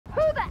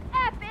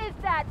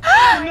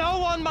No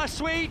one, my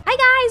sweet. Hi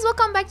guys,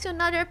 welcome back to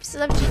another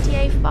episode of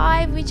GTA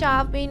 5, which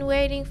I've been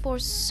waiting for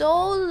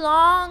so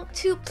long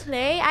to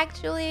play.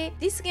 Actually,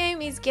 this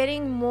game is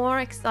getting more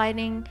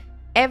exciting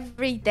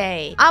every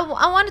day. I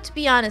wanted to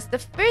be honest, the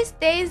first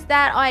days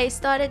that I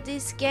started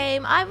this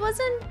game, I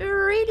wasn't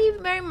really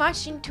very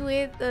much into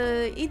it.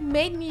 It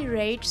made me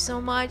rage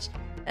so much.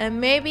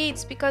 Maybe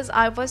it's because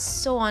I was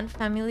so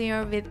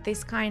unfamiliar with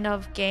this kind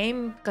of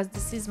game, because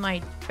this is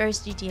my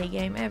first GTA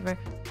game ever.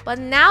 But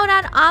now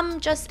that I'm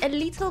just a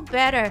little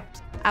better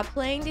at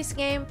playing this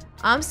game,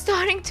 I'm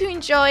starting to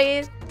enjoy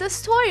it. The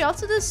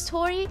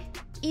story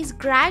is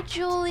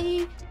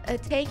gradually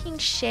taking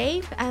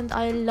shape, and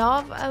I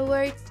love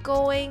where it's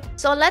going.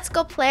 So let's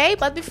go play.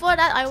 But before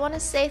that, I want to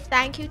say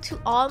thank you to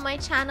all my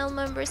channel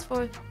members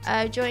for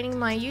joining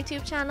my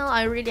YouTube channel.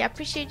 I really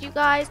appreciate you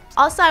guys.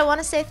 Also, I want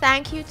to say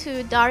thank you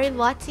to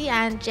Derailed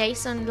and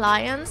Jason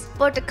Lyons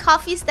for the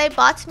coffees they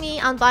bought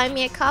me on Buy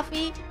Me a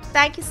Coffee.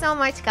 Thank you so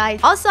much,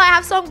 guys. Also, I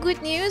have some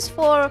good news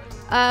for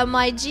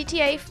my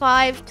GTA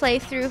 5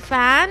 playthrough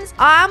fans.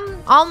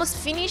 I'm almost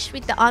finished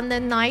with the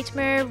Undead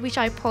Nightmare, which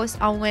I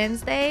post on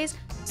Wednesdays.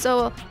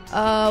 So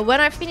when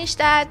I finish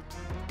that,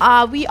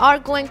 we are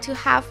going to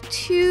have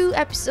 2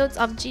 episodes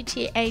of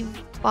GTA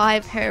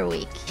 5 per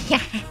week.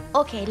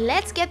 Okay,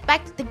 let's get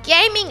back to the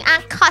gaming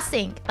and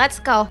cussing. Let's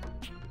go.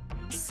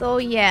 So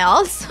yeah,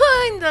 also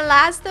in the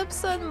last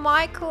episode,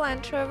 Michael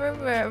and Trevor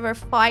were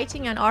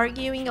fighting and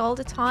arguing all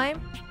the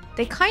time.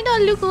 They kind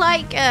of look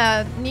like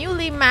a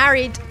newly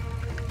married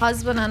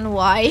husband and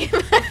wife.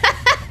 It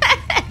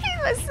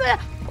was,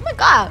 oh my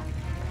god,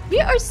 we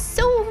are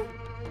so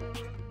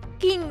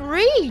fucking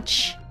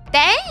rich.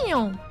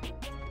 Damn.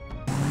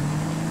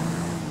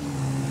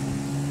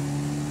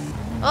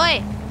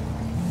 Oi.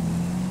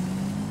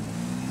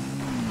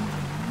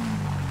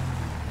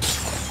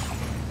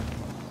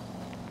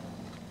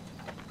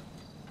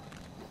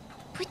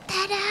 Put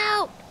that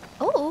out.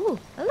 Oh,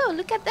 hello,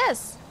 look at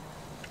this.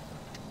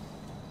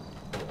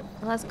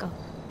 Let's go.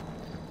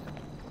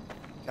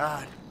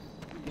 God,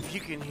 if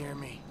you can hear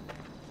me,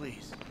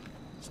 please,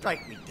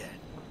 strike me dead.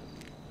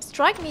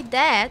 Strike me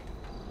dead?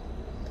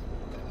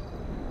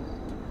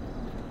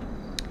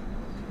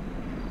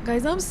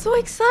 Guys, I'm so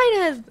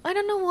excited. I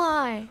don't know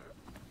why.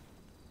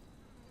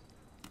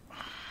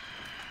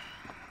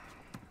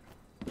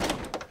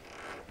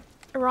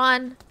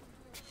 Run.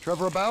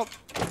 Trevor about?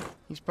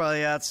 He's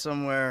probably out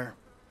somewhere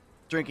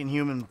drinking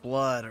human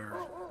blood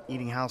or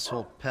eating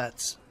household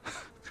pets.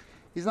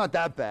 He's not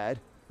that bad.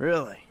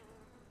 Really?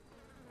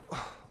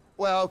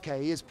 Well,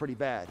 okay, he is pretty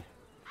bad.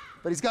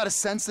 But he's got a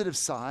sensitive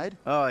side.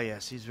 Oh,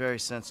 yes, he's very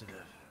sensitive.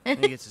 When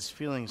he gets his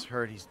feelings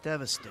hurt, he's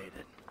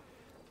devastated.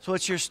 So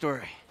what's your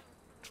story?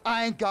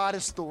 I ain't got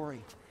a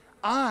story.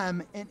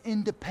 I'm an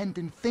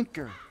independent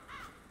thinker.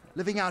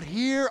 Living out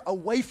here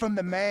away from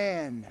the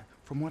man.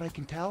 From what I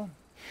can tell,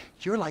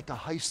 you're like a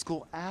high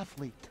school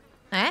athlete.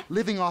 Eh?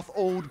 Living off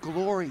old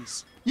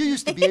glories. You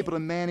used to be able to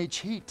manage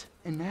heat.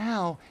 And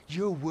now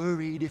you're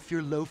worried if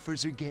your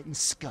loafers are getting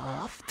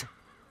scuffed.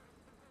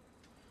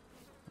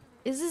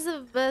 Is this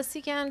the best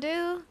you can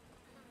do?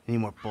 Any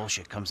more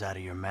bullshit comes out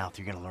of your mouth,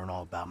 you're gonna learn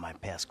all about my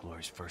past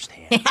glories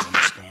firsthand. You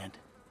understand?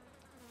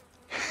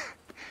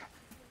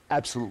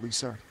 Absolutely,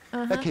 sir.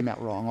 That came out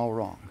wrong, all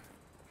wrong.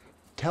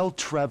 Tell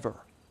Trevor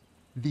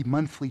the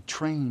monthly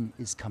train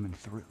is coming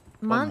through.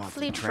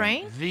 Monthly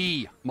train?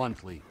 The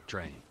monthly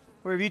train.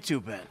 Where have you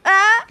two been?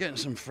 Getting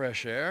some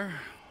fresh air.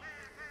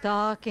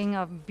 Talking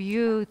of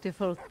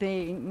beautiful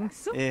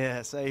things.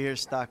 Yes, I hear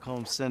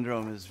Stockholm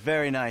Syndrome is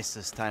very nice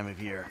this time of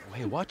year.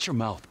 Hey, watch your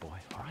mouth, boy,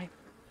 all right?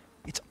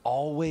 It's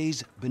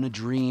always been a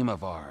dream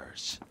of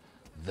ours.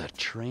 The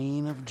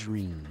train of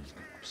dreams.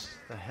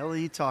 The hell are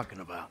you talking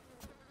about?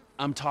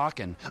 I'm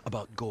talking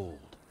about gold.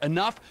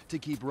 Enough to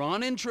keep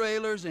Ron in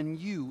trailers and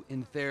you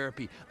in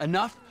therapy.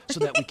 Enough so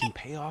that we can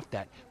pay off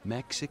that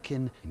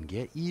Mexican and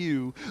get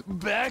you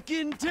back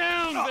in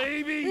town,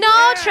 baby!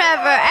 No, Yeah.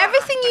 Trevor,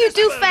 everything you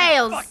do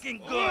fails.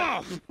 Fucking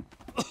good.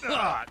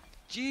 Ah,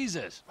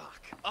 Jesus.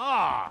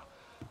 Ah,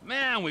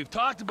 man, we've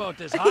talked about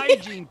this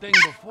hygiene thing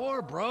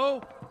before,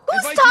 bro.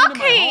 Who's Invite you into my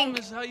talking? home,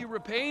 this is how you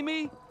repay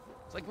me?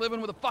 It's like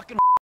living with a fucking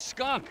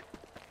skunk.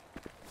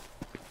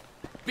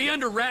 Be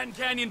under Ratton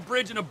Canyon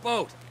Bridge in a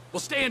boat. We'll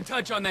stay in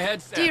touch on the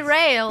headset.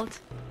 Derailed.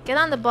 Get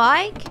on the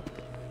bike.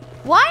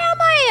 Why am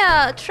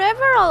I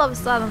Trevor all of a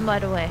sudden, by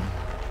the way?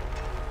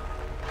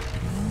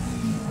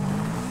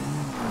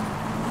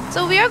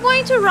 So we are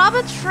going to rob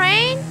a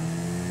train?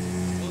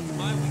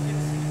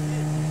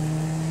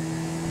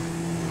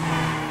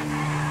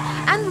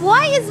 And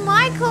why is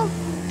Michael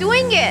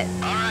doing it?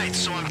 Alright,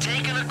 so I'm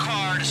taking a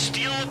car to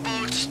steal a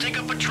boat, stick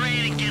up a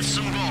train, and get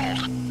some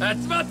gold.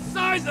 That's about the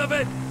size of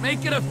it.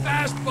 Make it a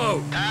fast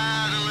boat.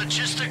 The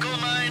logistical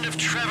mind of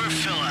Trevor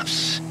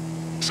Phillips.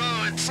 So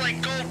it's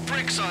like gold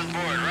bricks on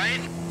board,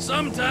 right?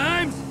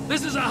 Sometimes.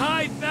 This is a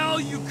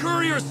high-value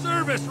courier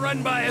service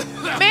run by...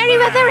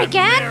 Merryweather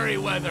again?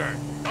 Merryweather.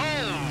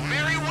 Oh,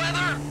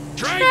 Merryweather?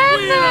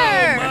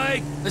 Tranquilo,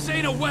 Mike. This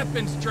ain't a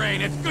weapons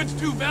train. It's goods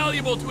too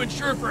valuable to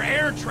insure for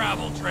air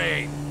travel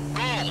trade.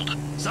 Gold.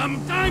 gold.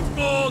 Sometimes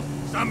gold,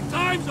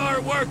 sometimes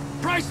artwork,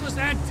 priceless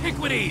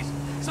antiquities.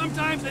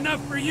 Sometimes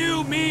enough for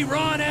you, me,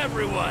 Ron,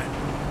 everyone.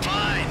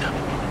 Fine.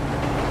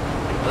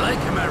 Like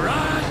a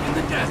mirage in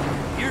the desert.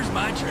 Here's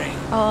my train.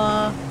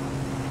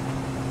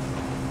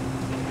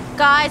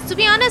 Guys, to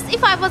be honest,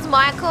 if I was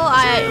Michael,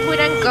 I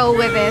wouldn't go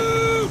with it.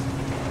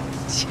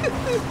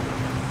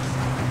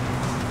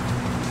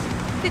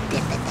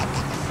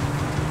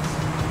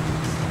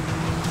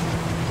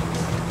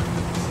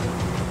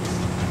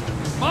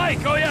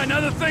 Mike, oh yeah,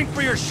 another thing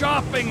for your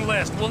shopping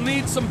list. We'll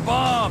need some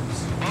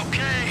bombs.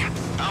 Okay.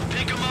 I'll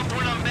pick them up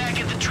when I'm back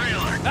at the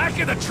trailer. Back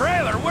in the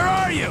trailer? Where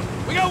are you?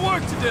 We got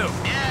work to do.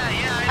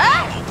 Yeah,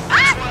 I know.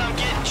 That's why I'm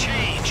getting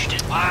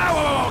changed.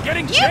 Whoa,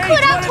 getting You changed?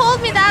 could have What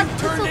told me what that have a you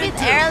turned little bit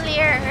into?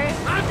 earlier.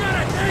 I'm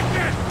gonna take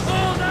it!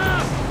 Hold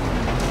up!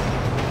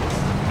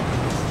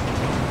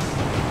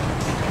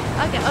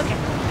 Okay.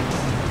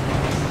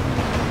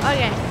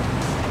 Okay.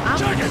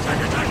 Chugga,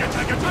 chugga, chugga,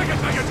 chugga, chugga,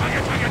 chugga, chugga,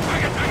 chugga,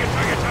 chugga, chugga,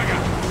 chugga, chugga.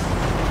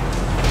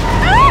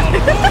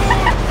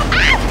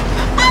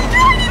 I'm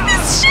driving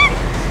this shit!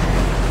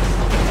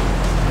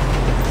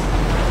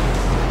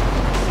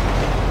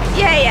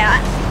 Yeah.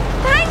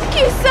 Thank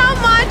you so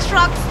much,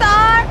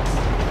 Rockstar!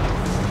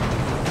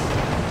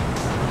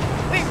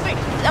 Wait.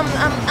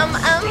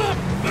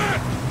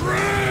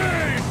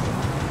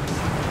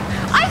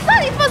 I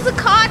thought it was a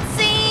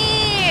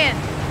cutscene!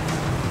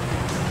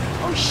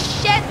 Oh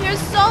shit, we're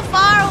so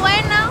far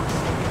away now.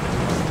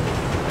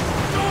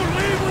 Don't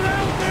leave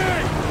without me!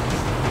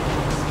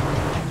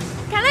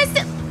 Can I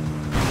still...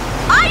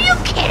 Are you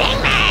kidding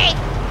me?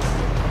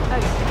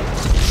 Okay.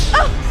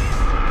 Oh!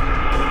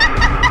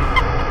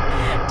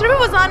 Trevor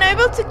was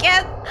unable to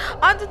get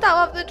on the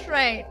top of the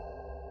train.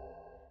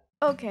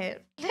 Okay,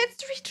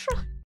 let's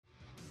retry.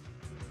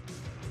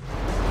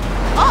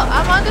 Oh,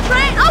 I'm on the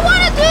train. I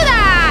want to do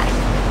that!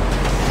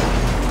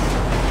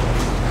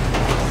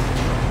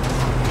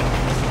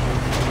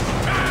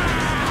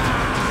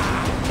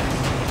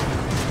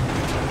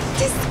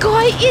 This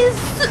guy is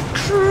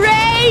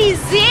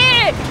crazy!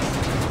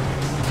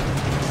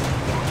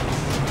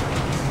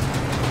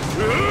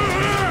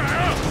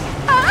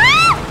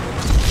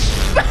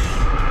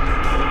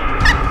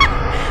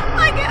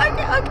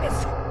 Okay.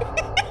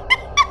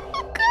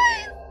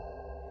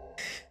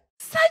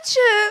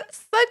 Guys,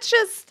 such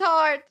a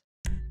start.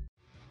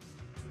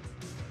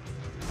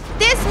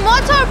 This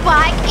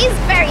motorbike is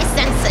very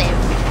sensitive.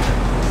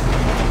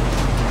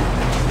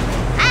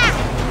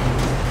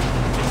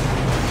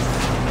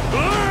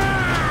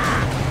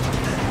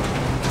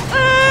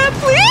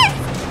 Please!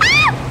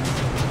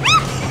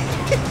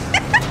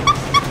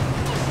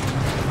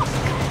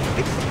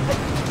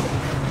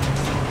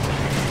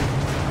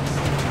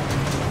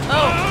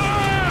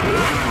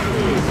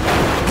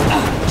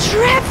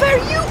 Trevor,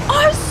 you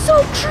are so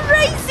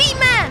crazy,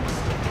 man!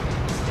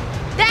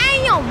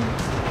 Damn!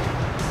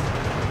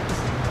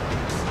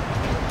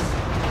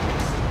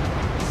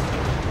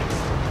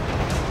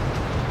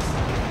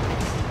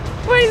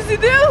 What does he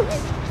do?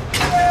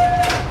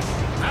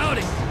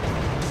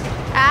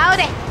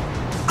 Howdy.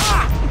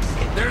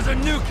 There's a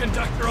new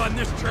conductor on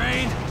this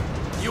train.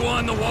 You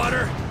on the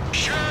water?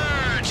 Sure,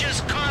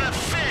 just caught a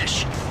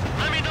fish.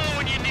 Let me know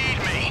when you need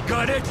me.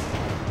 Gut it,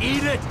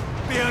 eat it,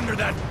 be under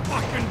that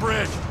fucking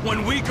bridge.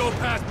 When we go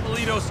past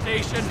Toledo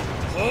Station,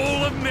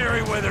 whole of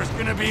Merryweather's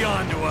gonna be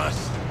on to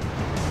us.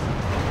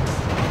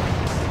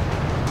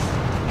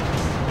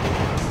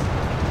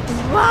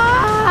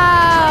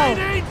 Wow! It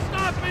ain't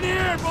stopping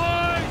here,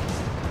 boys!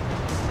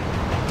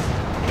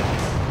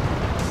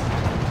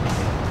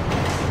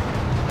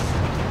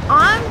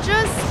 I'm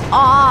just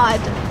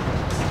odd.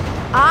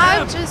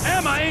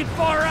 Em, I ain't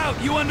far out.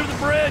 You under the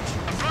bridge?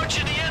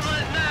 Approaching the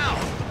inlet now.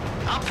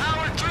 I'll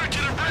power through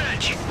to the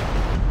bridge.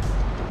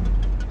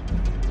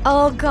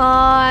 Oh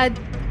God.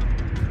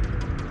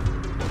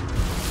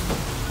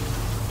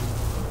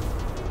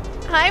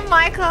 Hi,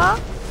 Michael.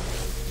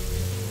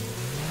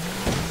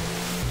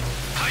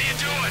 How you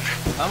doing?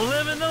 I'm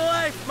living the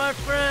life, my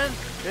friend.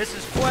 This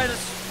is quite a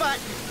spot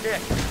you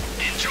picked.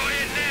 Enjoy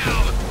it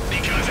now,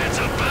 because it's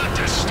about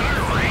to start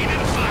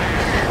raining fire.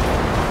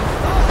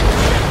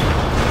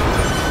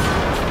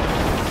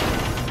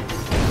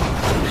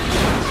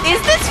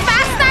 Is this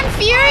Fast and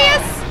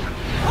Furious?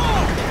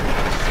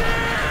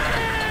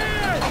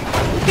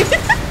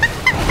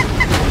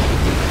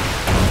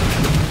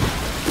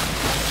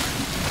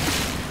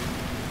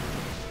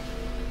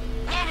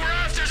 What we're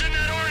after's in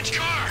that orange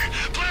car.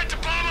 Plant the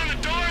bomb on the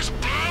doors,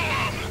 blow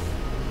them.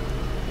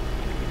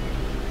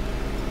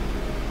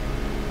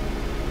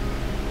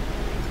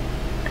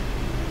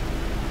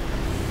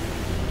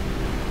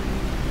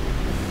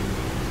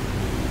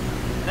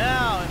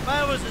 Now, if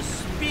I was a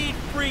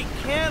speed-free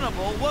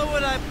cannibal, what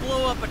would I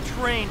blow up a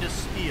train to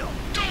steal?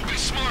 Don't be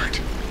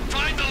smart.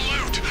 Find the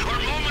loot. Our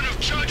moment of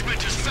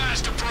judgment is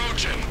fast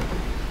approaching.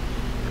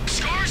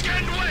 Score's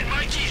getting wet,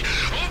 Mikey.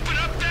 Open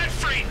up that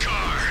freight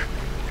car.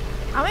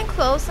 Are we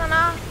close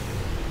enough?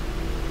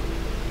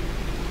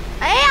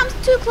 Hey, I'm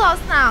too close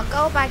now.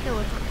 Go back a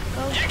little.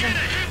 Go You're back.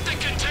 gonna hit the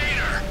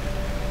container.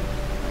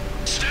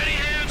 Steady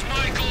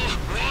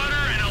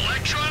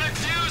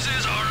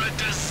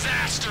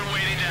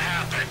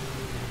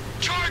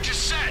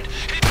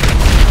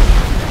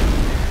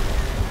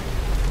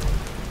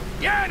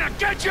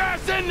Get your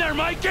ass in there,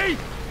 Mikey!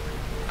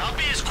 I'll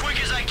be as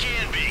quick as I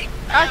can be.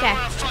 Okay. I don't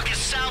want a fucking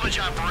salvage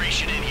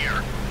operation in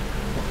here.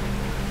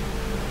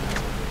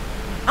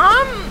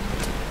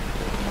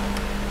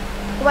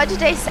 What did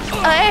they say?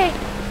 Hey,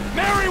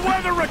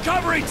 Merryweather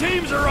recovery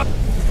teams are up.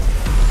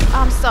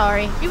 I'm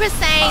sorry. You were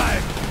saying.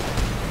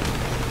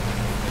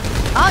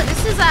 Oh,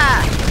 this is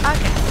a.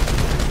 Okay.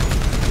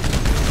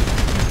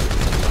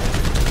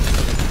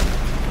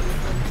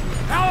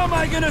 How am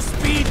I gonna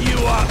speed you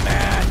up,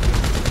 man?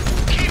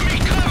 Keep me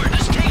covered.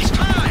 This takes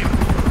time.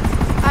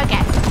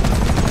 Okay.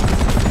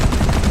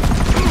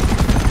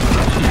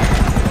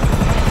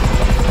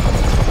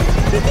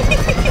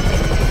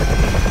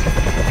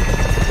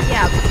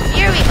 Yeah,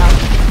 here we go.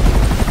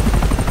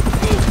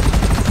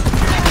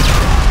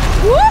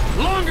 Whoop!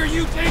 Longer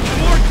you take, the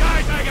more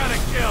guys I gotta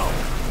kill.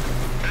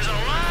 There's a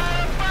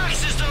lot of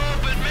boxes to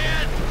open,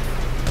 man.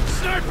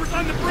 Snipers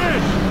on the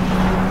bridge.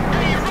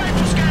 Hey, your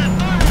rifle's got a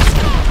thermal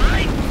scope,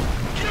 right?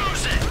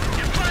 Use it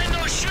and find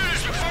those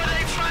shooters before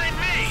they find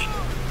me.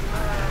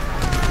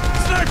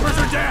 Snipers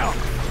are down,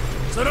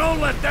 so don't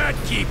let that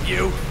keep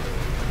you.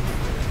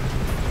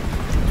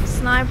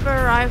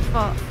 Sniper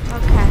rifle.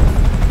 Okay.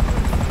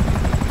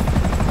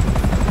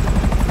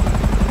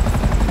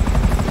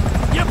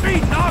 You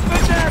beating off in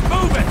there,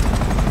 move it.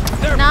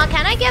 There. Now,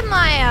 can I get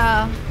my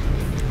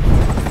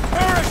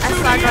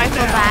assault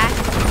rifle back?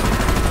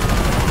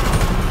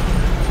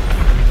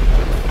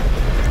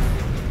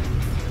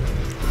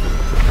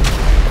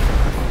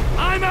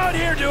 I'm out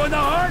here doing the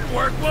hard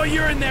work while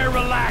you're in there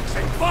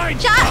relaxing. Find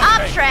Shut something.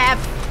 up, Trev.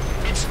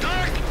 It's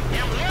dark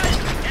and wet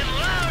and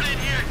loud in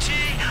here, T.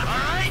 All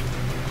right?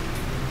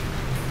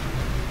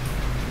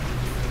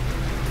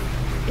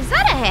 Is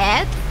that a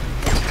head?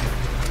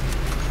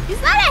 Is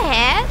that a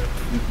head?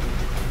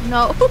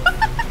 No.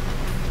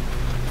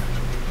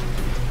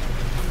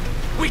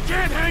 We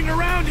can't hang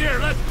around here.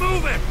 Let's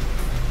move it.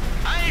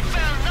 I ain't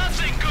found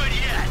nothing good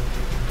yet.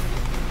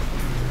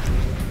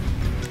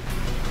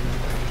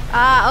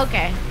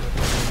 Okay.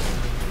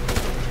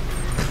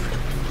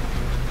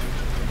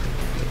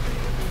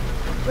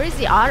 Where's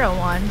the other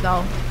one,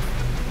 though?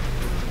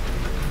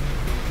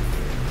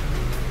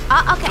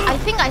 Okay, I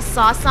think I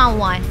saw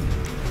someone.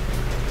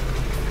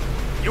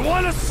 You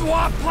want to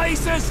swap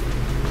places?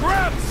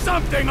 Grab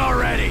something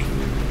already.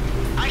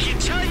 I can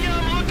tell you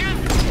I'm looking,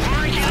 or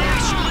I can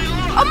actually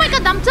look. Oh my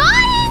god, I'm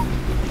dying!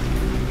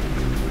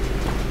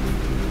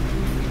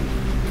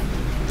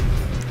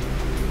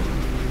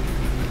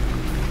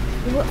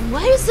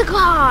 Where is the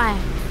guy?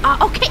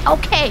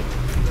 Okay.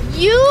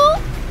 You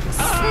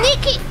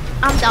sneaky.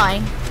 I'm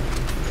dying.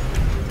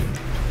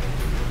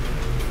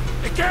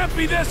 It can't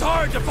be this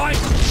hard to find.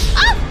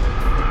 Ah!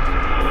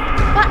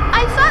 But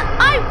I thought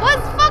I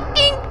was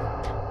fucking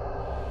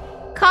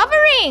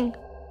covering.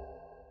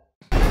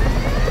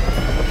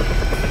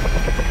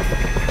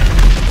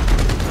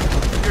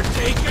 You're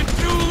taking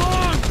too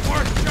long,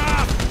 pork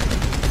chop.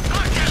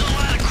 Look, there's a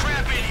lot of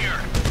crap in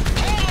here.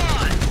 Hold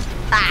on.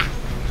 Ah.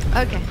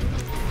 Okay.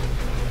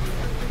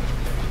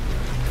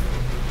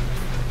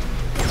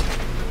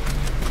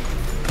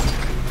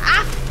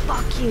 Ah,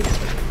 fuck you.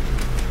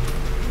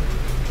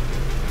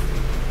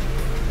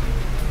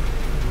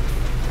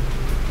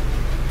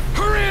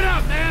 Hurry it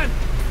up, man.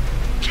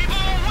 Keep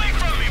them away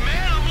from me,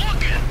 man. I'm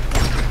looking.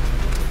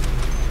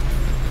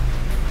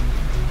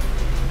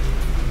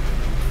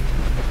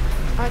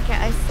 Okay,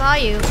 I saw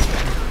you.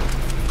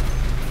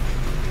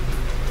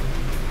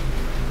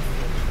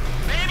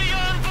 Baby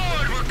on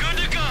board. We're good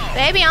to go.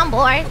 Baby on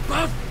board.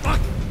 About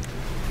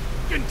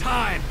fucking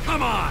time.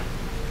 Come on.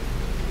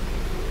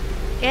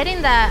 Get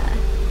in the...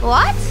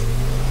 What?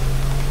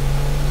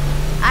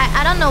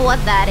 I don't know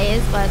what that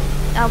is, but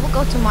we'll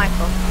go to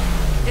Michael.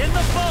 In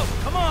the boat.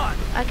 Come on.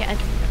 Okay.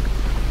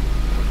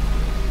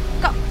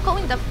 Go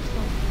in the...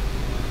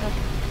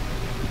 Okay.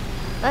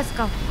 Let's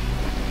go.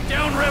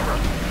 Downriver.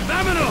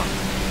 Vámonos.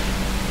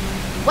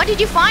 What did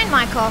you find,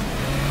 Michael?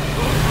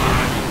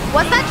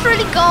 Was that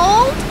really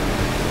gold?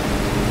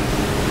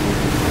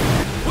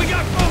 We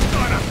got boats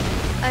on us.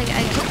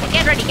 Okay.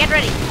 Get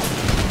ready.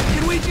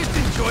 Can we just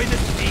enjoy the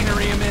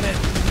scenery a minute?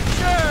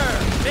 Sure.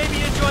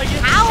 Maybe enjoy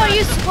getting. How are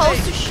you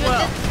supposed to shoot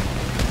it?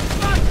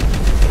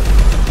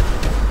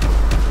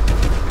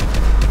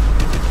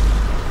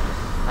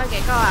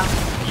 Okay, go out.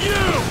 You.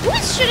 Who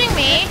is shooting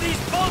me?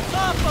 These boats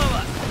off of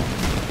us.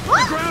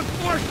 What? The ground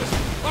forces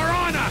are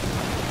on us.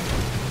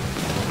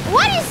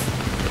 What is...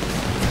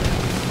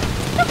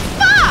 The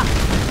fuck?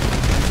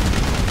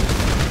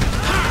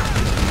 Ha!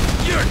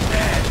 You're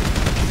dead.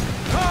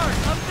 Cars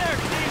up there,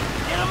 Steve.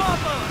 Get them off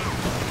of us.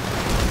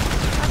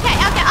 Okay.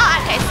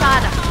 Okay, saw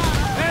them.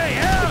 Hey,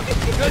 help!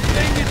 Good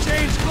thing you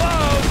changed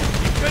clothes.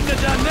 You couldn't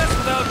have done this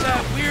without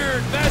that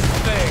weird vest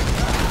thing.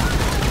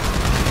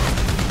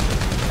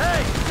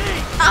 Hey,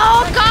 Steve!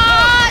 Oh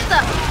god!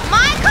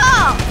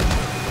 Michael!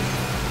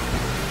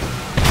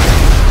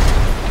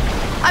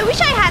 I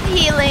wish I had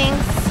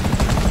healings.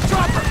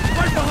 Dropper,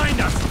 right behind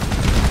us.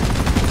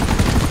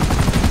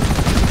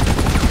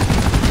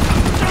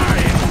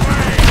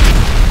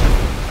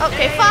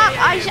 Okay, fuck.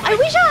 I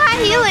wish I had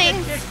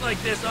healings.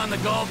 this on the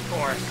golf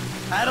course.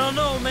 I don't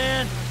know,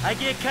 man. I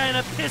get kind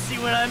of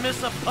pissy when I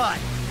miss a putt.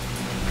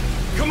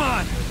 Come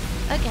on.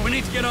 Okay. We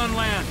need to get on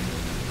land.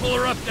 Pull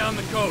her up down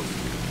the coast.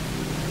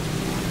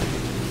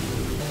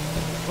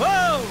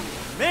 Whoa!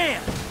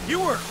 Man, you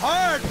work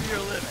hard for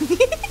your living.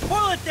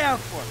 Boil it down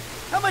for me.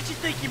 How much you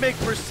think you make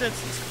for a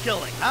senseless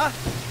killing, huh?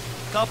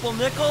 Couple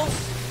nickels?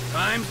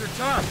 Times are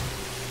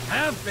tough.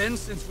 Have been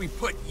since we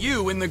put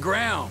you in the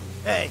ground.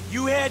 Hey,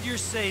 you had your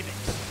savings.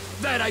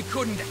 That I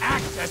couldn't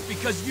access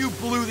because you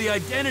blew the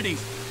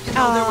identities. You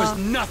know, there was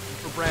nothing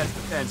for Brad's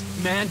defense.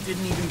 Man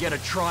didn't even get a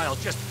trial,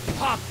 just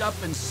popped up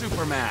in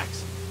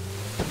Supermax.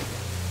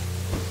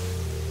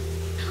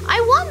 I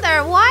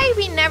wonder why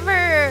we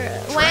never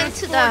went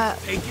to the...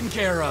 Transport taken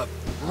care of.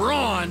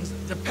 Ron's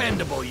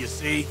dependable, you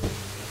see.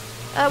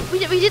 We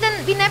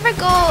never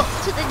go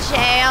to the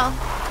jail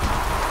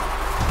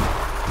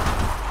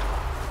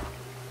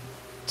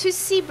to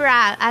see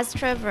Brad as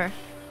Trevor.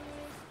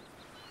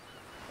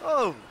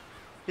 Oh,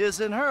 his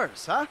and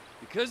hers, huh?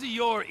 Because of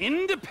your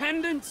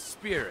independent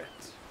spirit.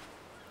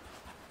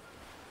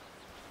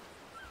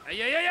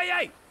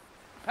 Hey!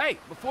 Hey,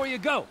 before you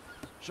go,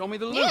 show me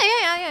the loot.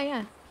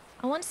 Yeah.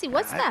 I want to see.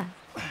 What's that?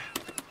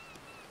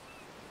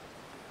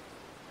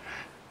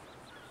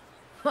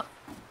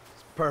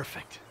 It's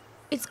perfect.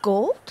 It's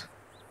gold?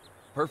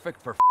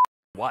 Perfect for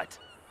what?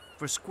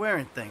 For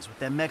squaring things with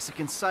that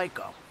Mexican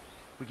psycho.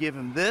 We give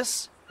him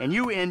this, and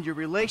you end your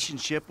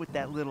relationship with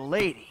that little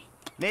lady.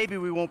 Maybe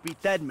we won't be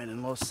deadmen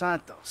in Los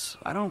Santos.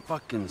 I don't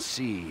fucking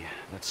see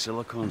that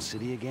Silicon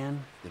City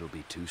again. It'll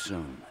be too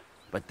soon.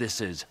 But this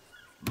is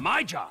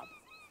my job,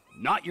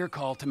 not your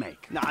call to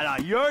make. Nah,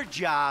 your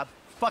job.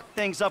 Fuck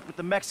things up with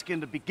the Mexican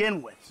to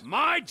begin with.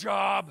 My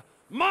job,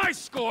 my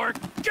score,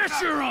 get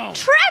your own!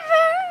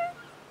 Trevor!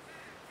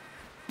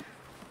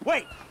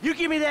 Wait, you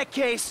give me that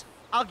case,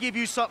 I'll give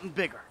you something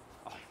bigger.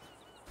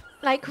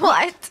 Like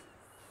what?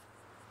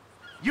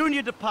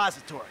 Union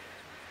Depository.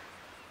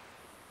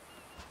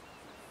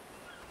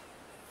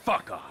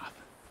 Fuck off.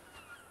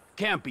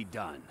 Can't be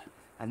done.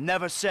 I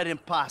never said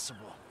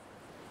impossible.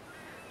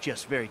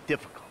 Just very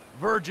difficult.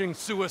 Verging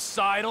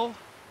suicidal?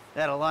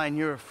 That a line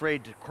you're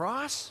afraid to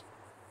cross?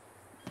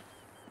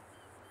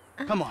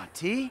 Come on,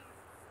 T.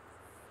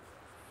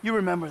 You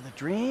remember the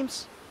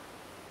dreams?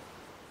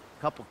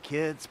 Couple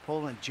kids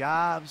pulling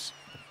jobs,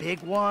 the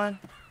big one.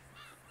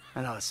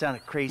 I know it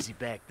sounded crazy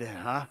back then,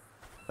 huh?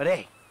 But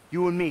hey,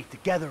 you and me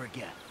together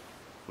again.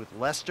 With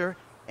Lester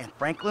and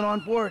Franklin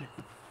on board,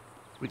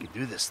 we can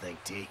do this thing,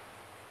 T.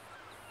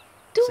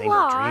 Do This ain't no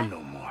what? dream no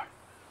more.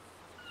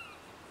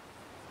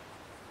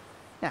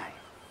 Nah.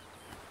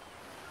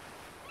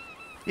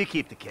 You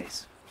keep the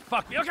case.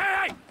 Fuck me. Okay,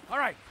 hey! All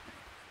right.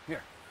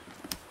 Here.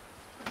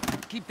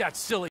 Keep that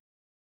silly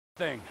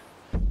thing.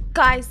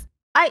 Guys,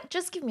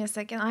 just give me a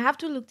second. I have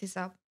to look this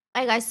up.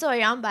 Hey guys,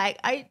 sorry, I'm back.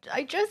 I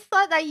just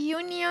thought that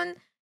Union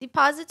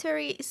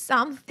Depository is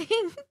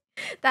something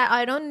that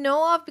I don't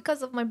know of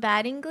because of my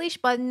bad English,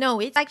 but no,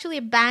 it's actually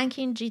a bank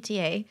in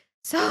GTA.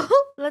 So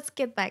let's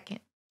get back in.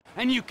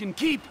 And you can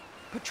keep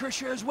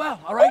Patricia as well,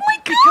 all right? Oh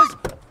my God!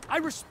 Because I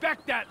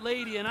respect that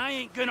lady and I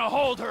ain't gonna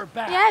hold her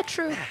back. Yeah,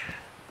 true.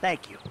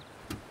 Thank you.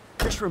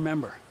 Just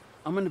remember,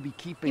 I'm gonna be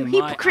keeping You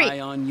my hypocrite. eye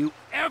on you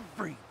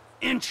every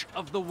inch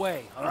of the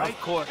way, all right?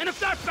 Of course. And if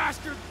that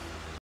bastard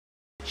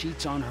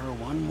cheats on her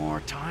one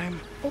more time,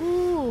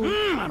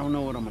 Ooh. I don't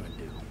know what I'm gonna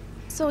do.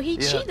 So he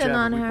cheated Trevor,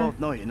 on we her. both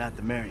know you're not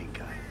the marrying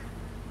kind.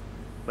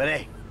 But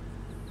hey,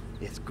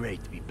 it's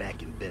great to be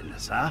back in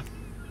business, huh?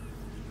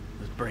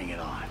 Let's bring it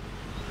on.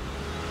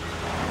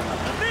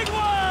 The big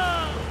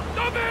one!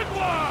 The big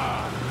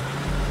one!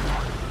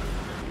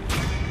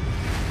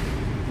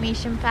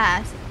 Mission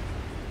passed.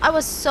 I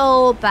was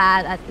so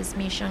bad at this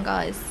mission,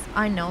 guys.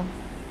 I know.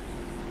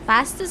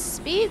 Fastest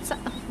speeds?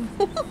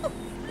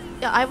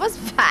 Yeah, I was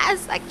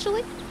fast,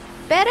 actually.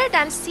 Better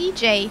than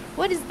CJ.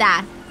 What is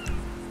that?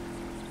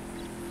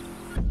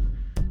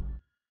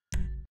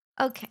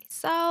 Okay,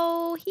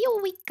 so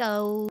here we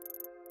go.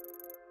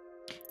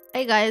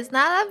 Hey guys,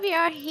 now that we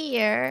are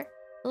here,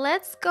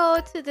 let's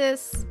go to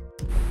this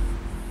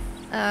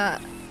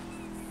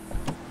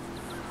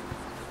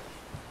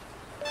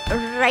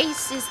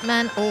racist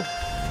man. Oh,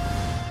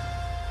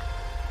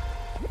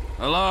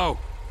 Hello?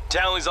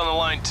 Townley's on the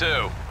line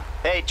too.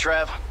 Hey,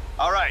 Trev.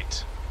 All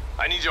right.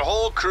 I need your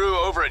whole crew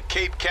over at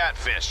Cape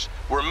Catfish.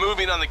 We're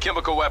moving on the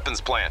chemical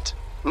weapons plant.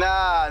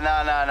 Nah.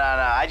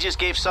 I just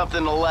gave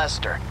something to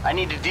Lester. I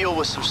need to deal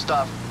with some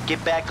stuff.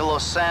 Get back to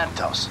Los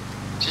Santos.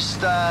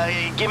 Just,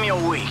 give me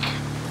a week.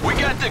 We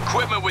got the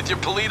equipment with your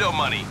Polito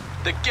money.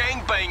 The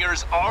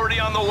gangbangers already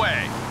on the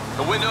way.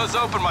 The window's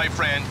open, my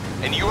friend,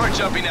 and you are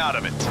jumping out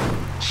of it.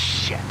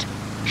 Shit.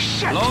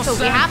 Los So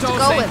we have to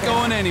Santos go ain't with it.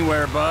 going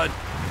anywhere, bud.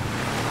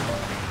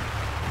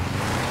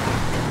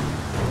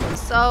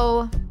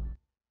 so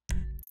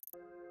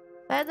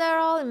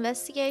Federal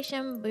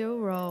Investigation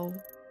Bureau.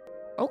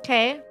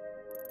 Okay.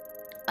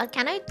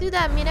 Can I do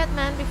that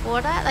Minuteman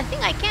before that? I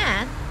think I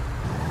can.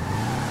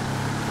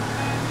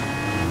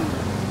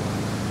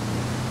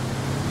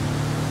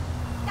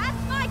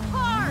 That's my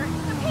car!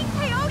 The pink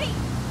coyote!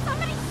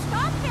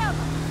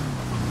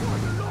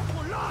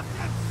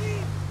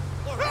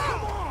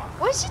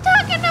 Was she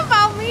talking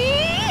about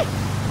me?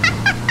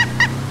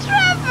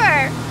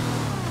 Trevor!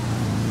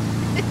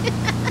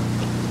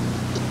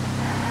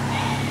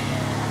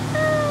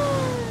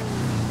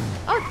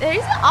 Oh, there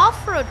is an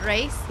off-road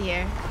race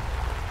here.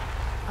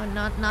 Oh,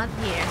 not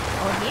here.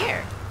 Oh,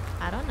 here.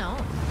 I don't know.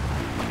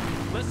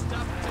 Let's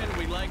stop pretending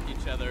we like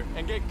each other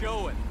and get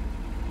going.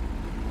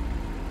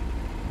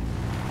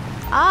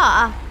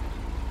 Ah.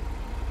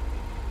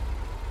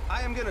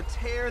 I am gonna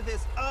tear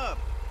this up.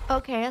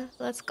 Okay,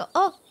 let's go.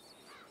 Oh.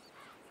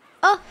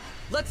 Oh.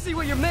 Let's see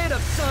what you're made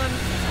of, son.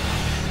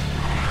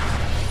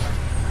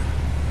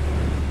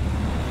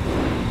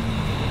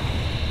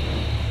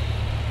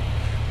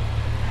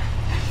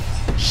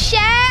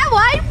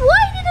 Why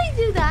did I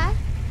do that?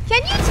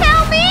 Can you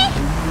tell me?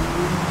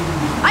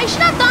 I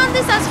should have done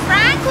this as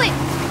Franklin.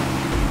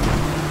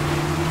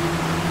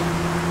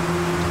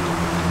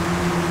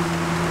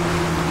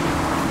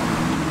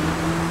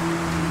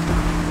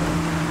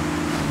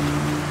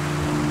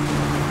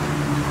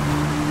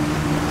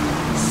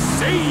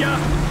 See ya!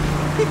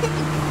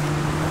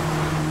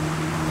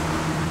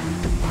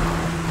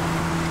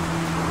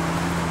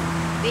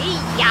 See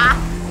ya.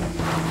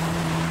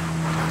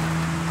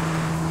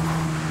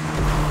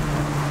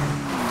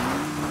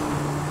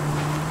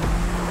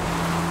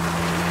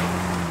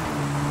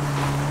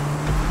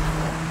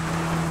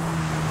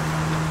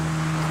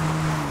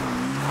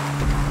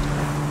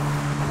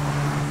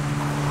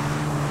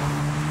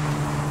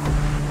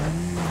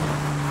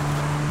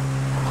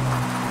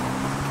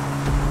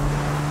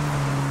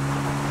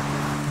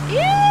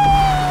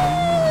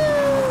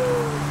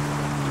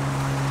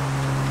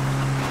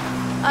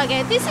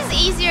 Okay, this is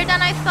easier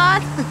than I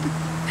thought.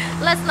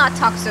 Let's not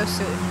talk so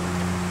soon.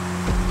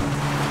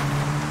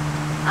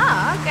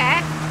 Oh,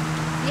 okay.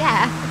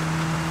 Yeah.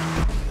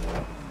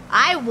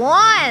 I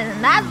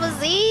won! That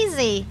was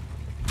easy.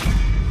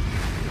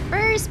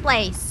 First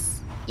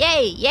place.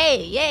 Yay,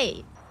 yay,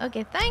 yay.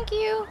 Okay, thank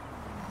you.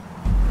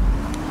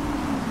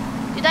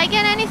 Did I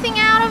get anything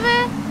out of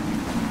it?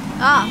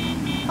 Ah,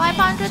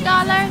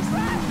 $500.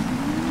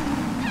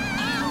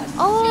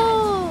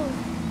 Oh,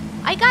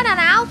 I got an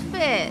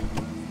outfit.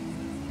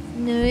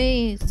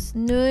 Nice,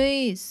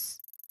 nice.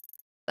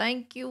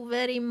 Thank you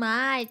very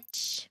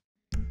much.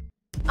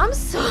 I'm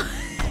so...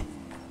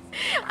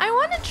 I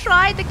want to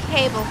try the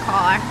cable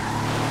car.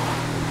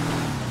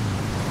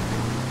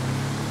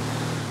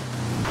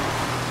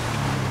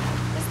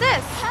 What's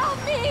this?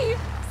 Help me!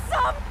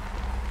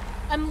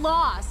 I'm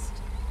lost.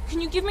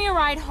 Can you give me a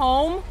ride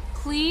home,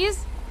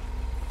 please?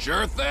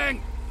 Sure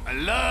thing. I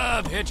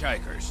love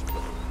hitchhikers.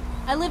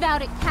 I live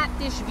out at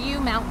Catfish View,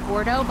 Mount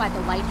Gordo, by the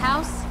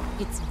lighthouse.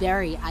 It's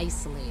very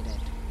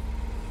isolated.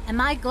 Am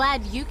I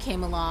glad you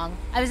came along?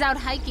 I was out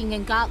hiking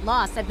and got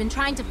lost. I've been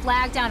trying to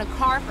flag down a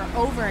car for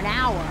over an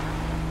hour.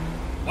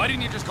 Why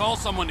didn't you just call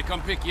someone to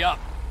come pick you up?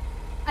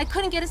 I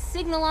couldn't get a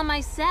signal on my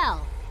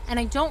cell. And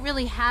I don't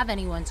really have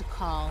anyone to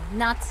call,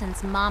 not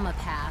since Mama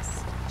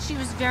passed. She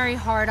was very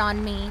hard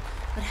on me,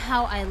 but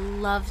how I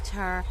loved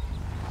her.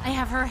 I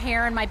have her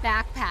hair in my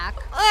backpack.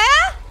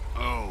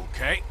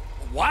 Okay.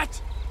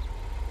 What?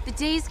 The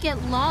days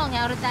get long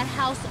out at that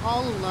house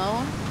all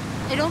alone.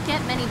 I don't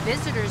get many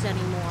visitors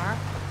anymore.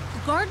 The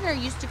gardener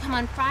used to come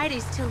on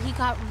Fridays till he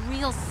got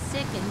real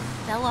sick and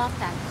fell off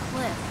that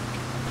cliff.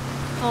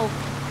 Oh,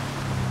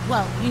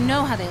 well, you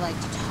know how they like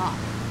to talk.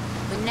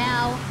 But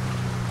now,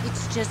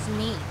 it's just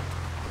me.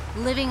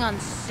 Living on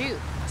soup.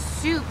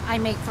 Soup I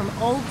make from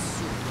old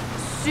soup.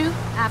 Soup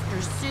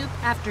after soup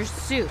after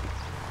soup.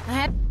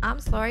 I'm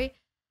sorry.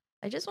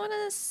 I just want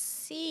to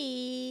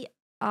see...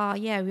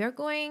 yeah, we are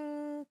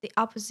going the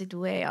opposite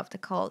way of the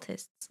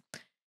cultists.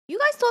 You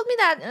guys told me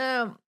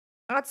that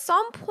at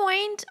some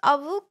point I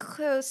will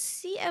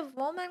see a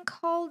woman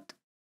called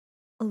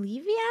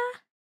Olivia.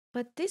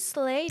 But this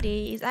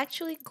lady is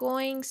actually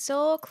going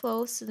so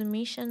close to the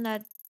mission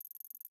that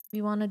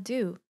we want to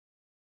do.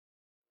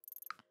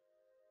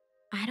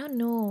 I don't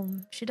know.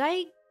 Should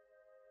I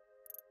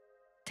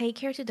take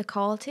her to the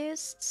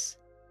cultists?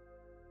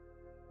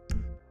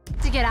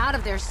 To get out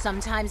of there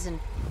sometimes and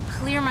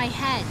clear my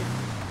head.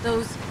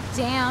 Those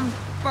damn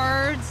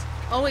birds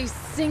always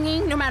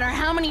singing no matter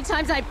how many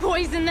times I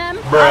poison them.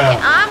 Okay,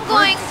 I'm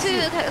going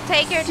to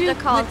take her to the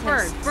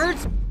cultists.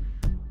 Birds.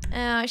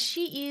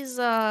 She is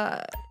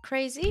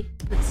crazy.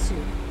 With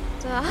soup.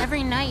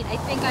 Every night I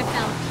think I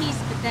found peace,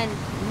 but then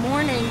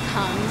morning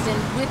comes and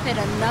with it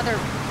another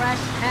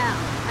fresh hell.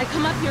 I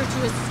come up here to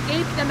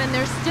escape them and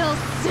they're still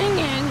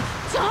singing,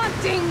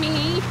 taunting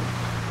me.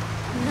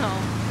 No,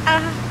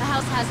 the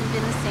house hasn't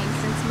been the same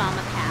since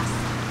Mama passed.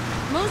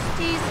 Most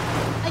days,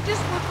 I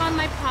just work on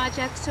my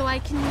project so I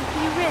can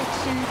be rich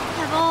and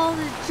have all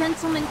the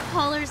gentleman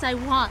colors I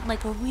want,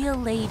 like a real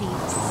lady,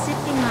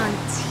 sipping on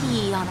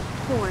tea on a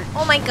porch.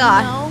 Oh my god.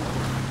 You know,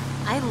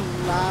 I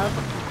love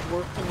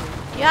working.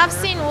 You have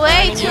seen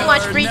way too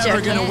much Bridget.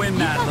 You're never gonna win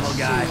that, little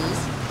guy.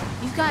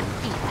 You've got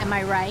feet, am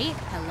I right?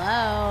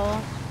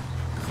 Hello?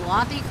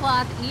 Clothy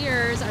cloth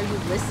ears, are you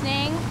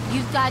listening?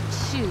 You've got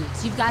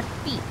shoes, you've got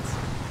feet.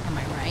 Am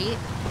I right?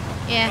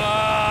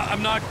 Yeah.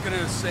 I'm not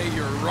gonna say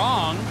you're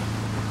wrong.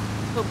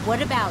 But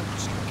what about...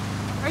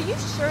 Are you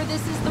sure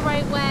this is the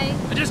right way?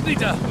 I just need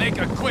to make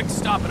a quick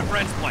stop at a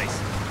friend's place.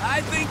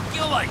 I think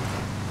you'll like it.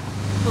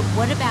 But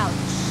what about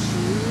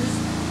shoes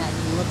that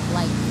look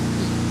like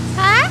feet?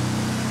 Huh?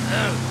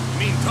 You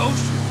mean toe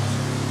shoes?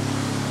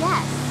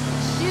 Yes,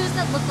 shoes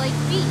that look like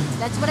feet.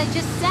 That's what I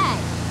just said.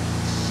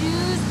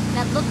 Shoes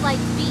that look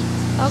like feet.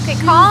 Okay,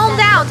 Shoes calm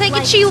that down. look Take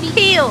like a chill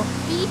feet. pill.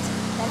 Feet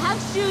that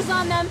have shoes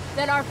on them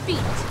that are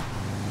feet.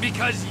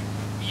 Because,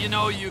 you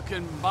know, you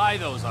can buy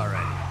those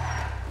already.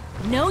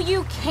 No,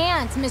 you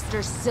can't,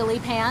 Mr. Silly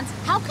Pants.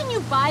 How can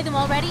you buy them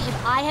already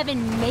if I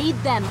haven't made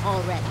them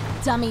already?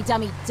 Dummy,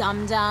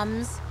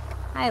 dum-dums.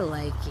 I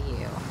like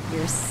you.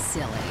 You're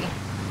silly.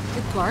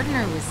 The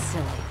gardener was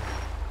silly.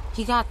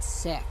 He got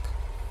sick.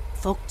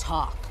 Folk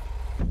talk.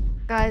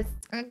 Guys,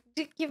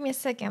 give me a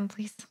second,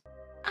 please.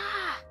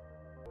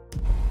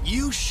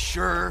 You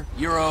sure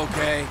you're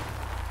okay?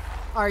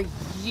 Are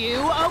you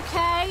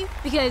okay?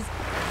 Because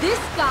this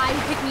guy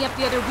who picked me up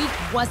the other week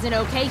wasn't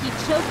okay. He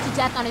choked to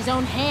death on his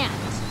own hand.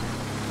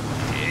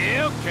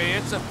 Yeah, okay,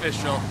 it's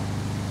official.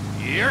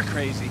 You're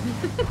crazy.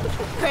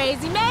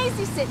 Crazy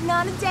Maisie sitting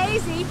on a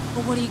daisy.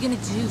 But what are you gonna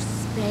do?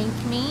 Spank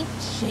me?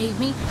 Shave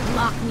me?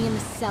 Lock me in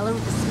the cellar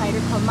with a spider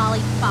called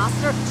Molly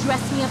Foster?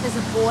 Dress me up as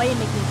a boy and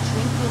make me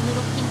drink through a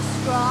little pink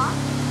straw?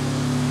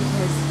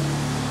 Because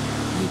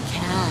you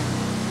can.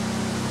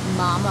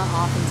 Mama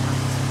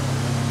oftentimes.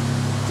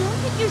 Don't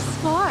get your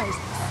scars.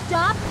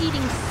 Stop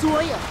eating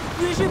soil.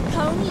 Where's your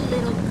pony,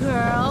 little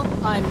girl?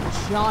 I'm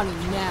Johnny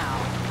now.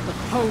 The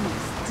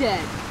pony's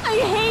dead. I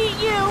hate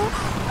you.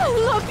 I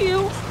love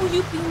you. Will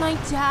you be my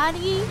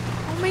daddy?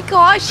 Oh my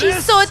gosh,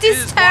 she's so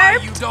This is why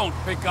disturbed. you don't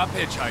pick up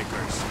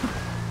hitchhikers.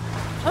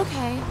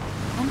 Okay,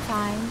 I'm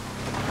fine.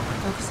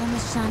 Focus on the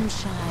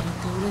sunshine.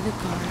 Go to the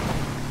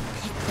garden.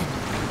 Pick the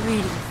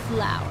pretty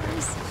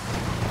flowers.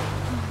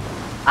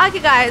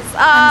 Okay, guys.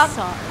 I'm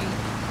sorry.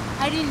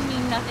 I didn't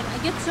mean nothing. I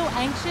get so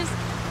anxious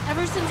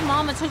ever since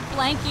Mama took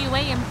Blanky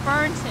away and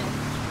burned him.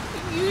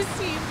 You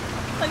seem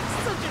like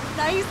such a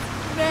nice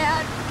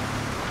man.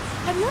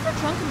 Have you ever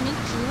drunk a mint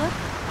julep?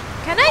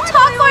 Can I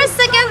talk for a Go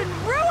second? and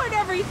ruin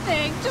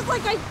everything, just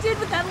like I did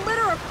with that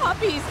litter of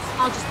puppies.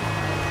 I'll just...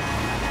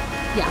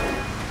 Yeah,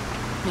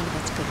 maybe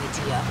that's a good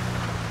idea.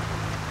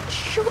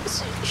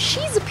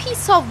 She's a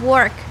piece of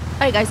work.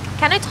 Alright, guys,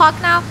 can I talk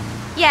now?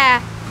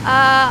 Yeah.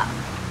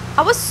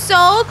 I was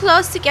so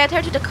close to get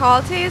her to the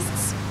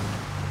cultists,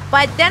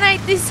 but then I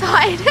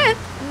decided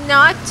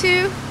not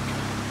to.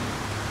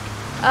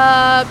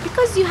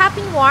 Because you have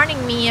been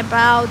warning me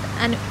about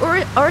an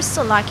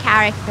Ursula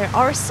character,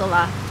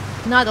 Ursula,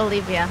 not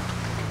Olivia,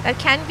 that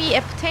can be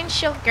a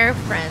potential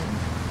girlfriend.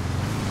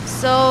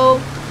 So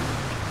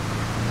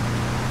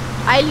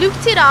I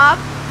looked it up.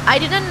 I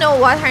didn't know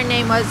what her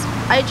name was.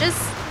 I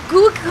just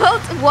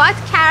googled what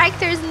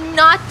characters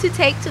not to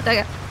take to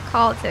the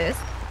cultist.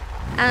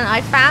 And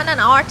I found an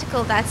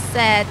article that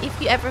said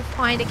if you ever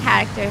find a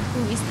character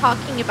who is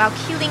talking about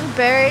killing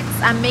birds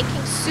and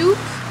making soup,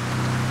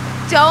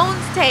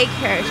 don't take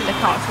her to the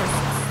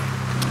cultists.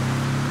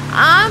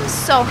 I'm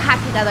so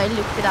happy that I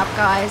looked it up,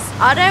 guys.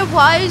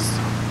 Otherwise,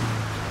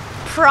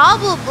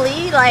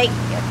 probably, like,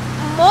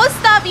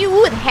 most of you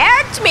would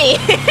hurt me.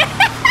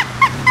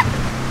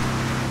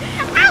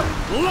 Ow!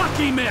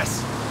 Lucky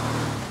miss!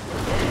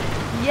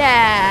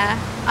 Yeah,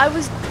 I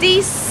was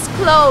this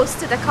close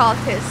to the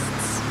cultists.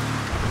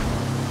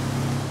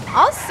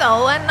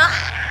 Also,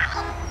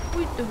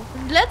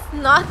 let's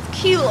not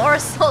kill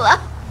Ursula.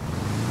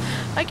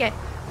 Okay.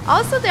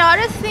 Also, the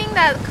other thing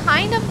that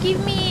kind of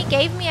gave me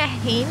a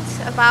hint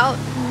about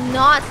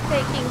not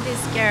taking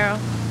this girl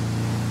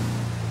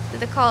to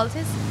the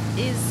cultist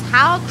is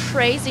how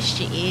crazy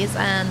she is,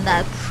 and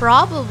that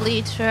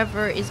probably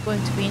Trevor is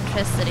going to be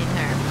interested in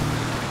her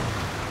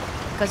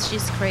because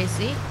she's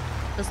crazy,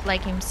 just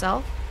like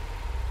himself.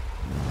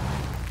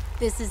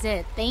 This is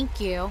it.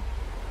 Thank you.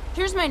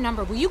 Here's my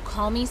number. Will you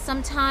call me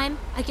sometime?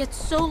 I get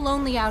so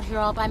lonely out here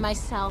all by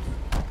myself.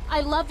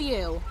 I love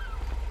you.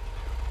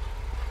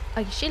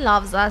 Okay, she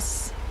loves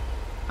us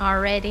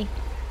already.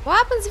 What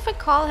happens if I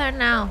call her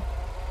now?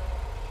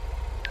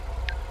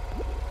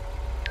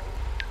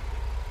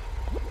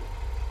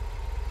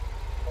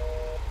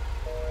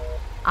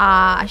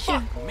 I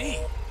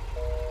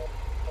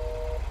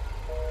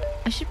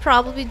should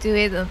probably do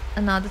it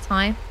another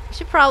time. I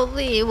should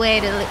probably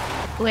wait a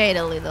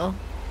little.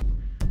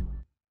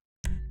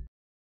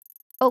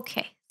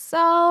 Okay,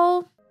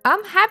 so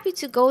I'm happy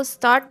to go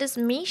start this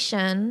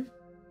mission.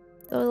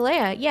 So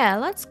yeah,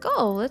 let's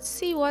go. Let's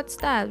see what's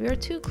that. We're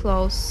too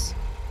close.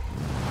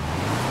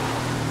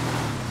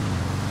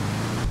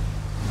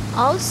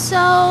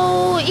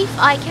 Also, if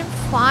I can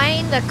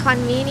find a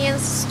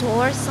convenience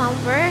store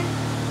somewhere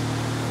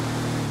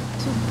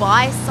to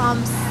buy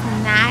some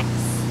snacks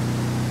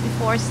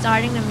before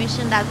starting the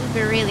mission, that would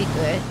be really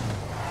good.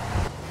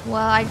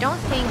 Well, I don't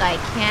think I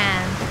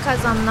can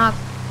because I'm not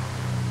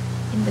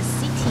in the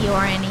city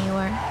or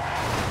anywhere.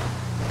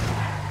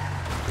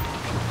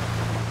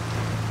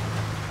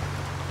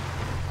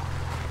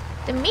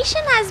 The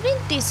mission has been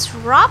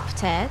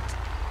disrupted.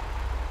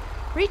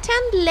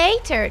 Return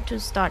later to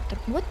start the...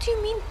 What do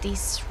you mean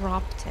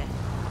disrupted?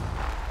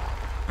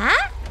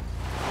 Huh?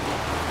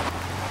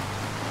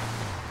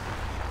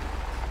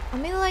 I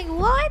mean, like,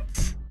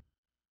 what?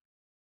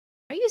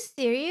 Are you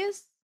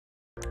serious?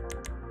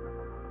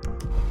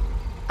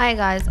 Hi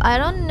guys, I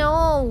don't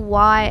know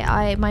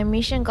why my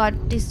mission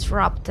got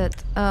disrupted,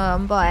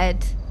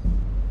 but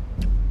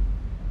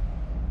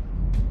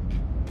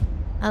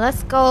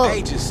let's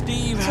go to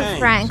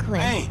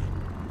Franklin. Hey.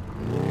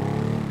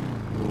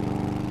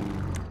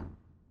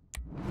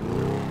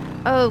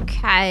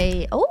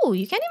 Okay. Oh,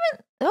 you can't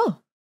even... Oh.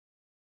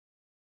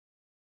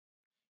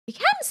 You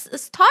can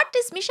start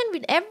this mission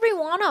with every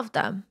one of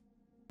them.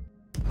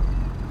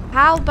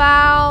 How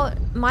about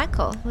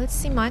Michael? Let's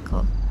see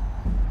Michael.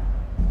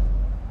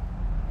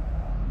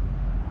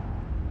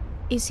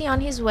 Is he on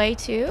his way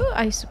too?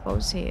 I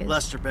suppose he is.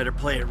 Lester better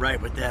play it right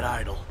with that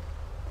idol.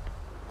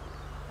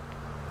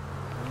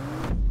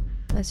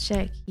 Let's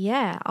check.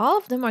 Yeah, all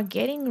of them are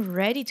getting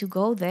ready to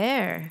go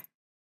there,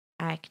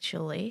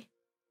 actually.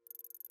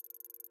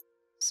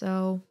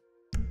 So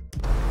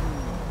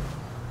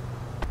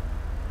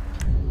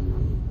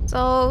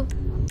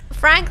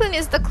Franklin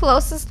is the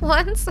closest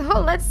one, so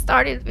let's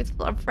start it with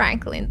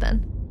Franklin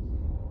then.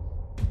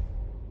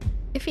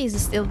 If he's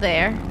still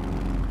there.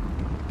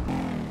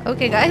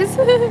 Okay, guys.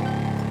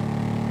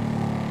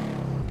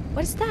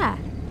 What is that?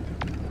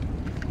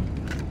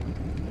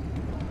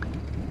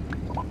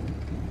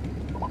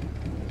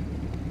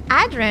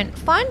 Adrian,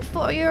 find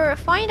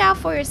out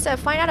for yourself.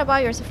 Find out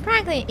about yourself.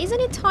 Franklin, isn't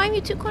it time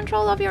you took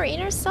control of your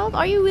inner self?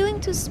 Are you willing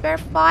to spare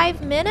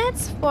 5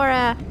 minutes for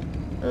a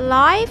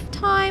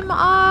lifetime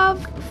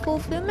of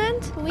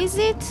fulfillment?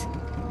 Visit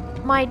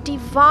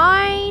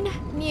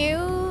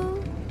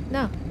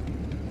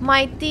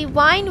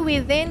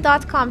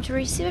mydivinewithin.com to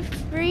receive a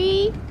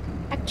free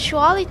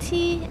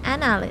actuality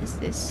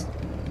analysis.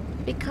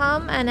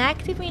 Become an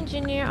active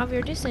engineer of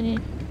your destiny.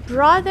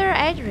 Brother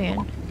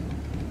Adrian.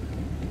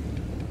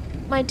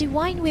 My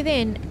divine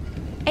within.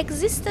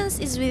 Existence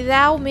is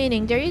without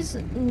meaning. There is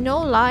no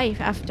life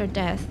after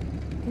death.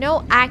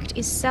 No act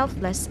is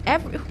selfless.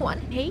 Everyone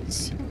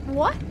hates you.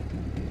 What?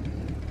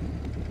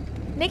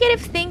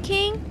 Negative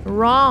thinking?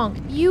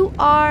 Wrong. You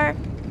are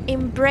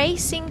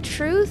embracing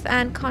truth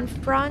and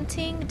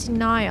confronting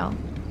denial.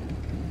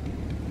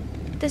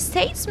 The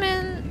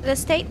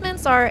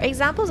statements are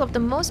examples of the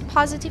most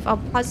positive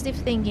of positive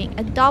thinking.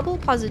 A double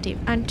positive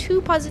and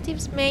two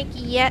positives make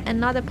yet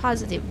another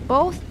positive,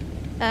 both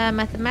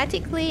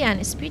mathematically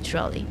and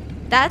spiritually.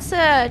 That's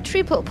a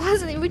triple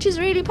positive, which is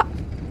really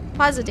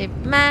positive.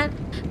 Man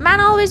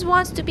always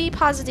wants to be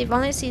positive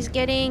unless he's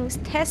getting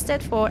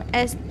tested for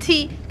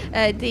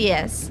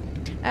STDs.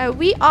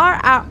 We are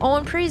our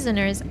own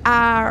prisoners,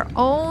 our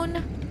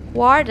own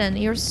warden.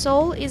 Your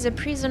soul is a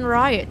prison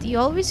riot. You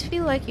always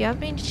feel like you have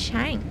been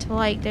shanked,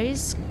 like there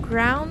is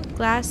ground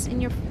glass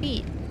in your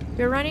feet.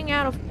 We're running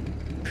out of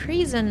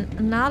prison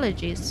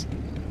analogies.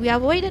 We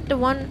avoided the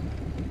one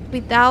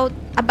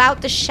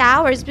about the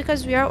showers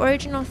because we are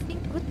original thing.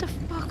 What the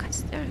fuck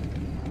is there?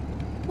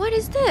 What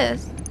is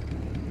this?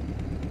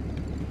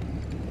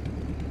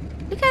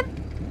 Look at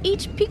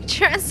each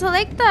picture and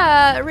select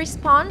the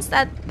response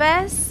that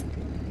best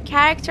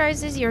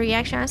characterizes your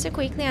reaction. Answer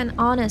quickly and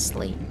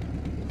honestly.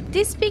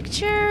 This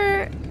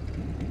picture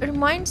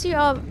reminds you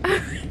of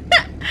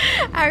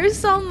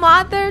Ursula's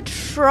mother,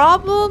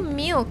 Trouble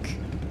Milk.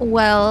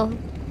 Well,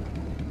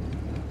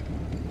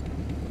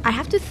 I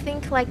have to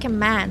think like a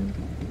man.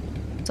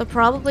 So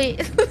probably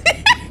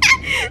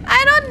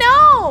I don't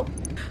know.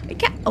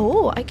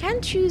 I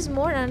can't choose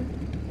more than.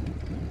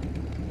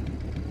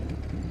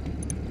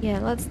 Yeah,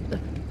 let's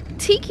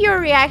tick your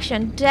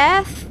reaction.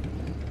 Death,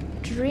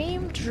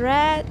 dream,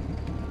 dread,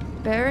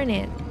 burn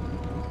it.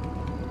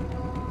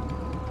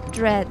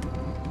 Dread.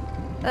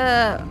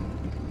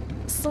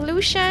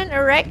 Solution,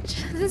 erect,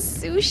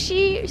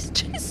 sushi.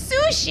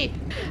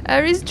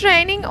 A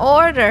restraining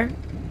order.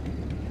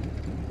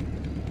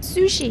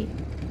 Sushi.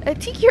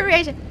 Tick your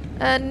reaction.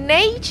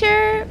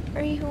 Nature,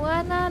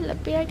 marijuana, la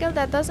girl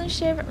that doesn't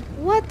shave.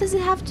 What does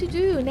it have to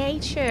do?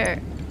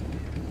 Nature.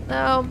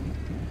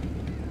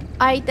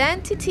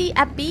 Identity,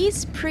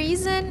 abyss,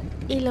 prison,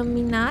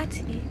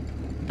 Illuminati.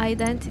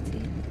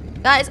 Identity.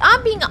 Guys,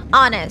 I'm being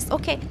honest.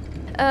 Okay.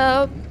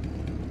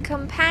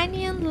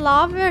 Companion,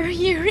 lover,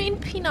 urine,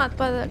 peanut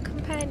butter,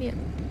 companion.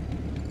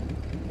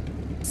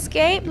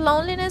 Escape,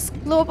 loneliness,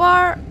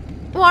 global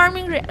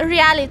warming,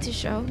 reality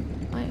show.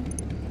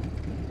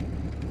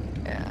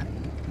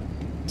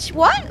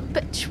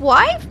 What?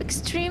 Wife?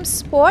 Extreme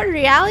sport?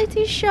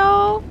 Reality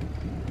show?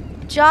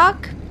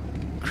 Jock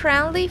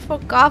Cranley for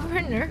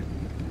governor?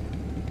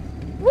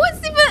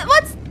 What's...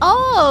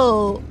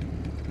 Oh!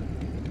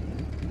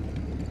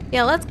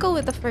 Yeah, let's go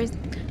with the first.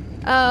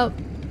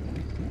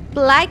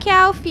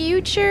 Blackout,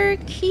 future,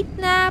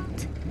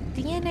 kidnapped,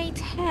 DNA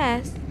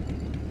test.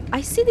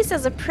 I see this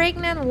as a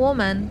pregnant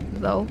woman,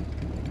 though.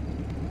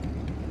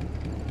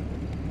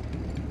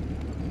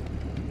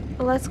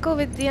 Let's go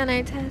with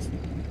DNA test.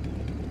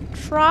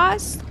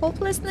 Trust,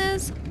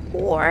 hopelessness,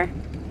 or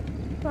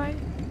right?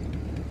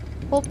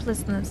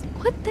 Hopelessness.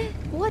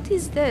 What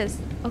is this?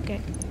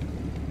 Okay.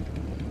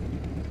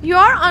 You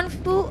are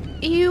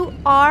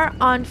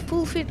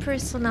unfulfilled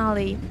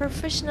personally,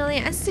 professionally,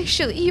 and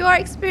sexually. You are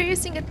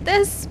experiencing a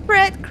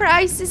desperate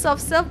crisis of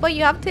self, but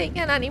you have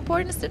taken an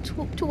important step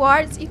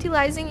towards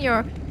utilizing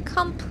your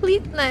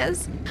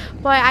completeness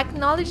by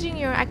acknowledging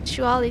your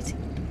actuality.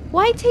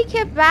 Why take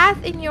a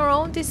bath in your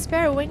own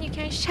despair when you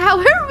can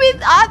shower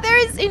with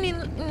others in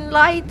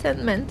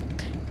enlightenment?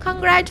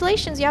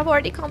 Congratulations, you have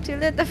already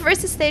completed the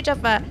first stage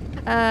of a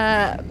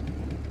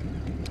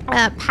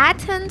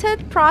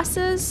patented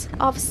process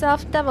of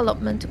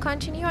self-development. To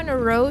continue on a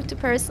road to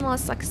personal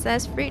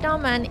success,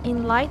 freedom, and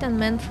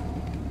enlightenment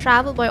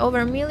traveled by over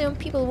 1 million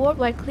people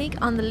worldwide,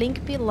 click on the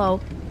link below.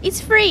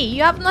 It's free.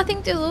 You have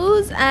nothing to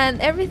lose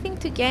and everything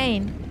to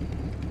gain.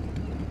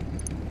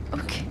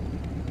 Okay.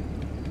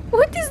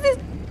 What is this?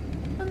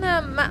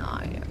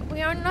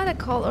 We are not a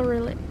cult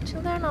or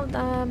children of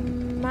the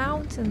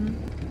mountain.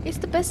 It's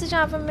the best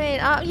job ever made.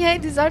 Oh yeah,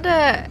 these are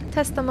the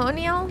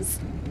testimonials.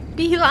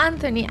 Bill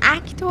Anthony,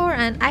 actor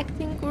and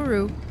acting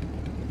guru.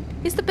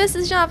 It's the best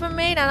decision I've ever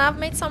made, and I've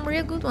made some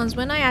real good ones.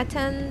 When I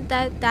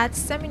attended that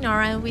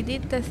seminar and we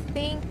did the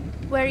thing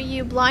where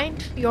you're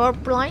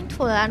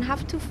blindfolded and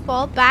have to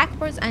fall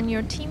backwards and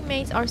your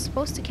teammates are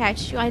supposed to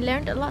catch you, I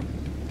learned a lot.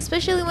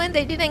 Especially when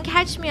they didn't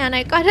catch me and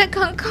I got a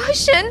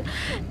concussion,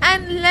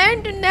 and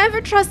learned to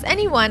never trust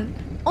anyone,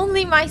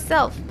 only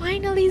myself.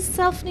 Finally,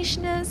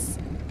 selfishness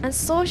and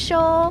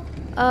social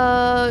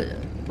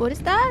what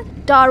is that?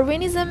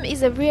 Darwinism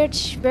is a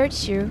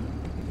virtue.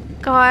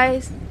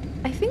 Guys,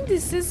 I think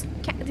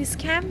this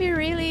can be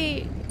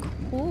really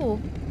cool.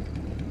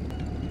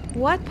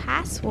 What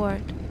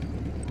password?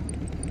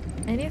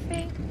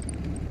 Anything?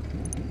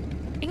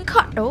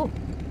 Oh,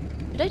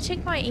 did I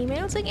check my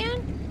emails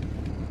again?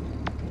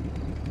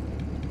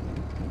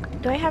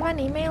 Do I have an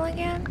email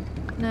again?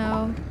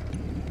 No.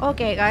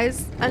 Okay,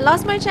 guys, I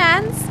lost my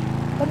chance,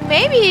 but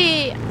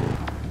maybe.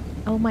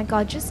 Oh my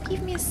god, just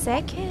give me a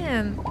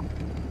second.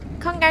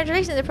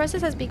 Congratulations, the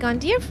process has begun.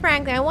 Dear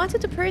Frank, I wanted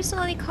to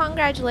personally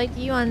congratulate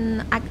you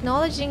on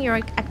acknowledging your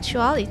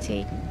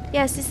actuality.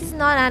 Yes, this is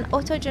not an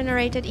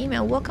auto-generated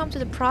email. Welcome to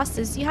the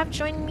process. You have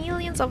joined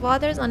millions of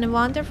others on a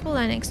wonderful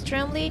and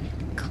extremely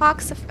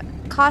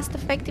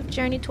cost-effective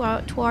journey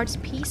towards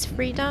peace,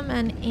 freedom,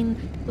 and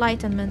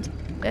enlightenment.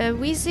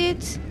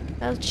 Visit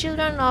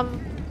children of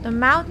the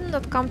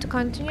mountain.com to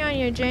continue on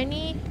your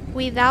journey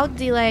without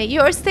delay.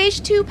 Your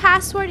stage 2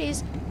 password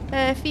is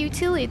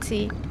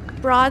futility.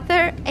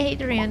 Brother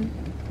Adrian.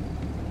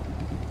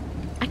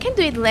 I can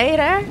do it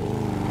later.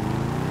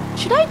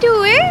 Should I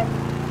do it?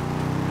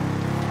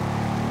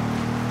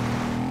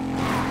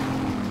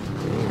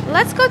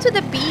 Let's go to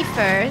the B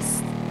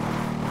first.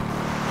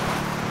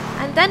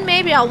 And then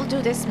maybe I will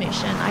do this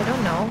mission. I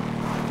don't know.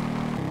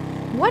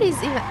 What is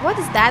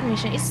that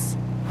mission? It's...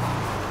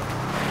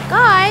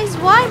 Guys,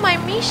 why my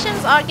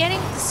missions are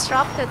getting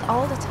disrupted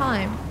all the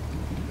time?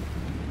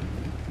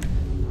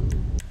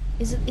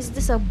 Is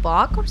this a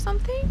bug or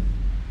something?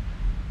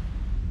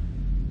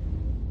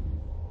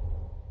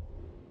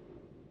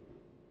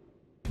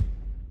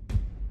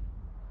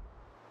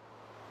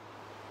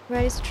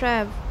 Where is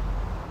Trev?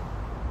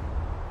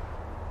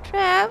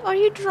 Trev, are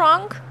you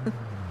drunk?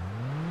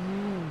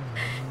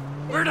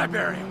 Where'd I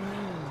bury him?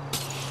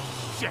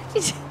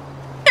 Shit.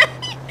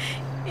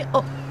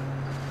 Oh.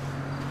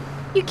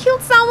 You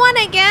killed someone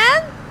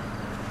again?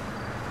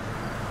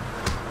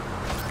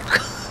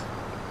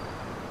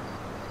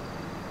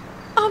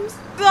 I'm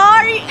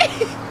sorry.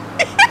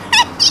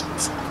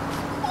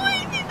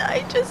 Why did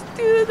I just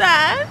do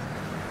that?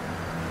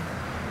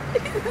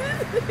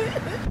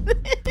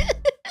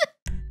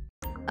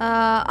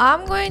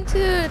 I'm going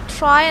to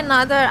try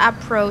another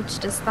approach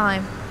this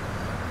time.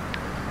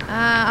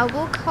 I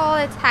will call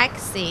a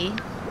taxi.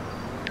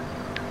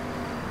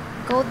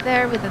 Go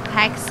there with a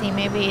taxi,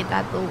 maybe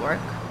that will work.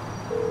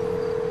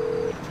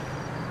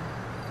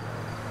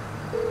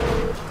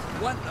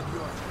 One of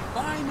your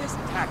finest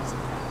taxi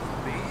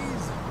cabs,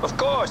 please. Of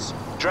course.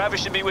 Driver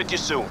should be with you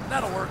soon.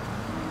 That'll work.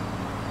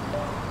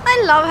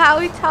 I love how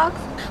he talks.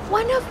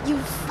 One of your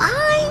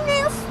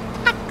finest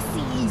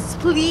taxis,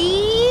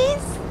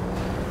 please.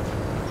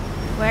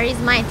 Where is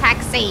my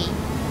taxi?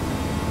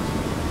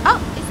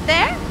 Oh, it's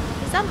there?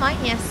 Is that mine?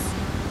 Yes.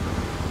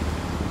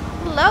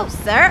 Hello,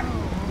 sir.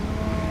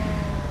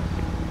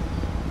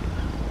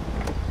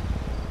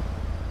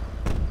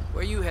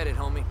 Where you headed,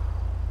 homie?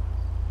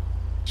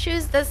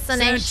 Choose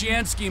destination.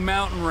 Sanchiansky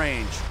Mountain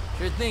Range.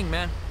 Sure thing,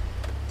 man.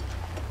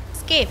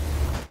 Skip.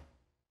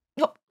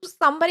 Oh,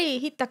 somebody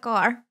hit the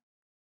car.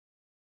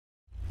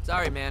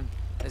 Sorry, man.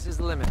 This is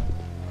the limit.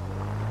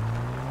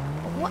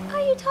 What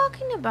are you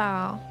talking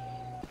about?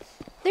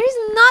 There's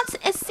not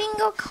a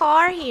single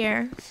car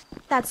here.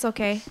 That's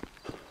okay.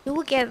 You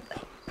will get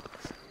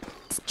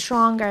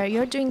stronger.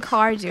 You're doing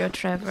cardio,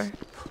 Trevor.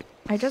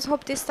 I just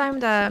hope this time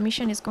the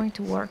mission is going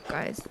to work,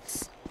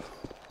 guys.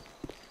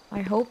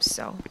 I hope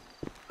so.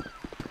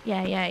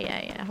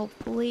 Yeah.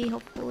 Hopefully,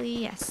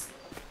 yes.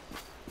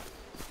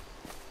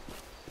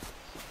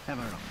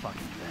 Haven't heard a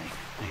fucking thing.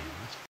 Man,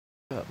 that's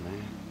f***ed up,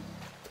 man.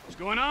 What's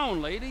going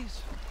on,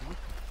 ladies?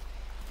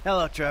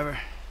 Hello, Trevor.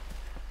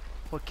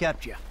 What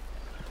kept you?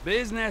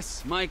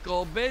 Business,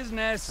 Michael,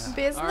 business.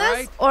 Business all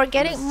right? or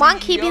getting I'm the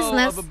monkey CEO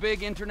business? of a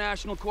big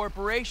international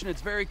corporation.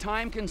 It's very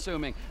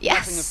time-consuming.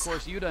 Yes. Nothing, of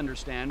course, you'd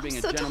understand,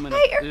 being so a gentleman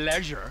tired. of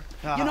leisure.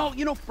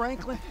 You know,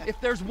 Franklin, if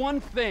there's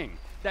one thing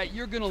that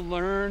you're gonna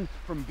learn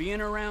from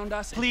being around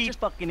us, Plead just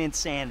fucking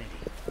insanity.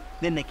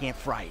 Then they can't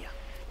fry you.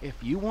 if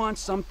you want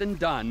something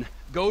done,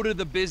 go to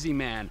the busy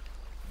man.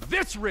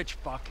 This rich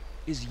fuck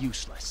is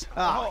useless.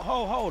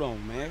 Hold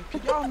on, man.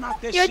 Can y'all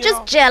knock that You're shit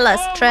just off?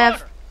 jealous,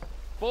 Trev.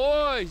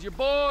 Boys, you're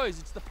boys.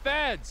 It's the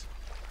feds.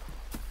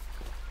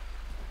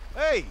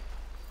 Hey,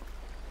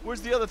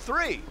 where's the other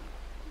 3?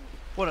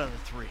 What other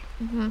 3?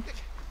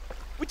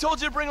 We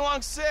told you to bring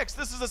along 6.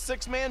 This is a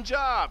 6-man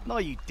job. No,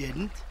 you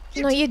didn't.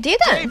 No, you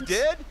didn't. Dave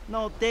did?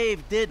 No,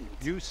 Dave didn't.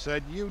 You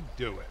said you'd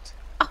do it.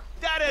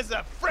 That is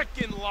a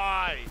frickin'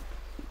 lie.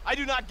 I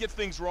do not get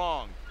things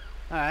wrong.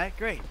 All right,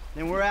 great.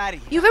 Then we're out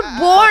of here. You were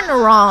born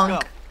wrong. Go.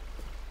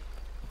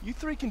 You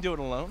 3 can do it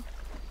alone.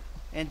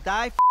 And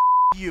die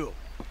you.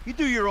 You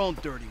do your own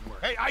dirty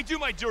work. Hey, I do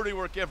my dirty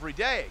work every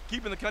day,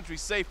 keeping the country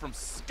safe from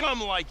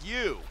scum like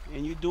you.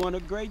 And you're doing a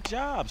great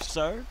job,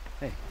 sir.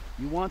 Hey,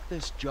 you want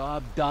this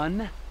job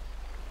done?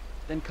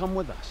 Then come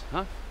with us,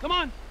 huh? Come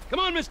on,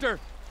 Mr.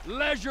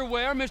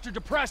 Leisureware, Mr.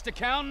 Depressed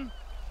Accountant.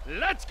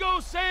 Let's go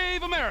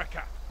save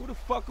America. Who the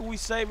fuck are we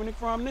saving it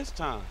from this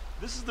time?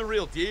 This is the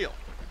real deal.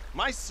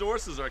 My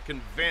sources are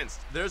convinced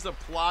there's a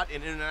plot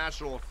in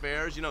international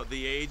affairs, you know,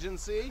 the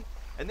agency,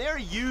 and they're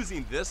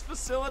using this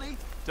facility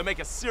to make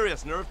a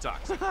serious nerve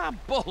toxin.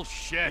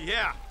 Bullshit.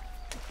 Yeah.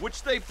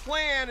 Which they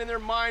plan in their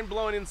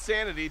mind-blowing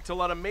insanity to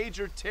let a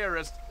major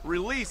terrorist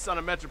release on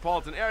a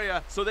metropolitan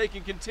area so they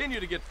can continue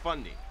to get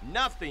funding.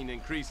 Nothing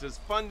increases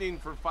funding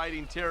for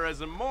fighting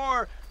terrorism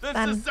more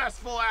than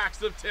successful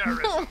acts of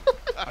terrorism.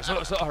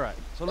 All right,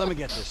 so let me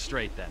get this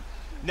straight then.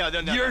 No,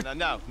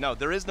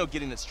 there is no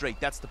getting it straight.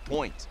 That's the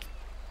point.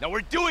 Now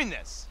we're doing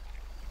this.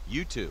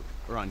 You 2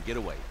 are on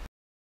getaway.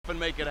 And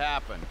make it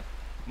happen.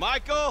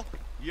 Michael,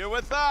 you're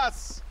with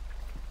us.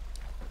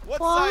 What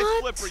size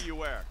slipper you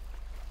wear?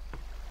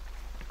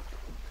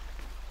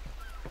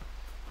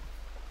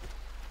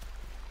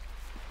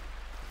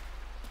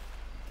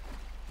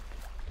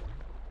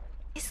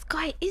 This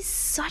guy is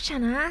such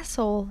an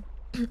asshole.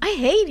 I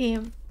hate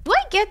him. Do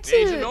I get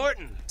Agent to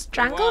Norton,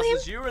 strangle him?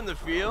 Since you're in the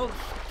field,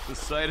 the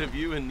sight of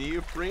you in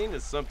neoprene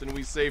is something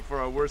we save for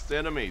our worst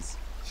enemies.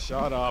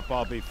 Shut up,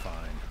 I'll be fine.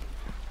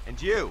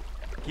 And you,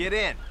 get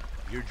in.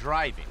 You're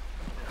driving.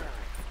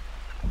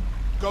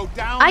 Go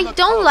down I the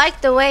don't coast.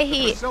 like the way The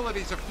he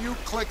facility's a few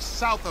clicks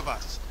south of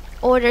us.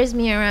 orders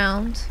me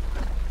around.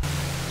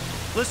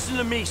 Listen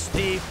to me,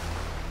 Steve.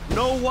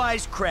 No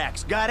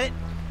wisecracks, got it?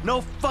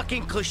 No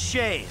fucking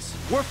cliches.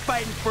 We're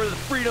fighting for the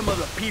freedom of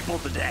the people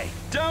today.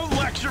 Don't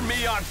lecture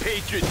me on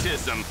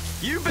patriotism.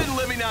 You've been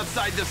living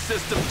outside the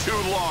system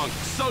too long.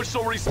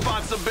 Social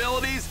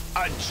responsibilities,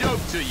 a joke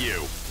to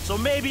you. So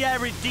maybe I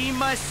redeem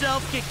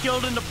myself, get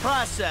killed in the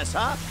process,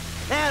 huh?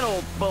 That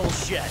old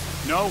bullshit.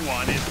 No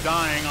one is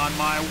dying on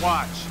my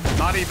watch.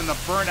 Not even the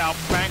burnout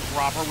bank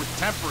robber with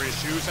temper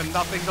issues and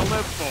nothing to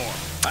live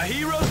for. A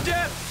hero's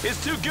death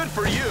is too good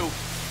for you.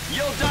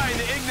 You'll die in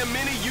the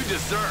ignominy you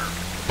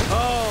deserve.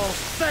 Oh,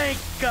 thank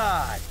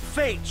God.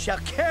 Fate shall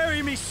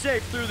carry me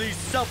safe through these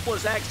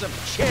selfless acts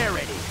of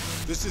charity.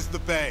 This is the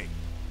bay.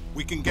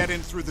 We can get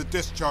in through the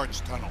discharge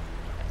tunnel.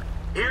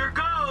 Here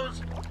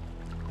goes.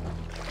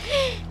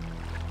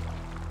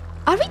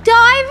 Are we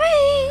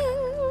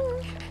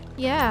diving?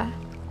 Yeah,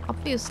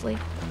 obviously.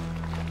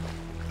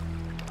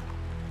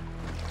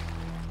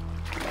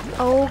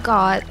 Oh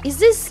God, is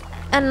this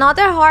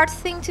another hard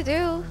thing to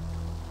do?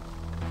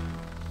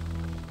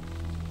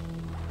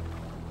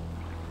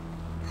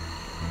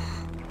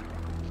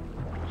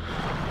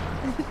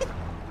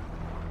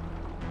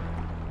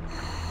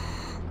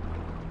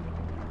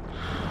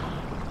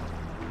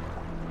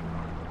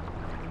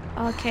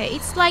 Okay,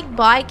 it's like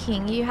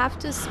biking. You have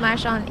to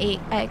smash on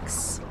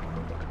X.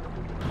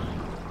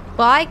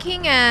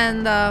 Biking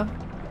and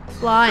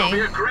flying.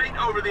 There'll be a grate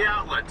over the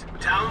outlet.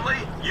 Townley,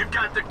 you've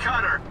got the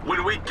cutter.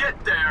 When we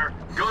get there,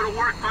 go to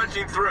work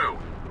punching through.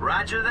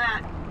 Roger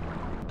that.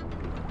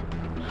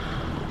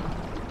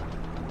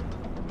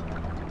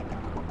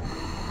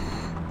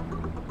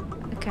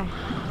 Okay.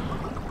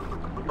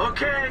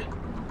 Okay,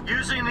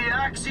 using the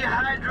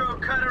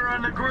oxyhydro cutter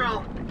on the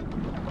grill.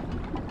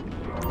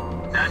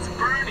 That's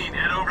burning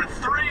at over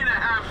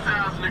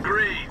 3,500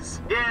 degrees.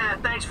 Yeah,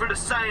 thanks for the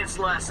science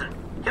lesson.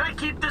 Can I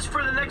keep this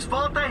for the next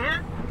vault I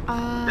hit?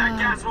 That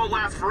gas won't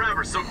last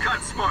forever, so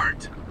cut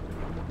smart.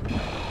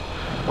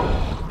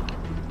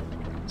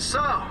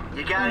 So,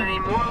 you got any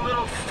more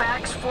little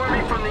facts for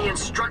me from the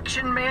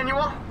instruction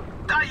manual?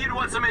 Thought you'd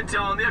want some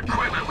intel on the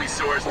equipment we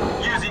sourced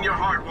using your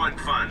hard-won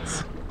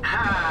funds.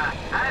 Ha!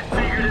 I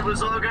figured it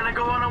was all gonna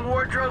go on a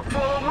wardrobe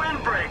full of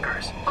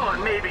windbreakers. Oh,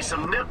 and maybe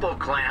some nipple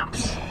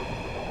clamps.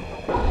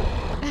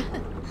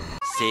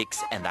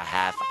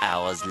 6.5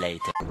 hours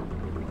later.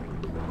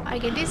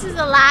 Okay, this is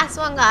the last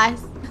one,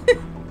 guys.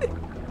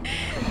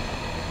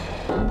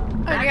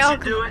 Okay, That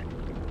should do it.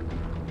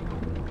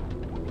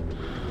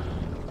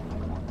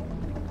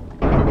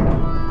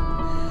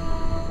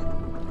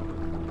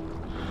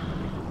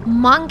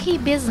 Monkey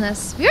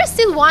business. We're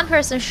still one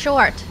person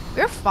short.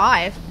 We're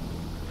 5.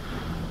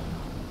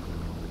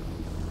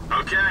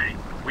 Okay,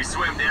 we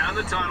swim down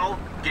the tunnel,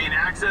 gain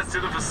access to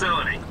the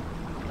facility.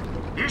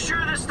 You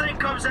sure this thing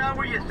comes out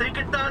where you think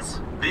it does?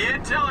 The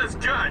intel is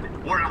good.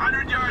 We're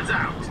 100 yards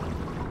out.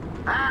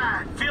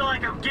 I feel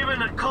like I'm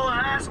giving a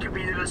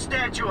colonoscopy to the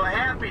Statue of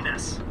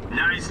Happiness.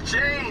 Nice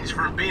change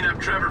from beating up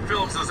Trevor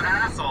Phillips's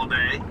ass all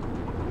day.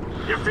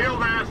 You feel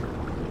that?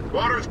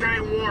 Water's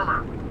getting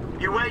warmer.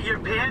 You wet your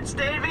pants,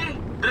 Davy?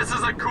 This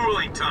is a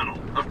cooling tunnel.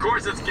 Of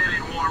course it's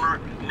getting warmer.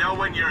 No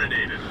one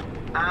urinated.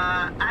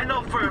 I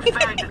know for a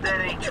fact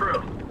that ain't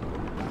true.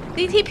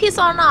 DTPs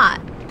or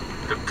not?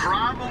 The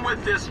problem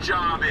with this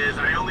job is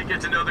I only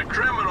get to know the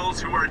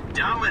criminals who are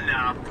dumb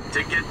enough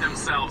to get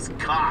themselves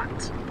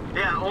caught.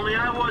 Yeah, only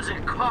I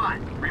wasn't caught,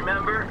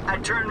 remember? I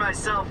turned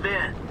myself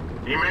in.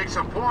 He makes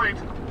a point.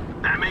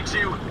 That makes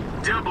you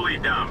doubly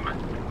dumb.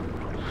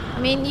 I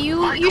mean,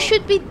 you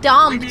should be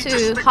dumb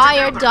to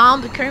hire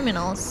dumb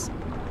criminals.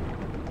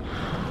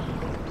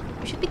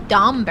 You should be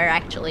dumber,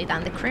 actually,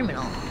 than the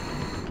criminal.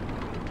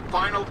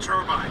 Final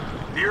turbine.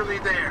 Nearly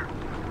there.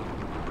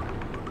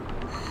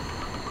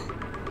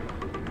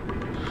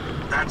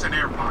 That's an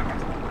air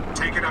pocket.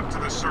 Take it up to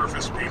the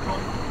surface, people.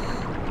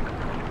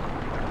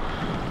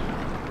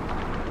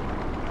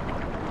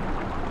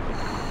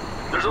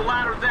 There's a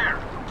ladder there.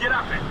 Get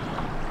up it.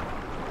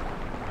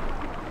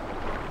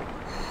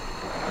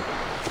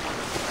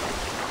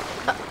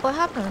 What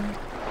happened?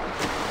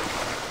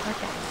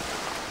 Okay.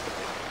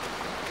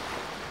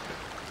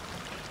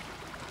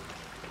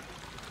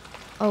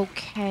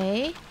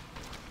 Okay.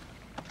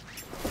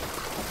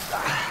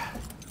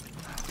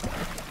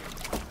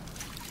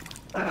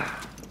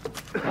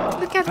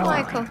 Look at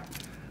Michael.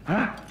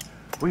 Huh?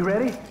 We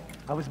ready?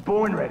 I was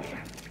born ready.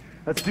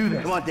 Let's do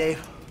this. Come on, Dave.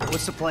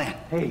 What's the plan?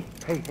 Hey.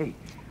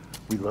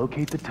 We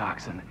locate the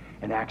toxin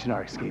and action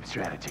our escape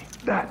strategy.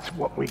 That's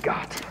what we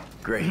got.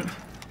 Great.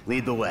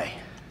 Lead the way.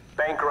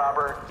 Bank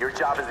robber, your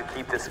job is to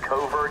keep this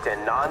covert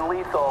and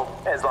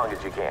non-lethal as long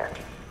as you can.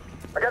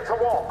 Against the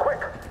wall, quick!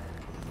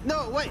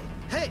 No, wait.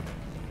 Hey!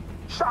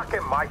 Shock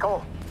him,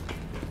 Michael!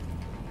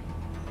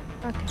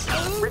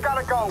 Okay. We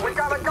gotta go!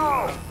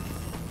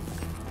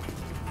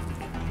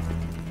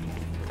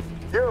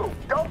 You,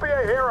 don't be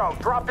a hero.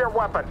 Drop your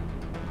weapon.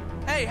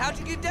 Hey, how'd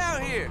you get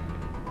down here?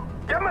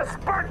 Give him a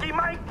sparky,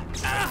 Mike!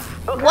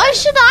 Okay. Why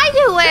should I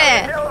do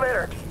it?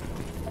 Elevator.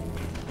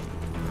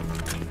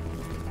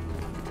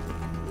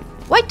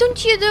 Why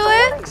don't you do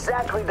What it?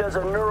 exactly does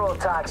a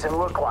neurotoxin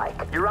look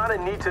like? You're on a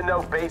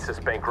need-to-know basis,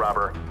 bank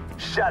robber.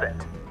 Shut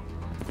it.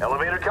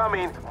 Elevator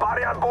coming.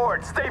 Body on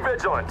board. Stay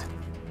vigilant.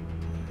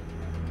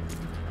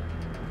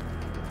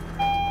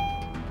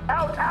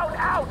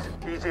 Out!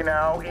 Easy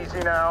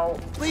now.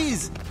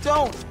 Please,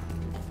 don't.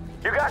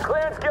 You got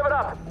clearance? Give it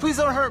up. Please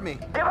don't hurt me.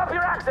 Give up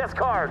your access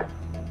card.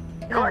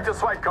 Collect a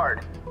swipe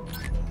card.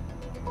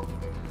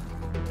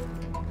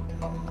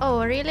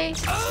 Oh, really?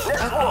 Next floor.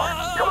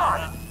 Come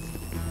on.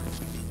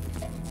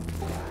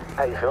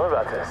 How you feeling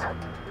about this?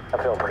 I'm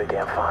feeling pretty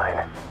damn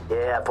fine.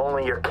 Yeah, if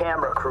only your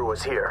camera crew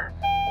was here.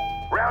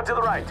 Round to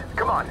the right.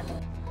 Come on.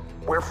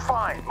 We're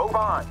fine. Move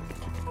on.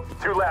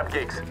 2 lab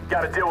geeks.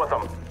 Gotta deal with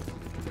them.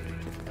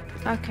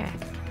 Okay.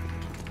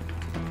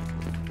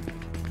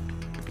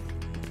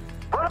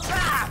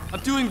 I'm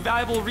doing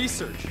valuable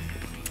research.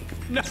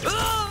 No.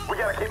 We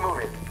gotta keep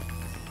moving.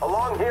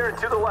 Along here and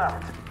to the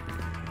left.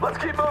 Let's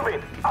keep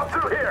moving. Up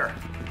through here.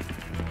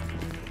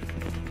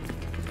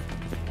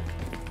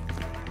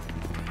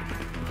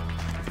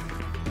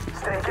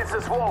 Stay against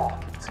this wall.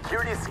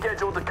 Security is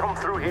scheduled to come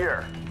through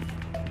here.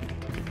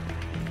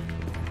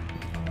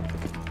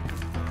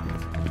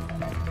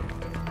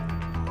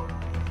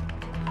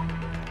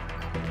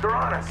 They're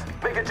on us.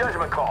 Make a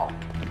judgment call.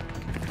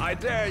 I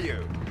dare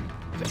you.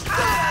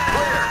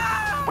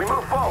 Clear. We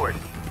move forward.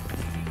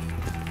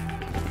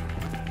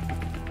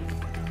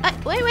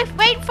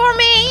 Wait for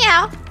me,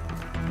 yeah.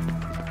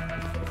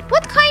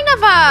 What kind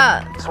of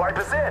a... Swipe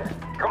us in.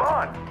 Come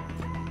on.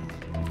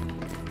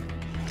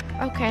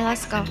 Okay,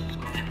 let's go.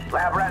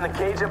 Lab rat in the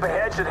cage up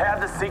ahead should have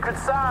the secret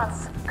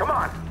sauce. Come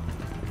on.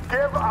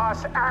 Give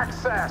us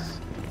access.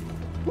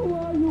 Who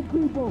are you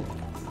people?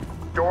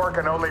 Door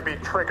can only be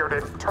triggered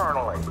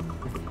internally.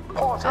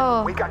 Pause it.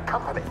 Oh. We got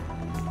company.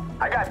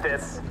 I got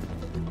this.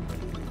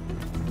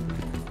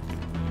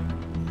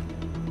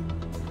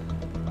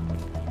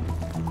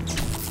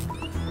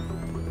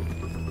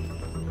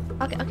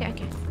 Okay.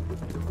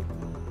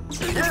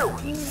 You!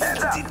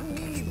 Hands up!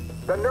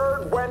 The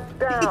nerd went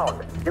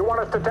down. You want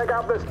us to take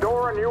out this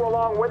door and you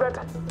along with it?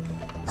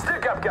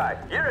 Stick up, guy.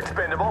 You're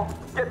expendable.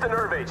 Get the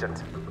nerve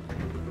agent.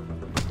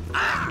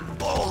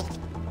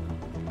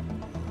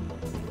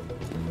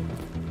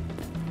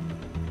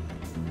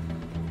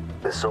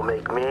 This'll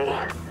make me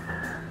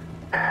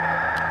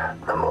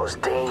The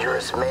most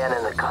dangerous man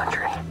in the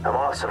country. I'm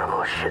also the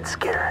most shit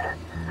scared.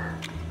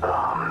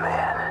 Oh,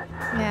 man.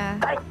 Yeah.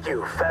 Thank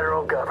you,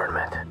 federal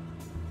government.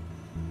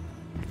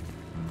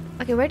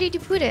 Okay, where did you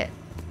put it?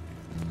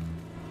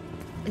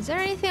 Is there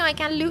anything I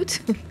can loot?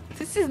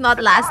 This is not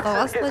Last of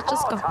Us. Let's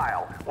just go.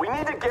 We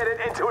need to get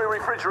it into a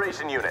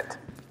refrigeration unit.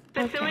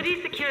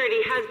 Facility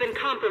security has been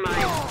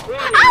compromised.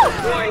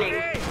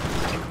 Warning.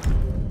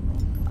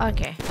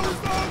 Okay.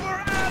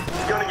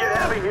 It's gonna get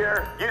heavy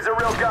here. Use a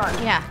real gun.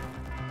 Yeah.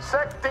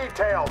 Sec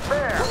detail.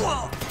 There.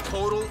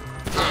 Total.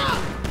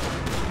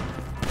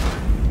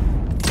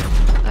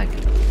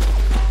 Okay.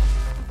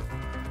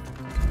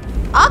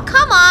 Oh,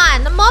 come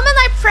on! The moment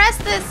I press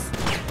this...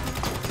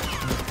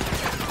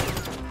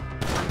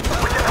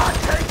 We cannot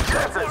take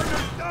chances.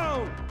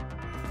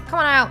 Come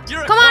on out!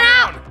 Come on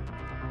out!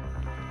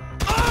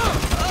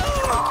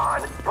 Come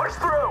on! Push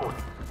through!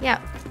 Yeah.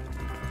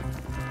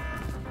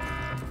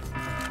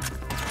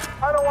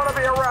 I don't want to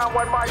be around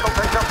when Michael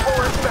takes a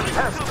full-instant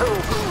test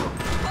tube.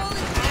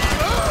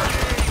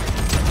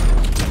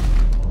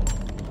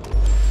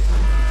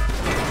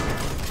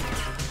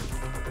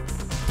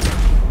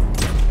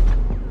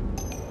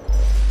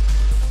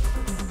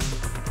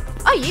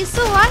 Oh, you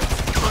still alive?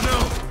 Oh no!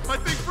 I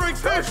think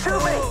Frank's hit!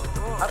 Shoot me!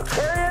 I'm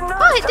carrying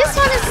nothing! Oh, this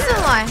one is still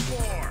alive.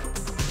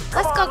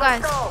 Let's go,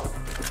 guys.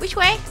 Which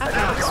way?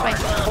 Okay, this way.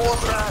 Poor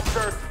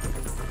bastard.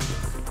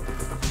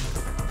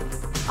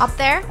 Up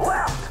there?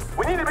 Left!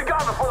 We need to be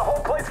gone before the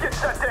whole place gets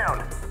shut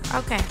down.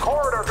 Okay.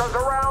 Corridor goes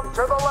around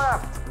to the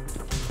left.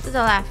 To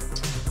the left.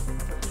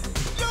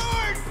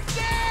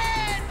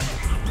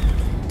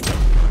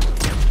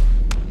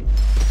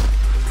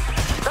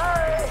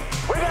 Sorry!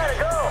 We gotta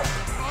go!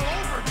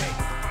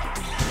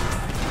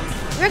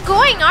 We're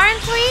going,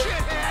 aren't we?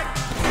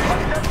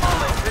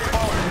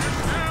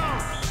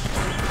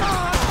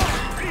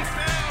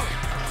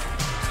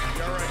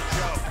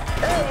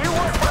 Hey, you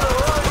work for the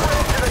wrong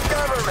branch of the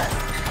government.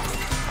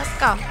 Let's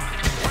go.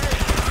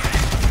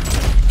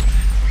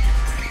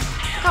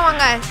 Come on,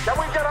 guys. Then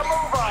we gotta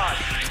move on.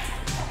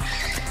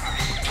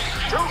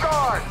 2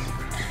 guards.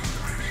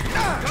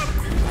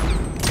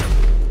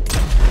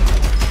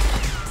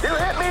 You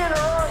hit me in the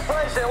wrong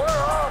place and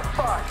we're all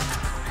fucked.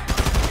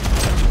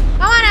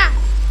 Come on out.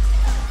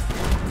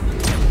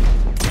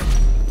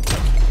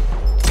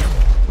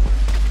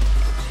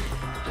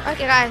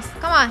 Okay, guys,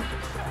 come on.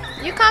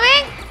 You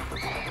coming?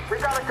 We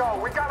gotta go,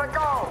 we gotta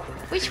go.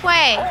 Which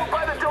way? Hold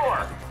by the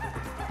door.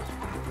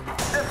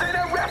 This ain't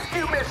a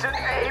rescue mission,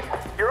 Abe.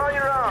 You're on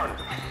your own.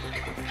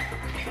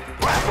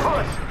 Left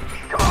push.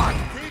 Come on.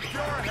 Keep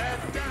your head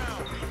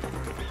down.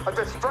 A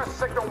distress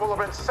signal will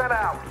have been sent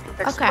out.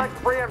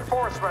 Expect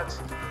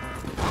reinforcements.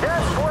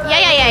 Guess what?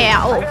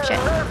 Yeah. Oh, I got shit.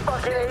 another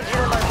fucking agent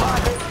in my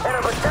pocket and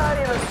a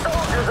battalion of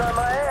soldiers on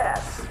my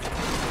ass.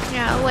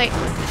 Yeah, wait.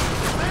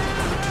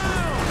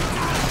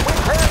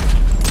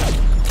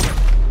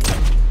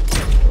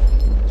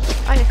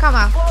 Okay, come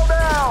on. Slow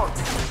down.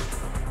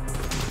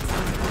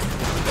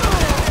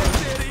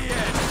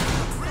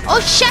 Oh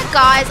shit,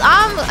 guys,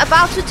 I'm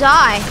about to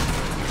die.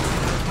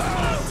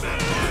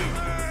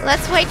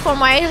 Let's wait for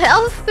my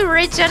health to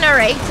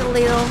regenerate a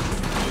little.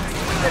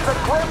 It's a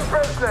grim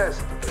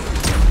business.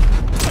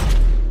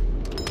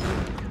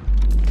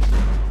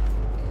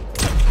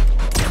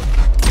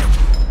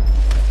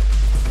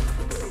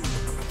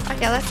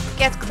 Okay, let's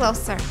get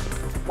closer.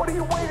 What are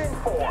you waiting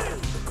for?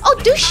 Oh,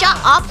 do shut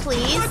up,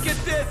 please. Look at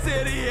this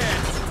idiot!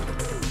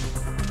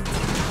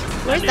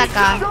 Where's that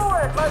guy? Do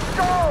it. Let's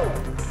go.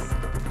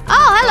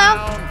 Oh, hello.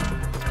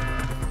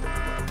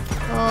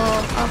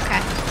 Oh,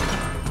 okay.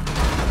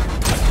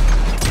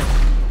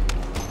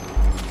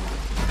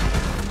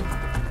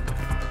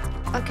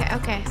 Okay.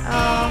 Okay,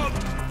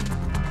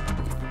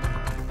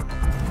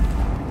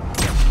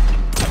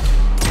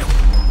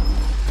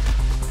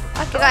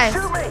 guys.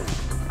 Shoot me.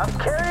 I'm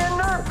carrying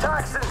nerve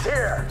toxins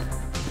here.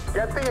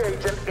 Get the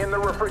agent in the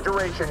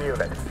refrigeration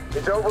unit.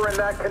 It's over in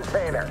that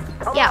container.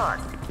 Come on.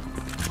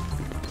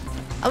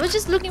 I was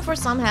just looking for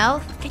some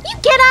health. Can you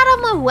get out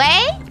of my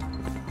way?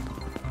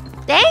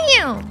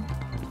 Damn.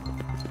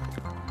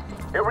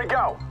 Here we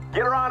go.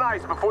 Get her on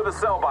ice before the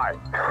sell-by.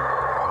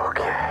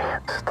 Okay.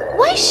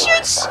 Why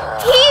should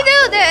he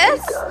do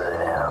this?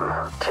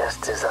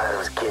 Just as I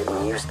was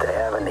getting used to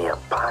having the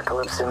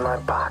apocalypse in my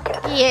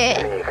pocket.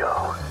 Yeah. There you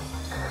go.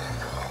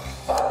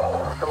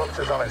 Phillips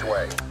is on his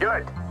way.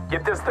 Good.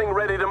 Get this thing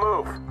ready to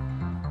move.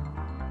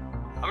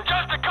 I'm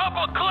just a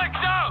couple clicks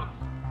out.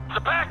 Is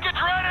the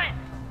package ready?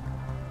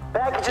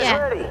 Package is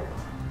ready.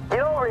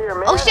 Get over here,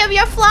 man. Oh shit,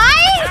 you're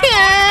flying?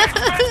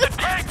 The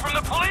tank from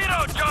the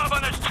Polito job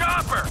on this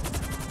chopper.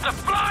 It's a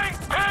flying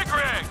pig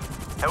rig.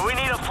 And we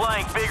need a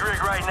flying big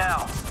rig right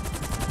now.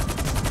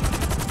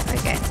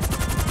 Okay.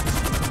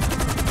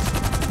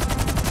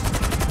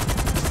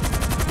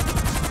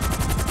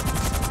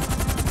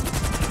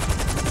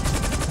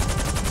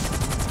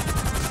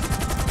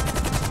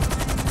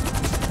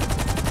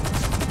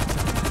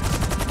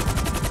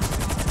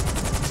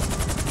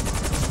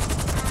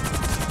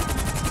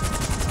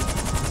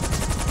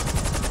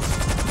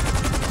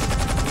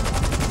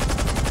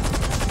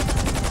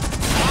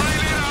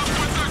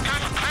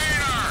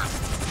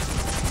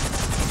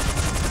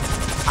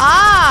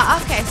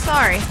 Ah, okay,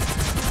 sorry.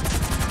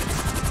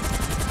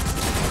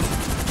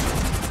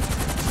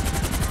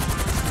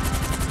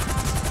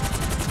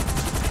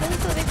 A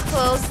little bit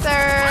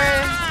closer.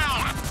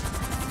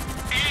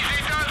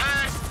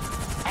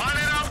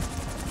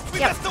 We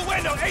missed the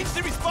window!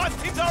 Agency response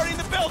team's already in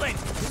the building!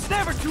 It's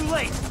never too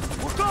late!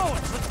 We're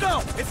going! Let's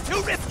go! It's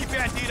too risky,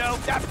 Bandito!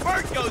 That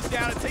bird goes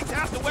down and takes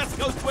half the West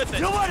Coast with it!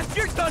 You know what? If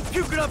you're done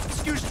puking up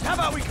excuses, how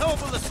about we come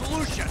up with a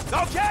solution?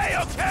 Okay,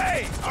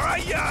 okay!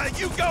 Alright,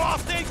 you go, I'll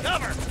stay in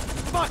cover!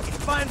 Fuck it,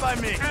 fine by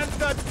me. And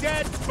the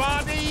dead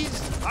bodies?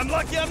 I'm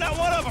lucky I'm not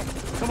one of them!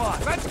 Come on,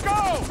 let's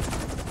go!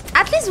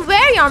 At least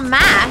wear your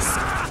mask.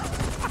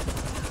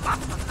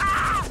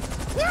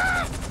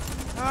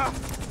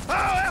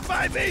 Oh,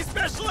 FIB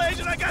Special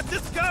Agent, I got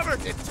this covered!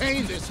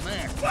 Detain this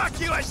man. Fuck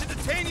you, I should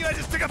detain you, I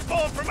just took a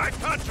bullet for my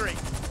country!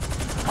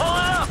 Pull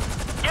up!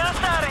 Get us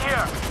out of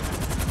here!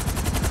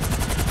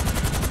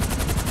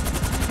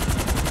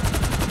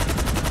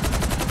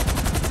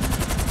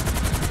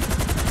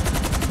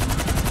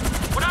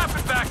 What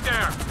happened back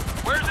there?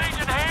 Where's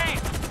Agent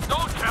Haynes?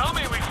 Don't tell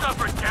me we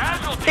suffered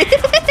casualties!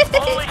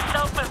 Only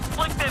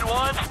self-inflicted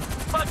ones!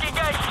 Fucking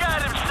guy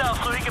shot himself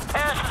so he could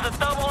pass as a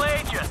double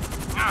agent!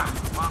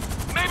 Well,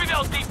 maybe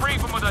they'll debrief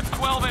him with a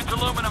 12-inch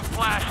aluminum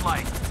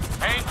flashlight.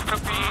 Haynes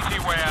took the easy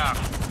way out.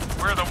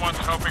 We're the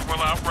ones hoping we'll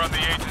outrun the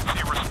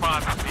agency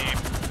response team.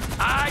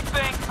 I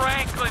think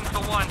Franklin's the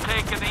one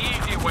taking the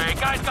easy way.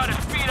 Guy's got his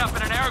feet up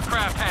in an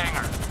aircraft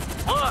hangar.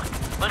 Look,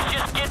 let's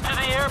just get to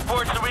the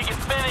airport so we can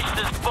finish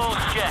this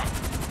bullshit.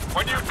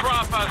 When you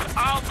drop us,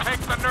 I'll take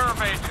the nerve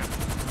agent.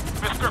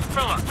 Mr.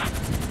 Phillips,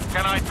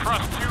 can I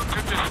trust you to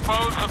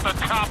dispose of the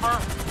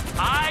chopper?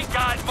 I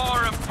got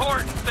more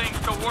important things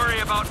to worry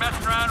about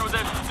messing around with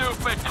this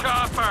stupid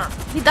chopper.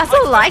 He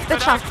doesn't like the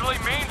chopper. It actually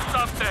means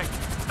something.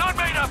 Not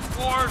made up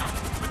wars,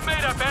 with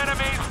made up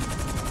enemies.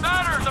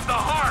 Matters of the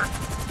heart.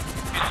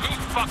 Is he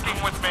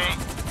fucking with me?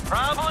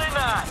 Probably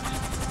not.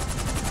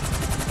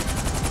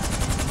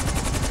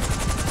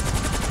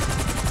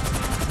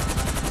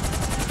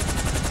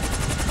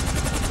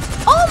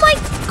 Oh my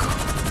god.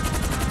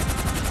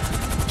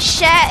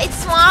 Shit,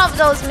 it's one of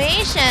those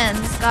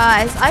missions,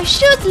 guys. I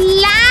should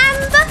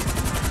land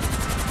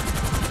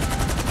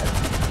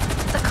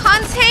the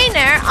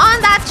container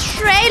on that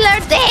trailer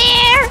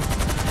there.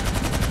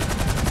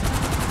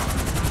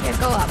 Yeah,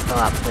 go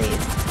up,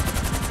 please.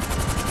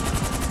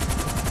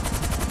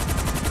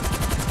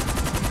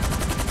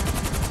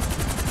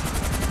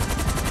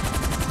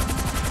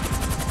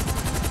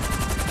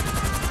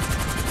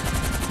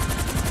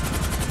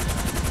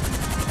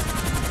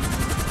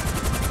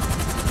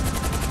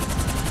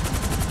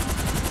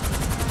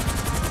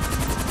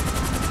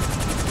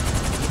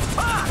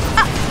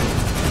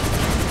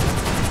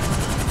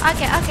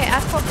 Okay, I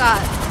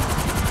forgot.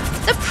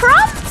 The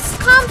prompts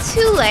come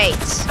too late.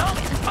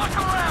 Fuck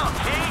around,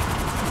 Kate.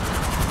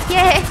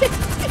 Yeah.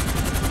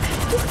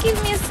 Just give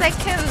me a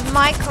second,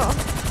 Michael.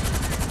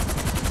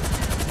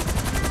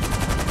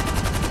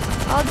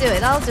 I'll do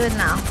it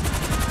now.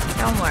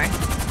 Don't worry.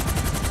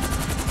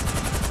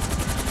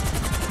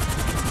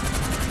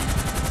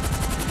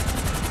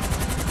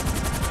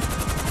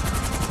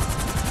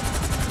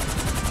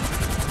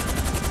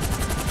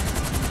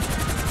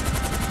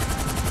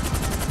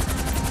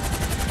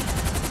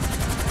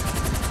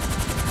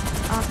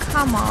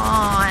 Come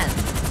on.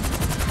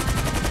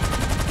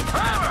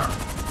 Trevor!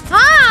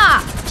 Ah!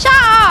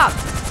 Shut up!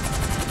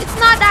 It's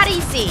not that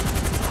easy.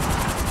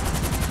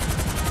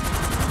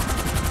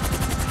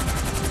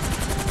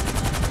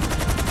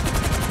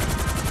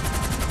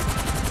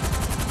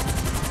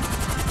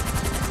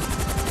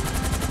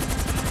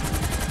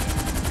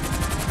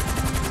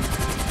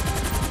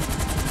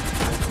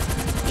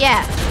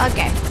 Yeah,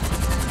 okay.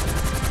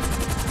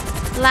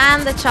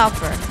 Land the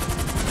chopper.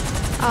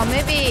 Oh,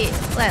 maybe...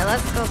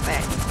 let's go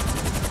back.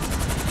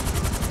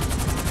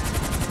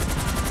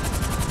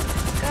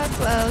 Go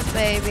close,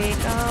 baby.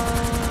 Go.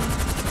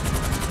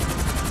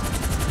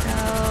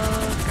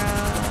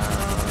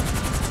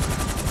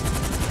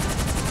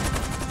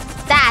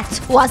 That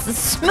was a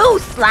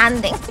smooth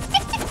landing.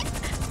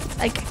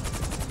 Okay.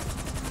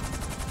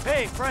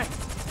 Hey, Frank.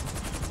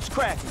 It's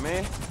cracking,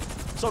 man.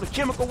 So the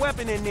chemical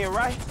weapon in there,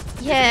 right?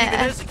 Yeah. If it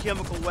even is a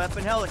chemical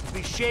weapon, hell, it could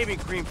be shaving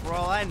cream for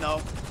all I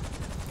know.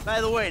 By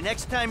the way,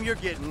 next time you're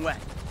getting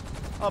wet.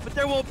 Oh, but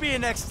there won't be a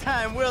next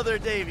time, will there,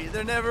 Davey?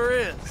 There never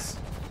is.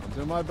 I'll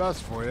do my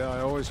best for you.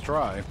 I always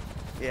try.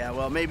 Yeah,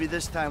 well, maybe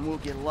this time we'll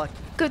get lucky.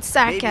 Good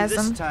sarcasm.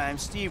 Maybe this time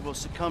Steve will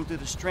succumb to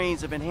the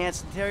strains of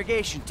enhanced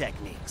interrogation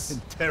techniques.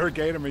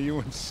 Interrogate him? Are you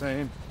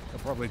insane? They're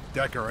probably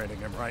decorating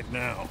him right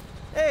now.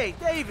 Hey,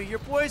 Davey, your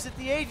boys at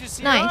the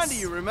agency Nice. are onto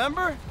you,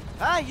 remember?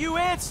 Huh? You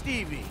and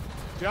Stevie.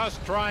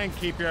 Just try and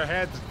keep your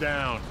heads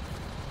down.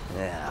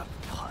 Yeah,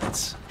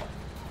 putz.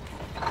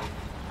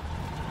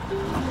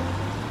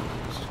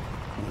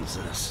 What's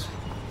this?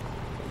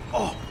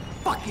 Oh,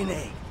 fucking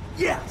A.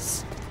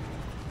 Yes!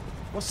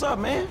 What's up,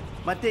 man?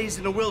 My days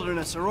in the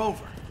wilderness are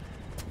over.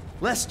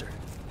 Lester,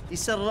 he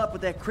settled up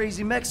with that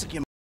crazy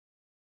Mexican.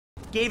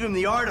 Gave him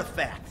the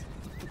artifact.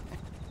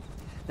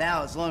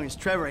 Now, as long as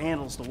Trevor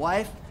handles the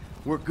wife,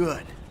 we're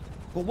good.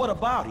 But what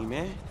about him,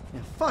 man?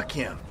 Yeah, fuck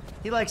him.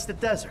 He likes the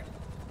desert.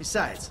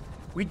 Besides,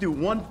 we do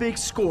one big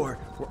score,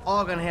 we're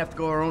all gonna have to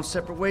go our own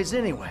separate ways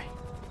anyway.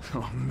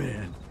 Oh,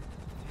 man.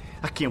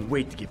 I can't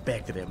wait to get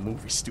back to that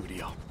movie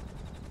studio.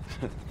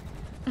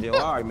 Yeah,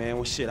 all right, man.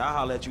 Well, shit, I'll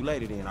holler at you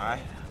later then, all right?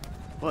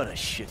 What a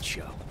shit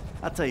show.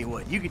 I'll tell you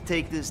what, you could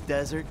take this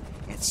desert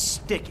and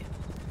stick it.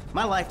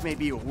 My life may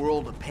be a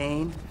world of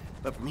pain,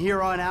 but from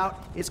here on out,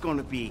 it's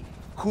gonna be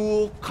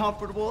cool,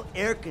 comfortable,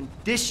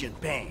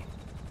 air-conditioned pain.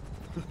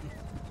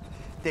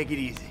 Take it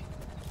easy.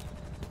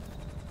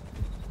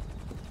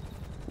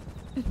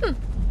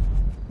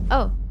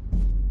 Oh.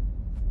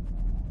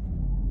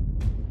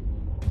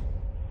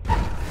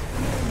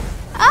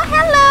 Oh,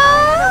 hello!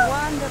 You're a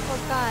wonderful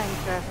time,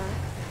 Trevor.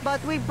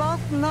 But we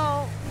both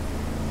know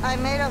I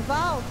made a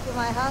vow to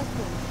my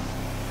husband.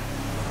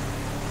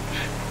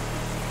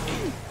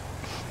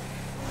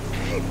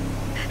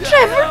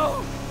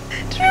 Trevor!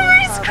 Trevor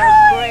is You have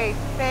crying! a great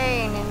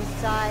pain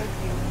inside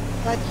you,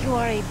 but you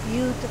are a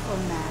beautiful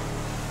man.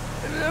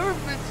 I've never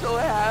been so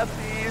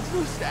happy and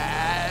so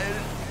sad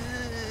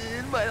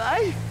in my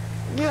life.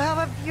 You have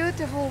a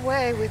beautiful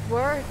way with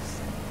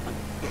words.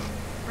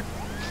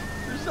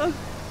 For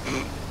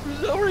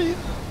some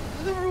reason,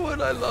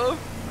 everyone I love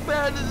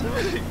abandons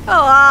me.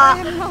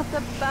 I am not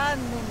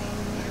abandoning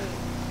you.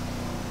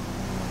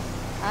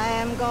 I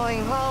am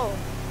going home.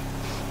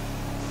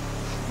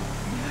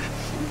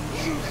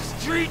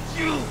 Treat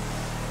you.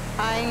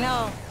 I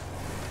know.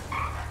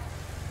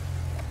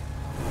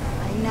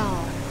 I know.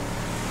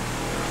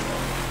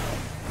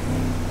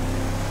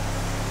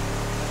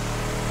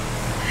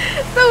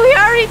 So we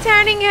are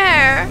returning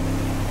her.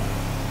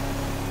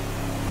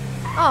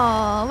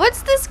 Oh,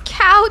 what's this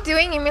cow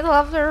doing in the middle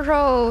of the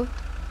road?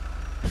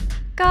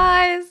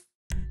 Guys,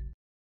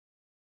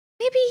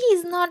 maybe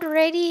he's not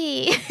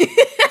ready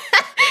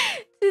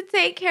to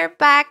take her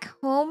back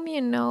home,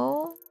 you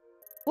know?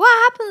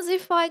 What happens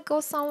if I go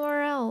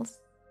somewhere else?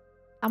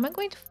 Am I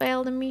going to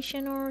fail the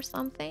mission or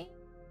something?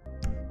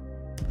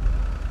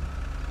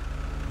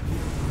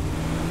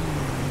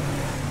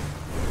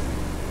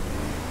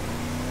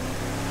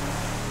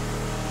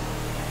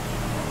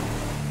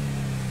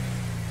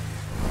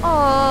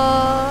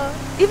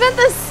 Oh, even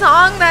the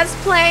song that's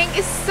playing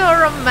is so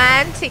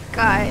romantic,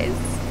 guys.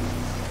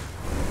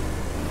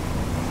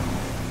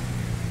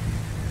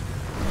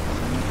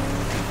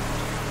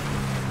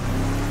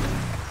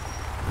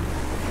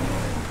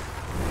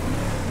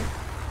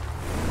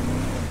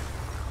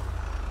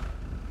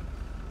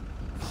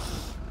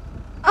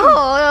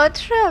 Oh,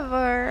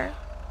 Trevor.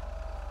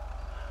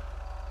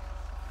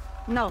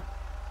 No.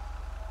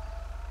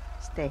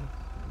 Stay.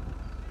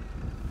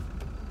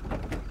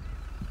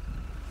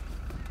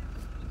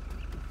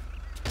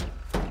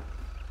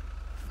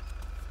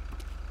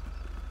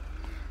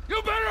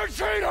 You better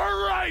treat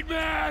her right,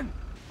 man!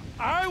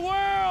 I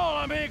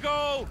will,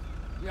 amigo!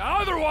 Yeah,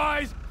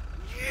 otherwise,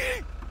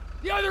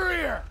 the other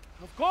ear!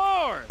 Of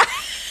course!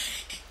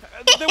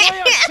 The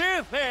way I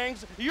see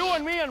things, you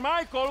and me and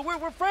Michael,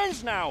 we're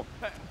friends now.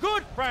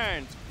 Good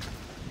friends.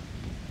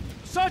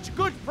 Such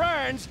good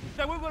friends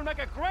that we will make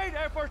a great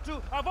effort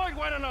to avoid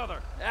one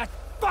another. That's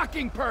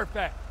fucking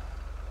perfect!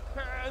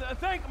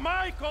 Thank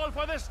Michael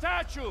for the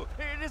statue.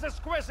 It is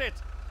exquisite.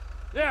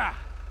 Yeah.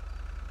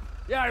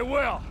 Yeah, I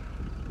will.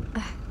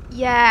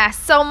 Yeah,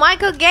 so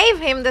Michael gave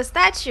him the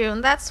statue,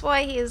 and that's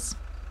why he's...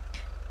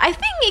 I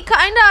think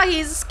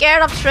he's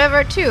scared of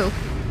Trevor too.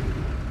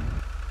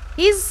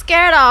 He's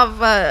scared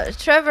of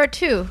Trevor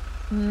too.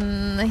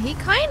 He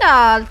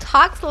kinda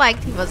talks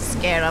like he was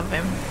scared of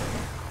him.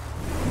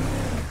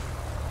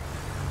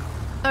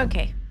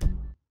 Okay.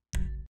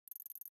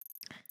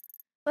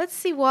 Let's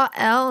see what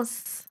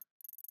else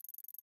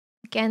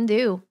we can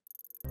do.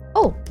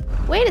 Oh,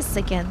 wait a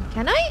second.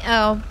 Can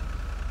I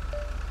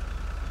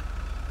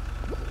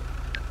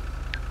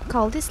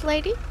call this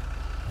lady?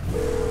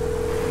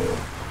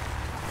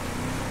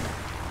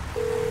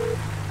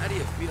 How do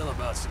you feel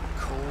about some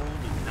cold,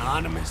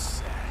 anonymous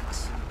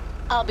sex?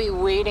 I'll be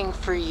waiting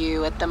for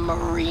you at the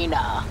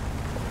marina.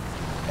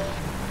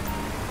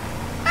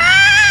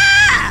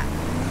 Ah!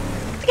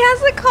 He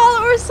has to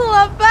call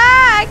Ursula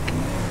back.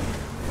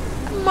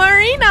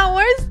 Marina,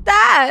 where's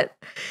that?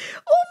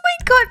 Oh my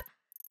god,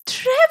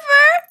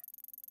 Trevor.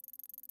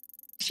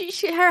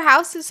 Her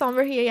house is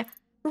somewhere here. Yeah,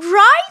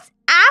 right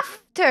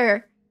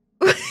after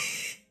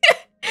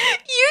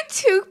you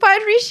took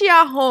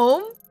Patricia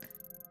home.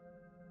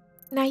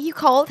 Now you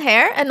called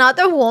her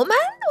another woman?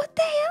 What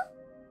the hell?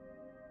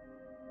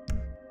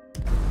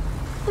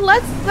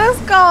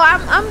 Let's go.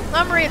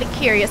 I'm really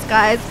curious,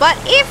 guys. But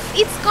if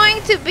it's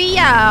going to be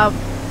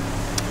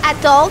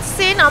adult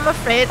scene, I'm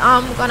afraid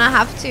I'm gonna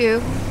have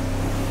to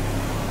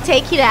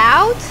take it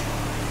out.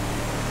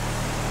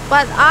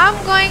 But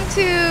I'm going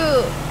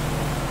to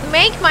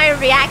make my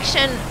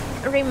reaction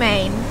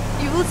remain.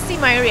 You will see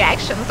my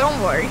reaction,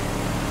 don't worry.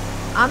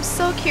 I'm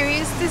so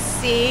curious to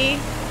see.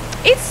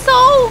 It's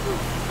so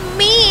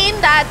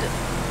mean that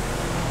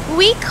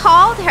we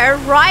called her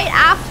right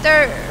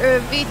after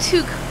we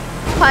took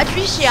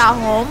Patricia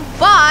home,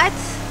 but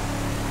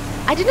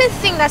I didn't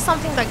think that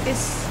something like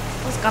this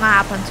was gonna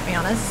happen, to be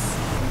honest.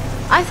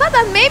 I thought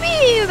that maybe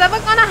they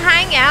were gonna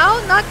hang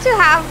out, not to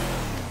have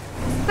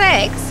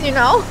sex, you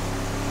know?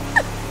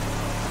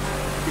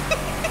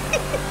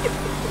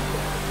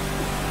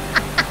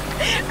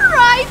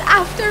 Right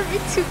after we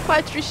took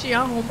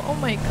Patricia home. Oh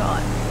my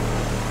god.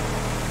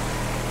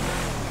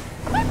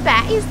 What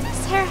about, is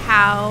this her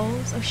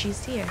house? Oh,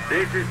 she's here.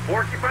 This is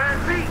Porcupine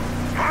Pete.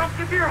 Honk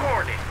if you're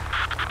horny.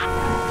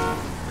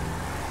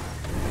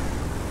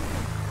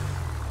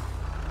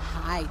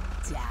 Hi,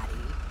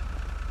 Daddy.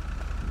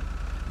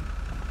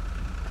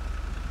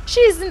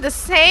 She's in the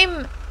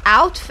same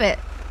outfit.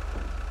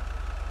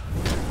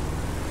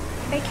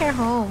 Take her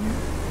home.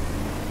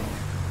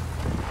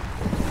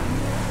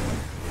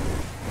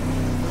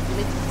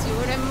 Let's do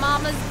it in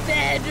Mama's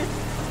bed.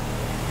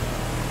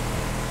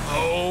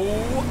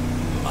 Oh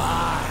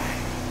my.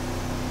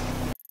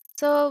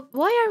 So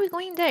why are we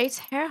going there? It's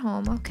her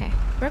home. Okay.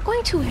 We're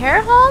going to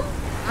her home?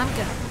 I'm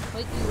gonna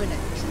put you in a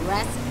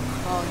dress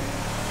and call you.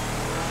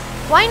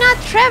 Why not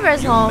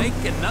Trevor's You're home?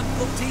 making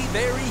Uncle T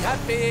very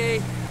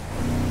happy.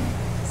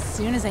 As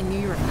soon as I knew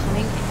you were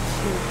coming, I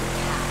killed the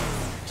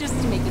cats. Just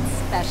to make it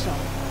special.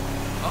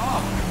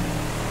 Oh,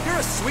 you're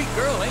a sweet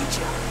girl, ain't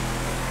you?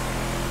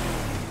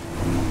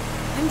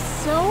 I'm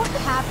so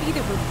happy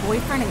that we're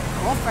boyfriend and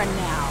girlfriend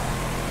now.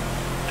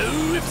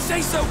 Ooh, if you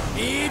say so.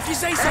 If you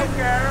say so. Hey,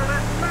 girl,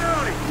 let's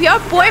move it. You're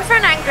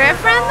boyfriend and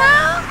girlfriend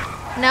now?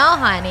 No,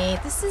 honey.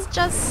 This is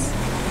just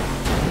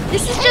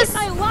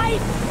my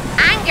life.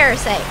 anger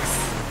sex.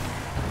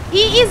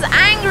 He is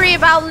angry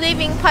about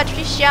leaving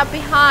Patricia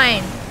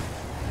behind.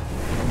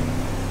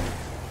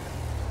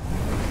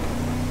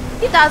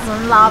 He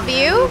doesn't love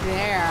you.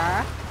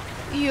 There.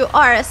 You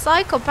are a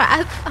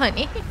psychopath,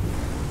 honey.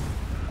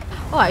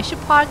 Oh, I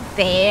should park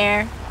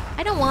there.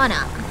 I don't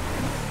wanna.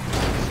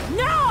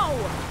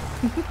 No!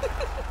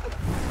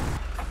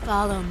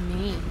 Follow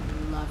me,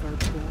 lover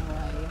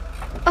boy.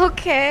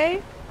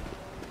 Okay.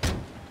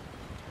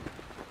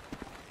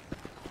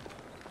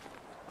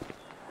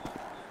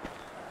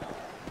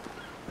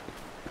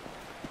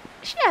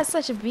 She has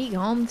such a big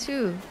home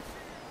too.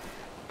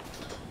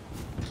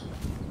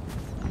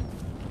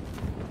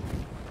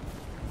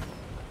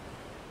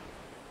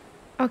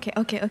 Okay.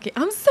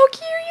 I'm so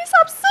curious.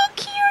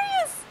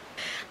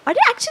 Are they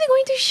actually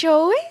going to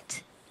show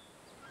it?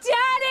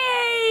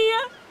 Daddy!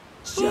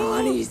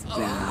 Johnny's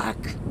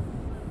back.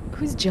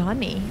 Who's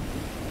Johnny?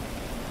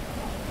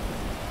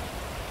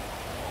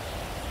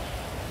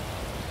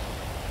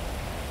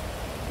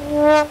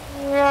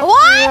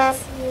 What?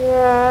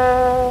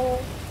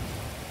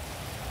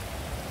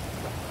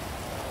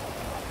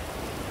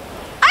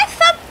 I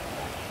thought...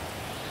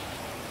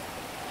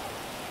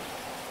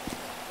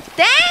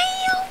 Damn!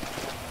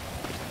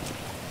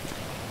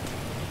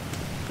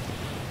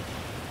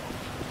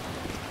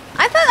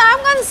 I thought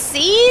I'm gonna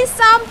see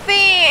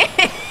something.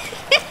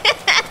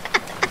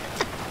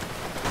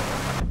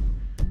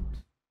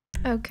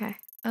 Okay.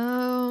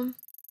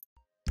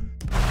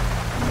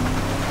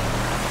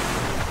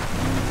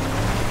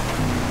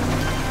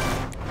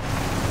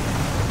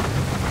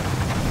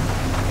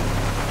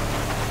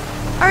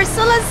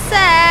 Ursula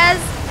says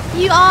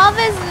you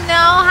always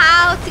know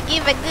how to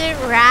give a good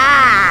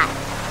ride.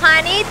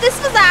 Honey, this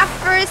was our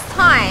first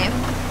time.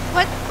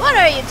 What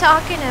are you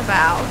talking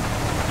about?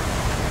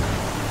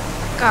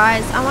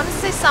 Guys, I want to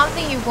say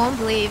something you won't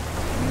believe.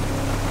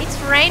 It's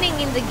raining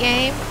in the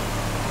game.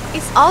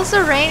 It's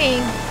also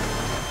raining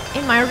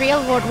in my real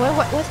world.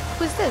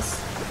 Who's this?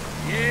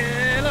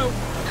 Yellow.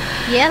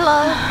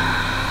 Yellow.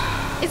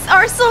 It's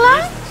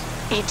Ursula?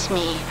 It's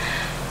me.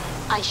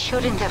 I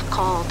shouldn't have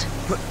called.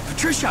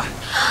 Patricia!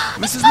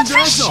 Mrs.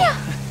 Patricia! Madrazo!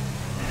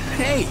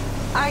 Hey!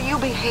 Are you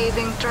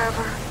behaving,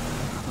 Trevor?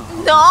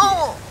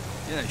 No!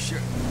 Yeah,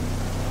 sure.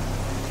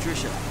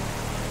 Patricia,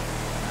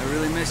 I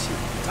really miss you.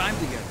 Time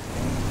together.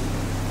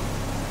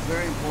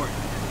 Very important.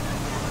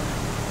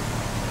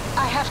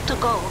 I have to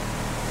go.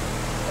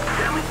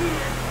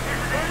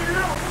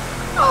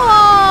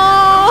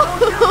 Oh!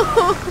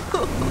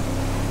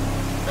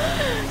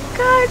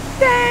 God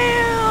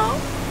damn!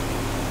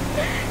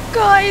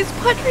 Guys,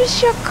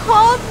 Patricia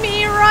called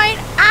me right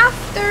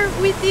after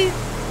we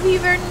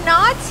were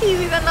naughty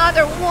with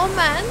another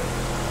woman.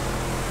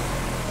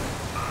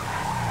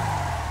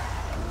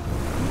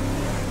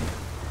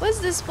 What's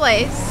this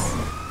place?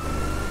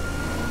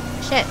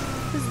 Shit,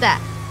 who's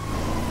that?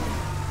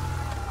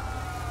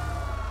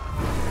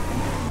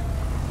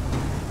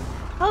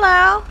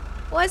 Hello,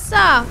 what's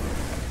up?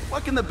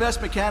 What can the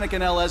best mechanic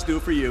in LS do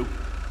for you?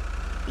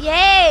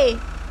 Yay!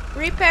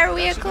 Repair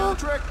vehicle.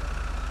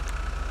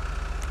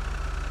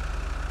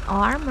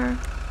 Armor.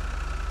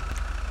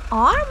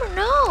 Armor?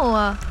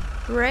 No.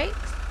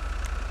 Brakes.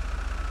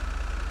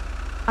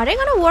 Are they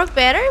gonna work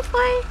better if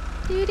I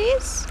do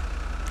this?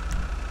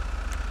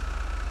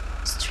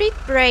 Street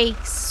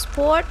brakes,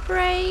 sport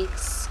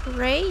brakes,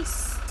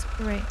 race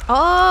brake.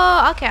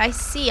 Oh, okay, I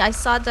see. I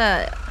saw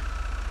the...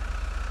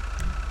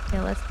 Okay,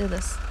 let's do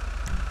this.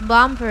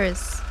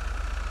 Bumpers.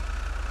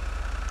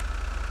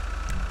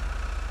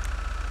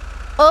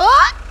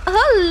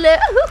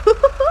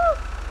 Hello.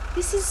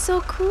 This is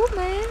so cool,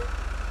 man.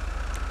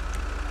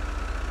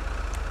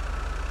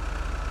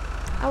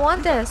 I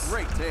want this.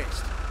 Great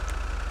taste.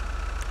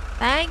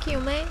 Thank you,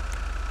 man.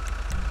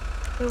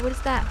 Wait, what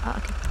is that? Oh,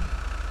 okay.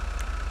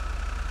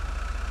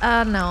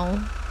 No.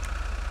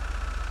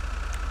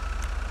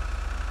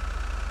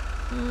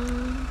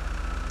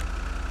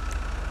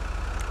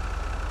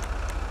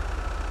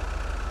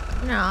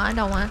 No, I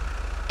don't want.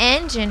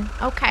 Engine.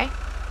 Okay.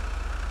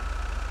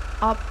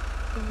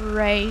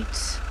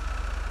 Operate.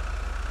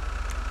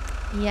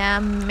 Yeah,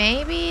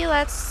 maybe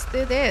let's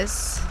do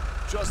this.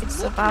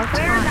 It's about time.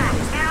 Where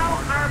the hell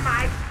are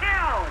my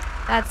pills?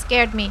 That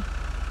scared me.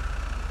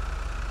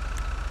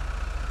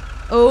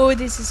 Oh,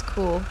 this is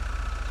cool.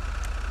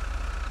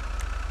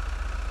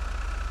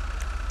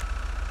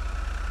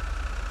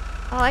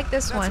 I like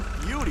this one.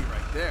 That's a beauty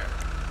right there.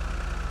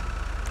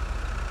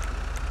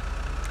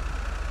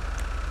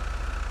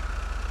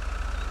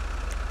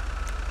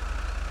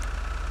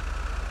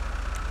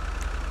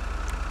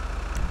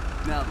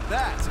 Now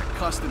that's a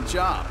custom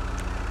job.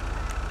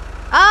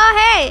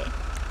 Oh, hey.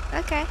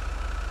 Okay.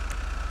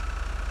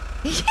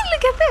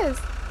 Look at this.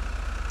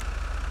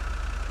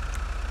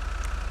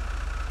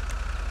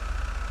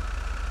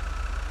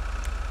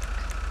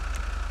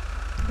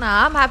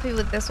 Nah, I'm happy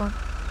with this one.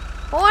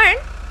 Horn.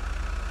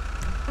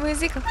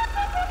 Music.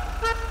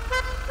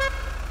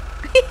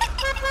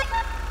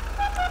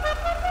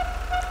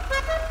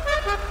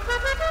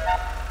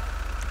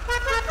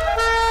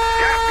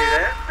 Copy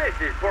that. This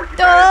is Porcupine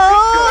Don't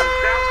Peak going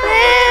south from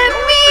let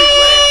North me.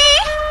 Freeway.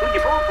 Who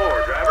you pull for,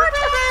 driver?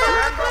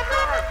 Rambo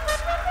Front.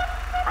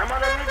 I'm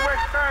on a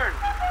Midwest turn.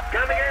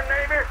 Come again,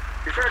 neighbor?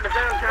 You're starting to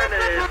sound kind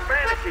of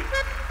Spanishy.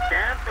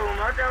 Can't do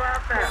much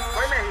about that.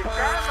 Soy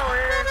mexicano,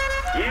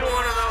 eh? You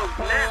one of those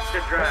NAFTA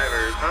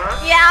drivers,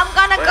 huh? Yeah, I'm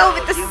gonna go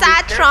with the you be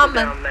sad careful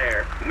trauma. down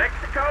there.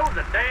 Mexico's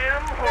a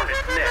damn hornet's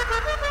nest.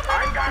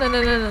 I got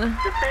No.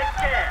 to take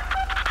care.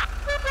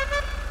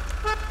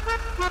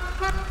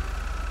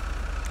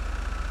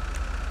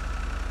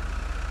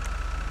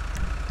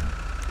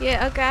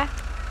 Yeah, okay.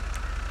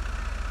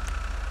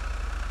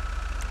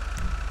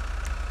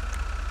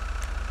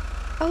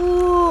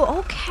 Oh,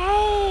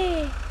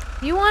 okay.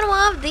 You want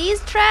one of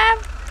these,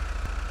 Trev?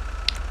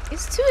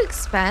 It's too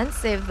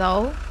expensive,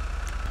 though.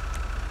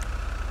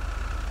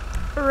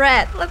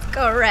 Red. Let's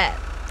go red.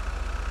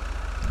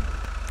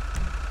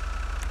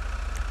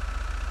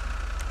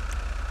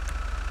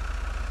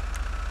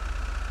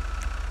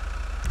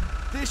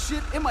 This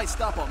shit, it might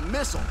stop a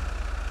missile.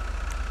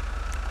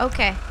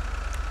 Okay.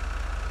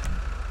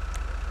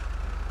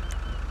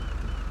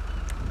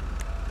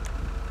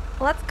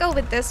 Let's go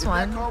with this If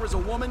one. that car was a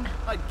woman,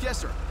 I'd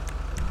guess her.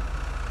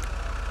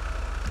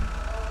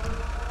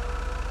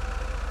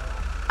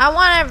 I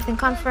want everything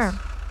confirmed.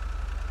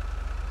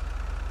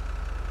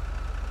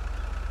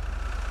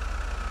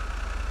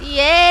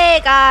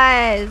 Yay,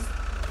 guys!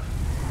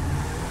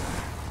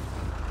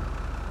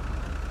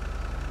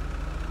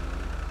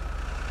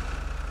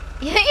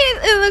 Yeah,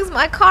 it looks.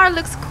 My car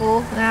looks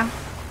cool now.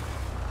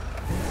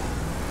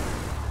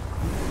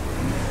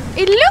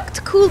 It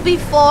looked cool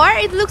before.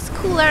 It looks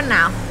cooler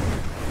now.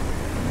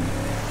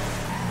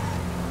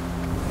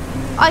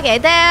 Okay,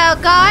 the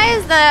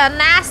guys, the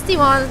nasty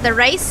ones, the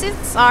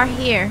racists are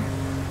here.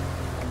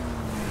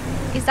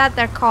 Is that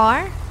their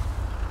car?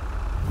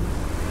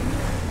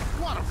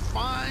 What a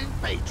fine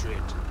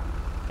patriot.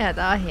 Yeah,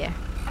 they're here.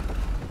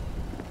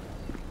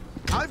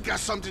 I've got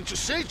something to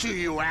say to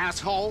you,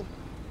 asshole.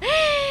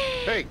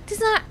 Hey.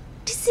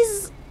 This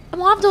is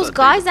one of those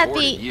guys that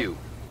we you.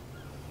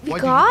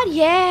 got?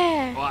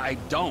 Yeah. Well, I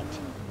don't.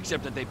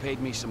 Except that they paid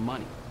me some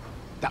money.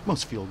 That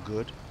must feel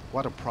good.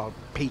 What a proud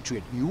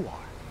patriot you are.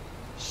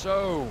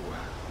 So,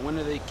 when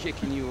are they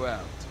kicking you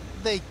out?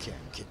 They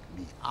can't kick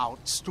me out,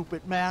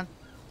 stupid man.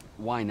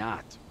 Why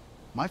not?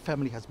 My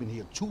family has been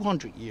here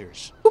 200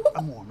 years.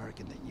 I'm more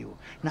American than you.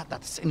 Not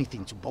that it's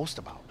anything to boast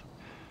about.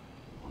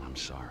 Well, I'm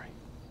sorry.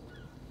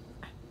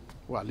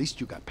 Well, at least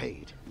you got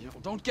paid. You know,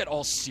 don't get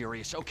all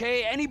serious,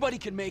 okay? Anybody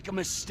can make a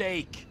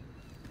mistake.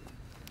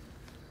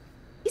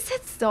 He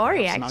said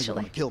sorry, So now you actually.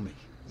 want to kill me.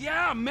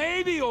 Yeah,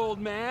 maybe, old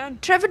man.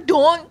 Trevor,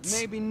 don't.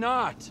 Maybe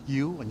not.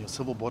 You and your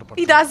Civil Border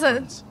Patrol He doesn't.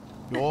 friends,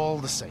 you're all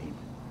the same.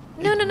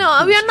 No,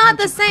 we are not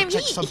the same.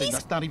 Something He's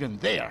that's not even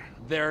there.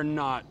 They're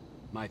not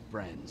my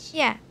friends.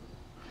 yeah.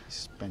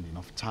 Spend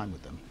enough time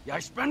with them. Yeah, I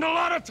spend a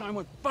lot of time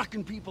with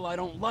fucking people I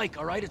don't like,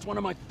 all right? It's one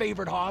of my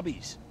favorite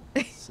hobbies.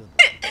 Civil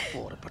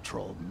Border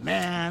Patrol,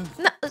 man.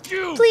 No,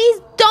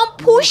 please don't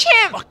push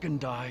him. Fucking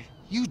die.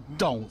 You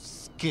don't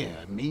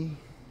scare me.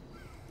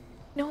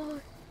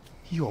 No.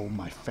 You owe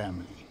my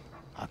family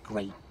a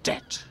great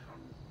debt.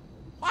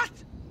 What?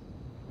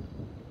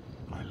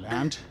 My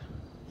land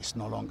is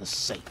no longer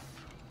safe.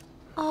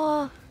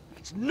 Oh,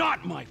 It's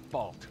not my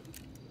fault.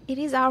 it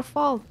is our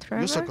fault,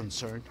 Trevor. You're so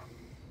concerned.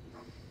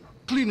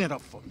 Clean it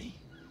up for me.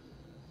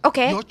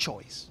 Okay. Your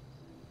choice.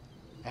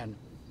 And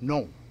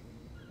no,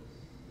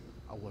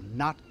 I will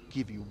not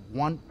give you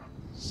 1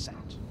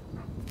 cent.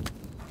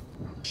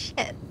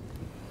 Shit.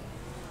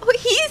 Oh,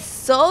 he's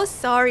so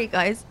sorry,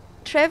 guys.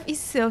 Trev is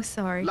so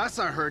sorry. Last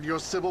I heard, your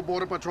Civil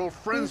Border Patrol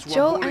friends were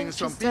Joe boarding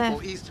some anxious,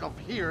 people east of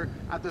here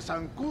at the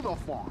Sangudo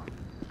farm.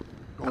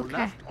 Go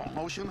left on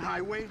Ocean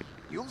Highway,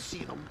 you'll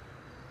see them.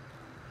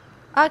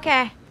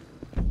 Okay.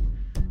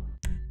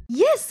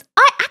 Yes,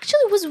 I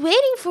actually was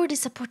waiting for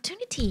this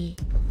opportunity.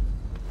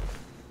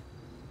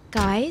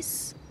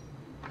 Guys,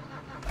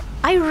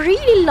 I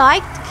really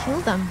like to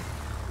kill them.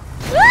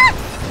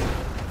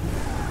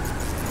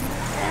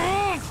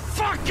 Oh,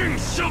 fucking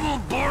Civil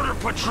Border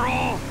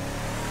Patrol!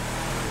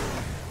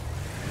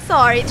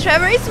 Sorry,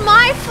 Trevor, it's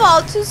my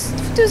fault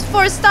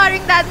for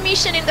starting that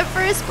mission in the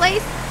first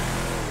place.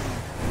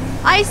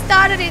 I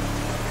started it.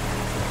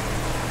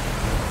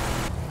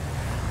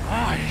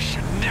 I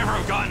should never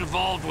have gotten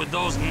involved with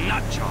those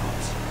nut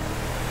jobs.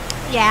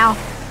 Yeah,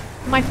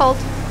 my fault.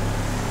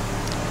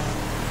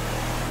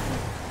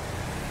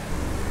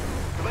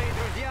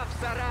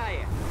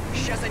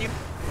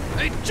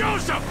 Hey,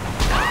 Joseph!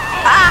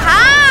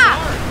 Aha!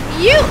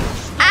 You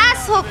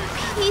asshole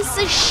piece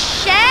of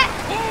shit!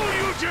 Oh,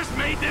 you just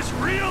made this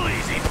real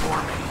easy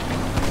for me.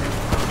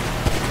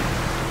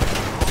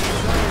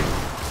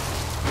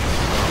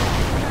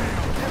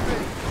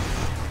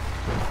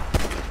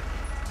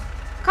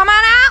 Come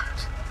on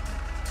out!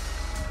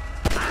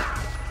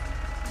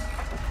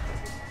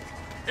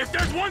 If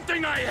there's one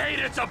thing I hate,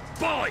 it's a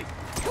bully.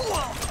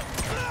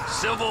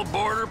 Civil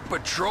Border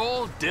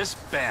Patrol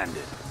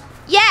disbanded.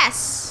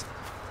 Yes!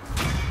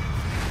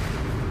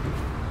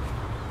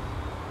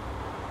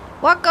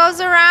 What goes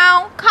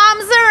around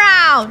comes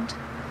around.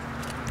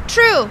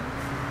 True.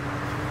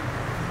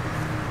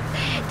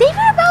 They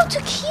were about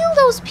to kill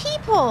those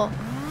people.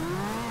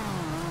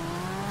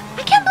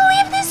 I can't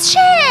believe this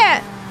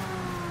shit.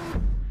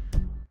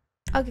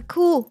 Okay,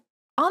 cool.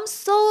 I'm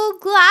so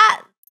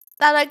glad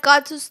that I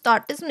got to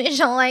start this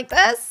mission like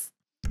this.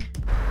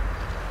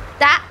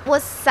 That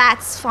was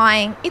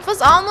satisfying. It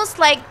was almost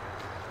like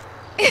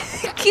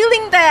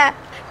killing the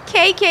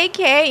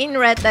KKK in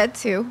Red Dead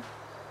 2.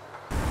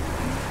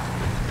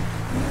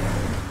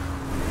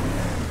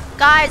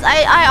 Guys,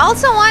 I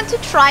also want to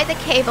try the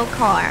cable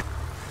car.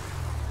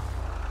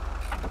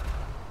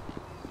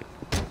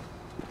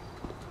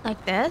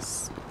 Like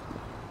this.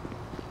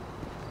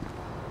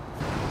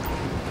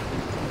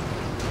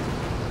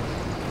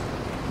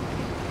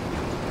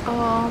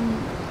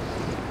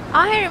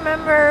 I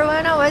remember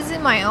when I was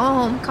in my own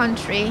home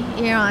country,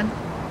 Iran.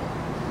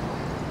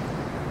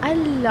 I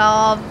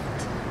loved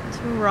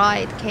to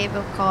ride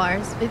cable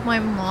cars with my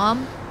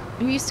mom.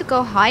 We used to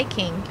go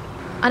hiking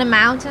on a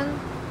mountain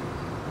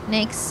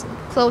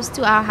close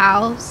to our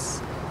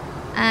house,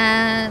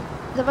 and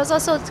there was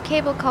also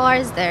cable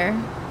cars there.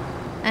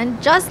 And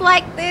just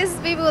like this,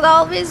 we would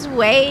always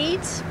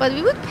wait, but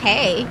we would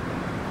pay.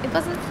 It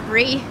wasn't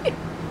free.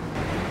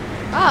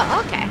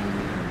 Oh, okay.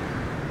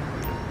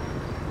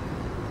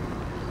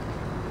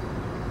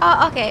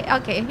 Oh,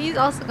 okay. He's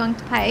also going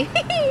to pay.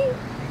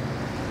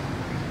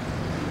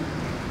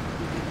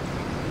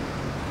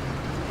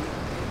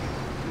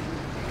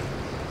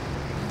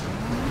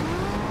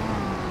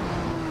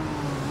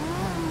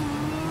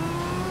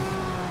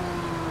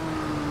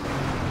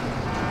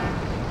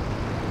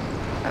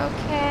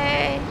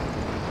 Okay.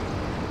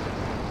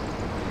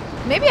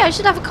 Maybe I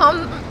should have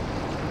come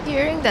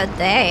during the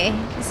day.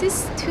 This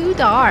is too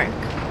dark.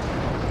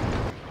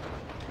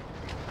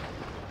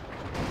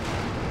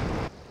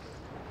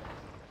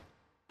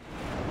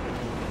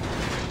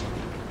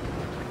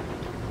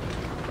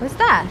 What's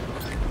that?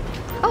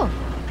 Oh.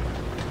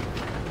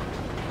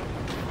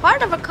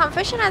 Part of a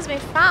confession has been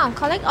found.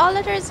 Collect all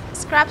letters,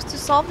 scraps to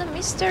solve the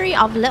mystery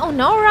of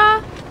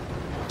Leonora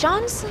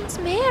Johnson's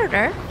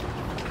murder.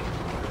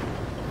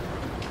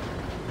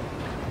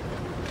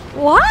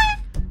 What?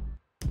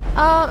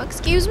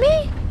 Excuse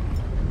me?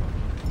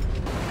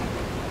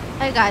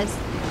 Hey guys.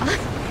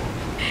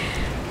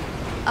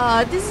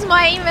 This is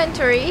my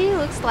inventory.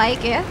 Looks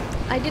like it.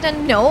 I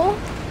didn't know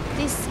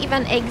this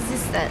even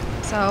existed,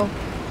 so.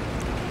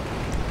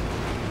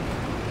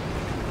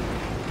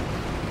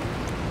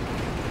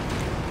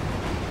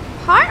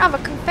 Part of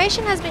a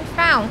confession has been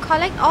found.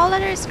 Collect all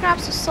other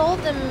scraps to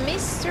solve the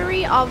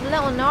mystery of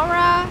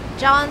Leonora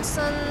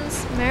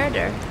Johnson's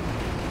murder.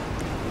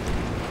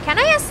 Can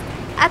I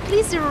at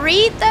least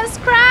read the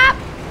scrap?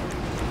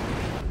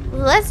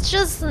 Let's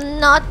just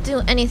not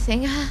do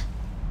anything.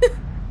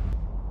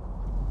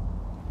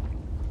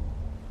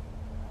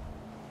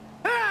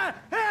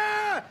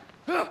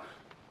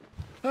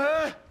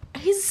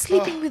 He's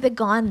sleeping with a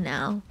gun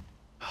now.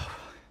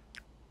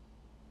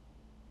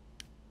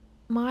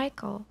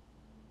 Michael.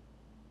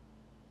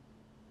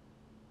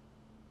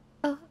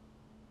 Oh.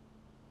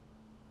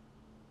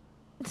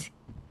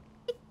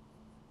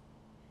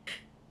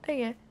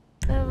 Okay,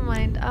 never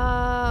mind.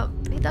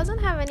 He doesn't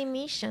have any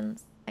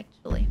missions,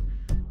 actually.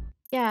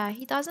 Yeah,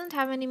 he doesn't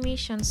have any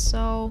missions,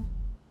 so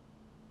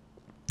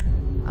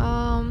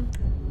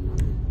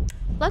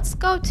let's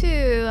go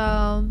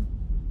to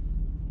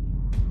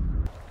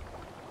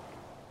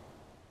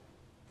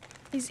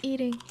he's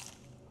eating.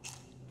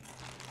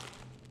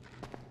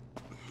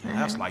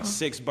 That's like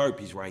 6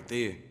 burpees right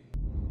there.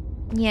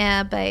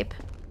 Yeah, babe.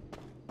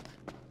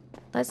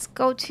 Let's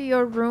go to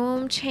your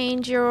room,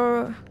 change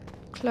your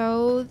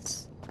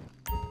clothes.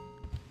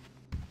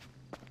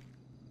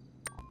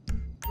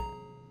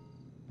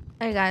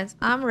 Hey guys,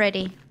 I'm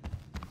ready.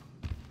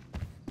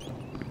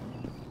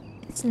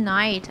 It's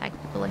night,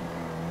 actually.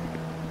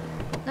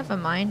 Never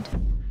mind.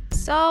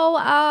 So,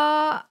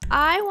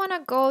 I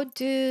wanna go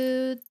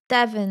do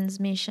Devin's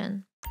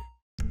mission.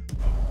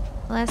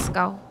 Let's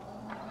go.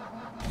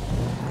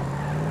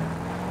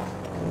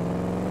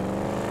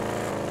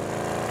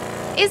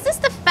 Is this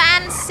the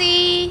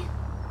fancy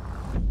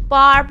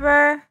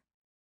barber?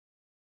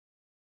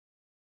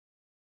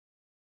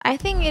 I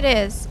think it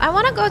is. I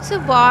want to go to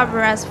barber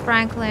as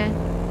Franklin.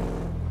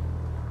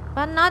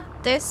 But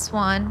not this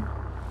one.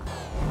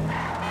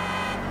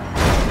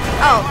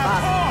 Oh,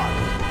 fuck.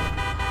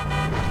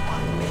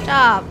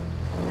 Job.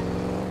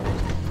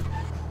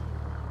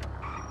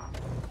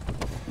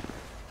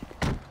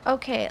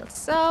 Okay,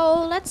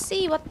 so let's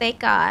see what they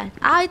got.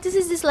 Ah, this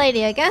is this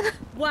lady again.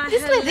 Why,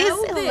 this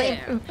hello lady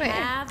there.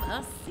 Have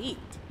a seat.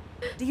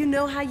 Do you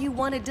know how you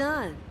want it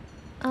done?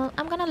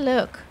 I'm gonna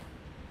look.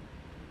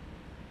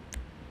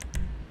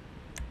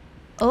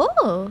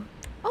 Oh.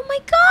 Oh my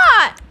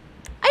god!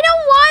 I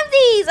don't want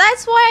these!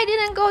 That's why I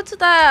didn't go to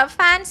the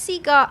fancy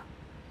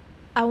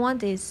I want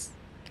this.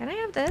 Can I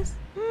have this?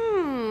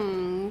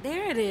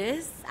 There it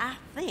is, I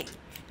think.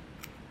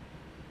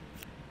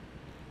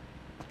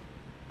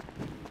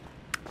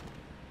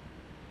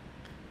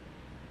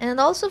 And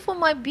also for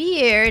my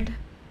beard.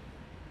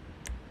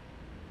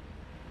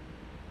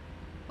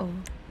 Oh.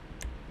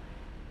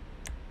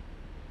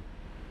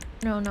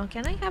 No.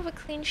 Can I have a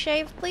clean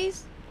shave,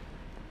 please?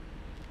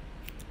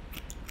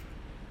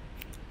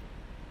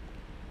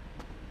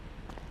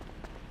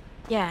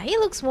 Yeah, he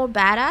looks more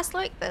badass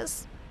like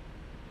this.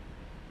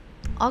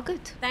 All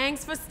good.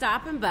 Thanks for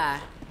stopping by.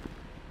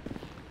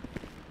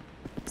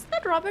 Is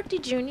that Robert D.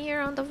 Jr.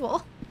 on the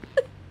wall?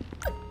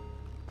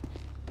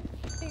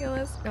 Okay,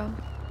 let's go.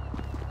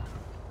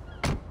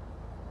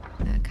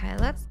 Okay,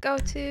 let's go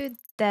to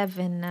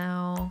Devin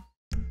now.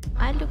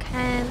 I look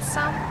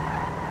handsome.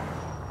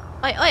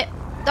 Oi,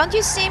 don't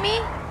you see me?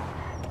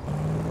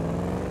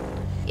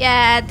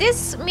 Yeah,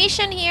 this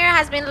mission here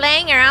has been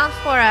laying around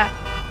for a...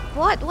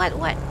 What?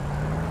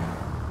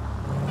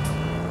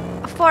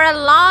 For a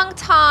long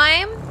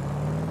time.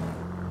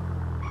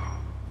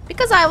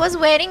 Because I was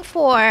waiting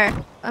for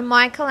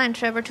Michael and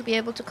Trevor to be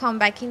able to come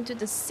back into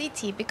the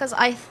city. Because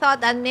I thought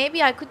that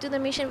maybe I could do the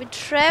mission with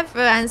Trevor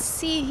and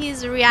see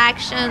his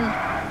reaction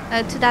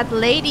to that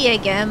lady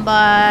again.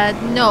 But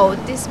no,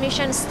 this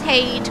mission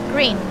stayed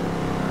green.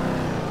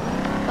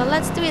 But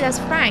let's do it as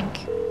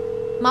Frank.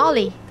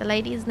 Molly. The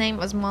lady's name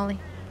was Molly.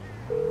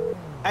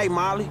 Hey,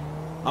 Molly.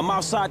 I'm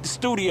outside the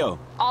studio.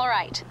 All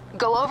right.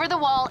 Go over the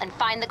wall and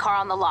find the car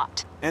on the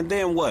lot. And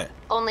then what?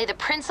 Only the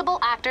principal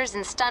actors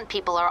and stunt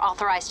people are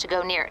authorized to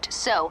go near it.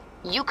 So,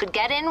 you could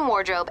get in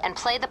wardrobe and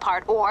play the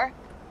part, or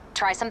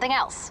try something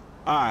else.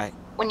 All right.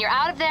 When you're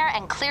out of there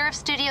and clear of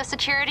studio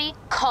security,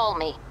 call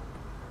me.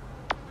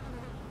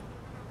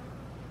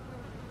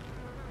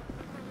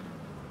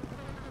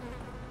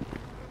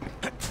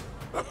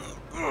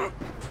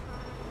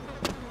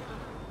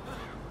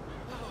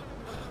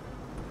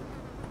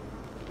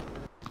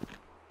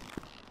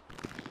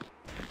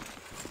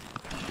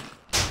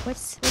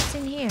 What's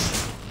in here?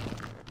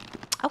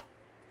 Oh,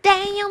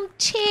 damn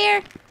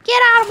chair!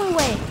 Get out of my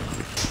way!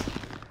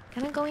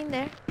 Can I go in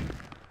there?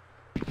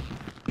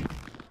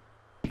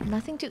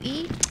 Nothing to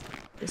eat?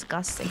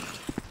 Disgusting.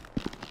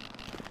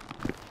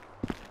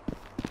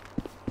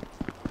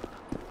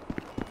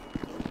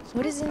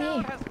 What is in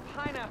here? Has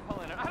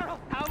pineapple in it. I don't know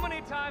how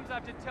many times I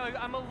have to tell you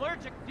I'm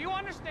allergic. Do you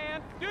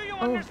understand? Do you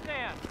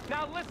understand?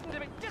 Now listen to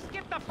me. Just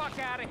get the fuck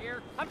out of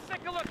here. I'm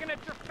sick of looking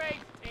at your face,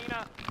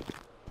 Tina.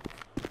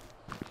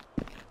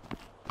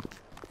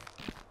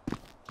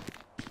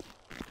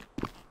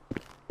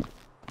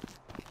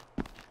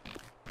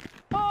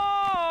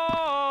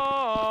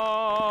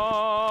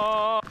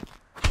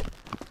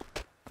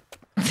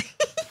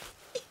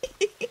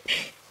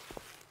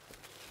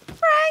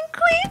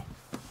 Franklin?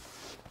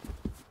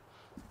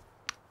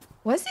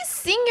 Was this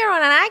singer or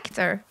an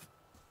actor?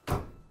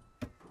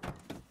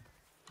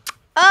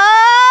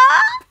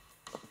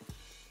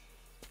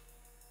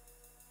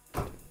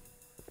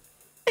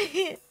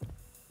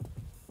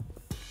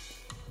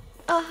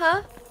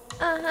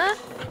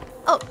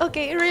 Oh,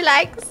 okay,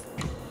 relax.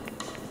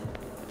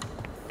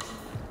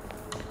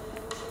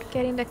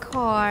 Get in the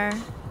car.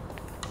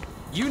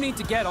 You need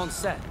to get on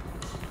set.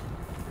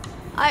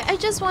 I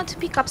just want to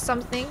pick up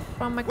something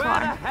from my Where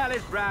car. the hell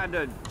is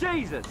Brandon?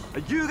 Jesus,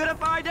 are you gonna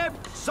find him?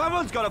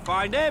 Someone's gotta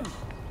find him.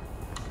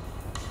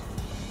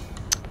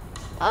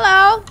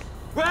 Hello?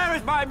 Where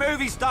is my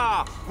movie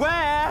star?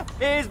 Where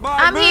is my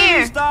I'm movie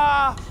here.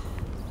 star?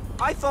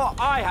 I thought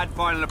I had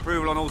final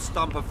approval on all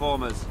stunt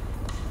performers.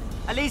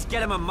 At least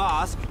get him a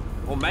mask,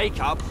 or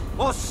makeup,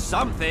 or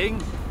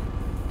something.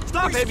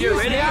 Stop him, you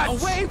idiot!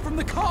 Away from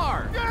the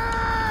car!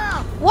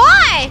 Yeah!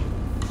 Why?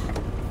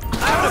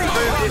 I want to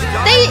move this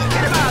guy. They...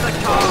 Get him out of the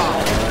car!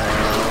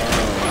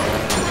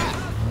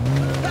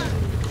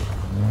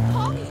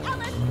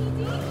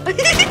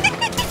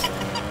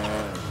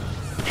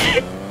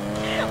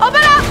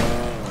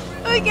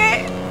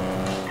 Okay.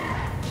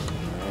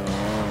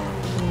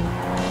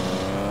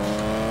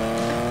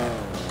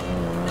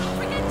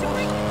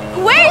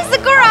 Where's the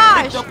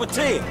garage? Up a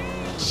 10.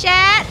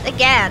 Shit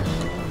again.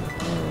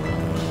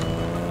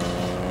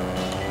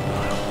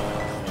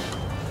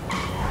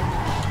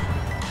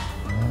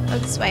 Oh,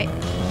 this way.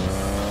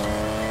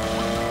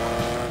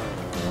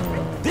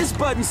 This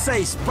button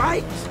says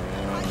spikes.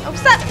 Oh,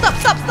 stop.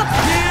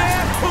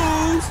 Yeah,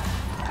 fools.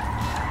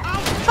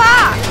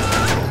 Fuck!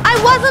 I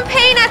wasn't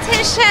paying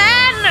attention.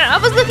 I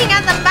was looking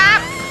at the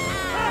map.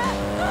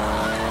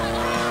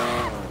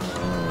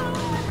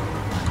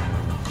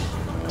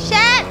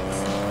 Shit!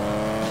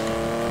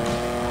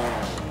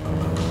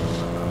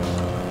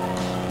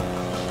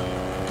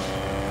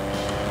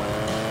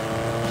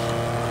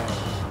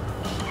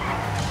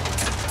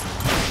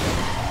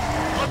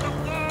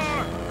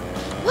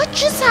 What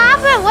just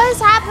happened? What is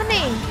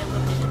happening?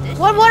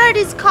 What are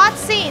these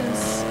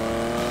cutscenes?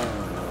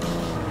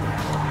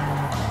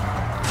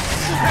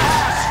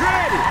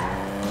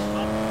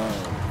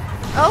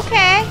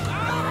 Okay.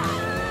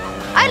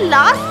 I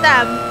lost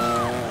them.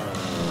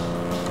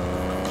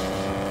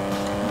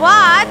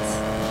 What?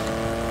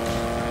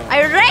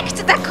 I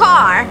wrecked the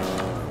car.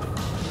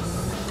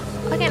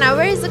 Okay, now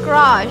where is the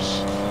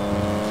garage?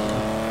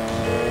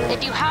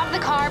 If you have the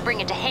car,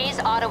 bring it to Hayes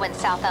Auto in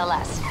South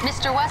LS.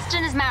 Mr.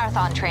 Weston is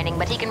marathon training,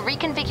 but he can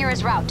reconfigure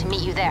his route to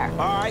meet you there.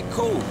 All right,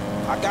 cool.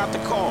 I got the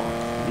car.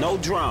 No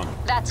drama.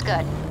 That's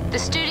good. The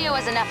studio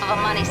is enough of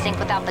a money sink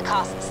without the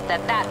costs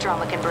that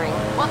drama can bring.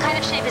 What kind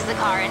of shape is the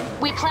car in?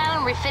 We plan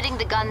on refitting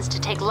the guns to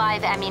take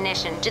live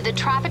ammunition. Do the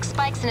traffic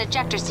spikes and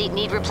ejector seat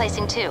need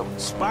replacing too?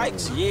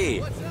 Spikes,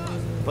 yeah.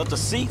 But the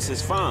seats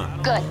is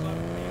fine. Good.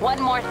 One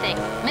more thing.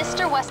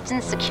 Mr.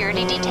 Weston's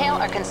security detail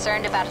are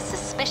concerned about a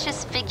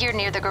suspicious figure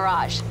near the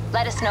garage.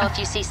 Let us know if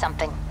you see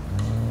something.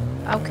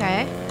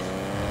 Okay.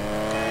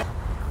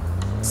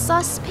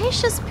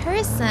 Suspicious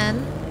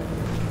person?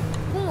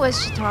 Who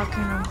was she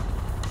talking to?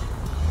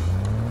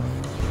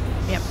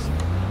 Yep.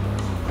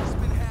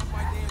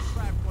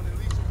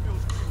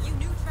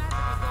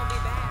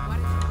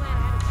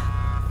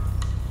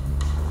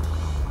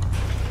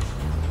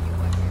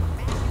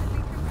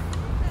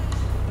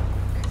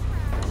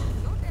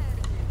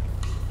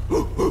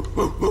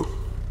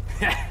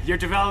 You're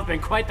developing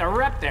quite the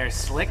rep there,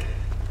 Slick.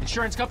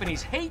 Insurance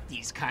companies hate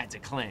these kinds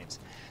of claims.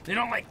 They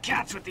don't like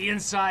cats with the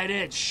inside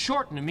edge.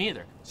 Shorten them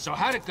either. So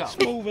how'd it go?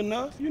 Smooth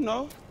enough, you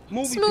know.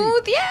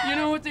 Smooth, yeah. You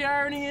know what the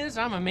irony is?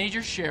 I'm a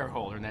major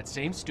shareholder in that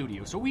same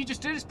studio, so what we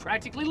just did is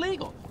practically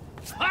legal.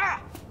 Ha!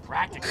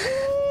 Practically.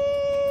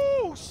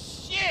 Oh,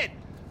 shit!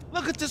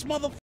 Look at this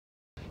motherfucker.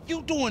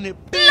 You doing it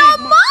big,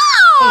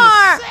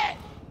 Lamar!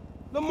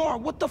 Lamar,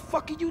 what the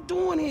fuck are you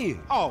doing here?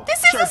 Oh,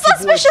 this is a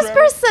suspicious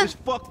person. It's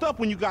fucked up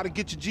when you gotta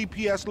get your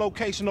GPS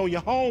location on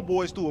your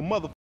homeboys through a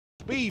motherfucking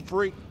speed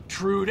freak.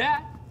 True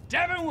that.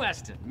 Devin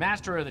Weston,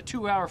 master of the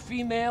 2-hour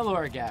female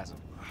orgasm.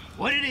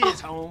 What it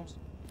is, Holmes?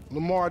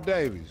 Lamar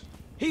Davies.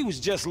 He was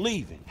just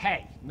leaving.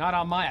 Hey, not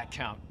on my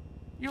account.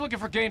 You looking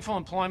for gainful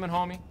employment,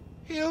 homie?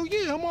 Hell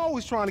yeah, I'm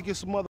always trying to get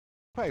some mother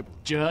paper.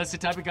 Just the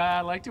type of guy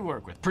I like to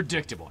work with.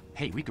 Predictable.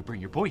 Hey, we could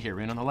bring your boy here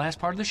in on the last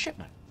part of the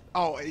shipment.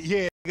 Oh,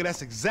 yeah,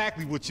 that's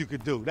exactly what you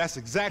could do. That's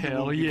exactly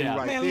Hell what you yeah. do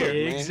right Man, there. look,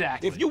 man.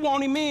 Exactly. If you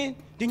want him in,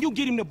 then you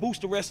get him to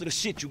boost the rest of the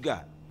shit you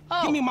got.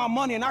 Oh. Give me my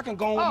money and I can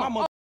go on with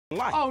my motherfucking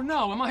life. Oh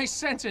no, am I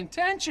sensing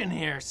tension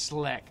here,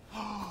 Slick?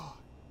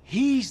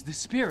 He's the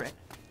spirit,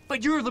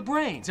 but you're the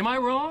brains, am I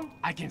wrong?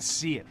 I can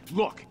see it.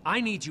 Look, I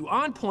need you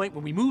on point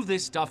when we move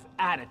this stuff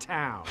out of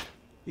town.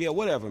 Yeah,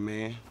 whatever,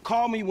 man.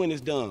 Call me when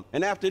it's done.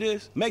 And after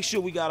this, make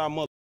sure we got our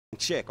motherfucking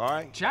check, all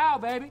right? Ciao,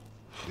 baby.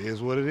 It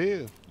is what it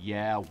is.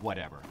 Yeah,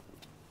 whatever.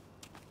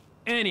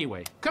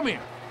 Anyway, come here.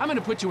 I'm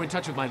gonna put you in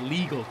touch with my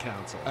legal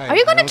counsel. Hey, Are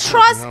you gonna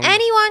trust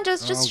anyone?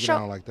 Just don't show. get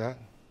down like that.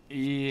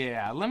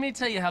 Yeah, let me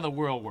tell you how the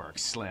world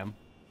works, Slim.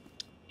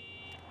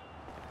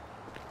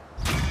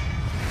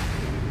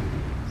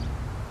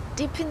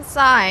 Deep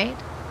inside.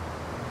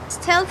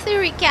 Stealthy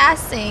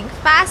recasting.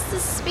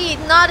 Fastest speed,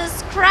 not a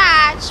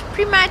scratch.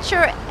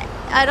 Premature,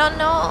 I don't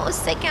know,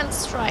 second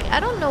strike. I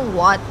don't know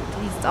what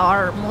these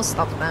are, most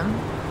of them.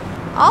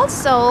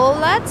 Also,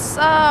 let's,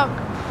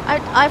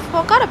 I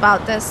forgot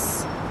about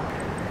this.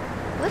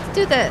 Let's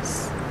do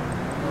this.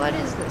 What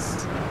is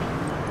this?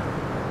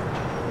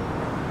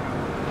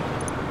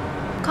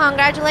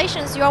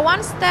 Congratulations, you're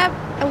one step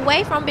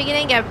away from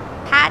beginning a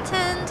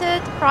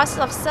patented process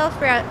of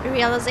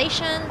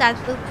self-realization that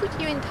will put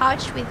you in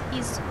touch with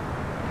his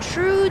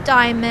true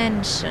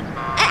dimension.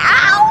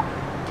 Ow!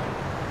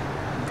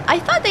 I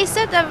thought they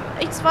said that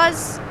it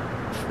was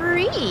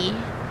free.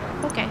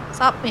 Okay,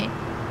 stop me.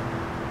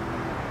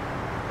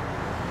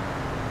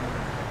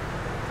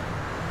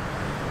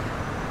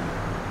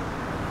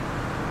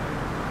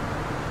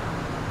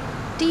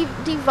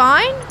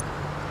 Divine?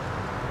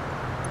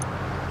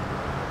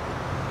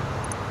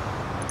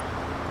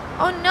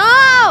 Oh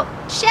no!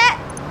 Shit!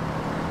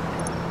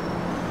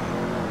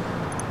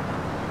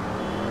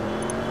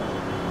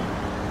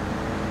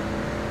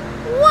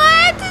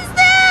 What is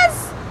this?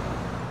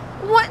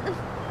 What?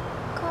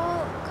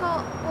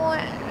 Call.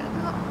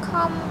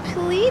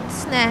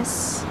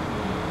 completeness.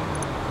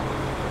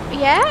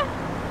 Yeah?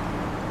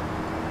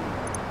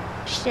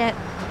 Shit.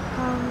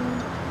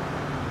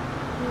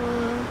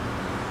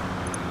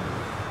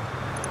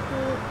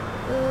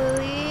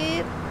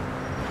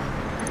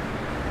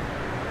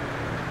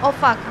 Oh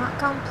fuck,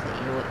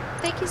 complete.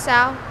 Thank you,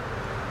 Sal.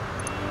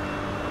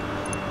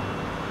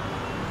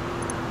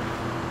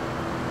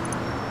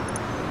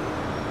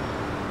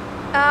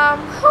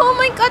 Oh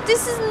my god,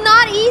 this is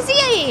not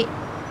easy.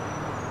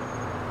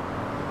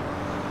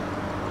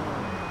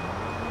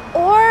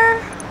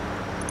 Or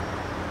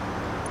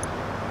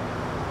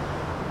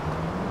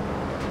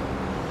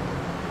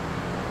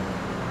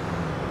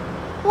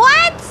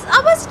what?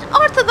 I was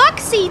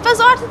orthodoxy. It was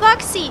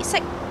orthodoxy.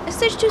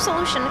 Stage 2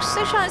 solution.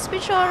 Sexual and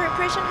spiritual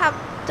repression have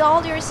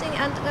dulled your seeing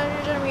and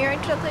your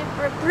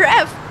intellectual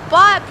breath.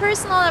 But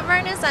personal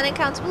awareness and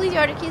accountability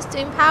are the keys to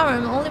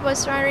empowerment. Only by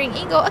surrendering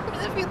ego.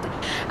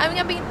 I'm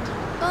gonna be.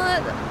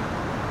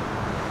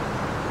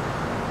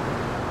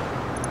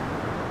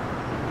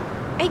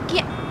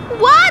 Again.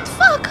 What?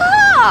 Fuck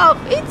up!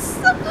 It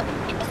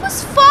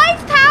was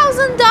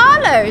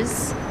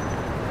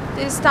 $5,000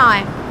 this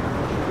time.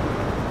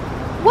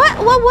 What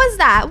was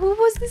that? What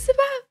was this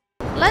about?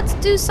 Let's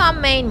do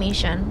some main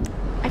mission.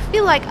 I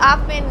feel like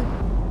I've been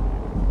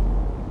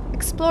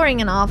exploring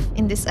enough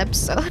in this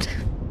episode.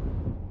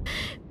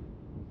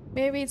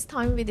 Maybe it's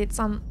time we did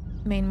some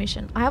main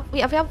mission. We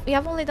have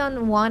only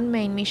done one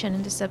main mission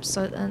in this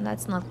episode, and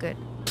that's not good.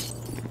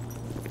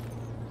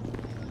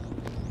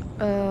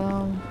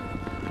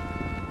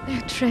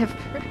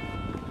 Trevor,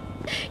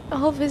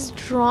 always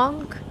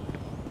drunk.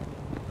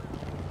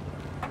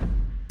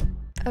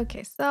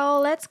 Okay, so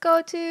let's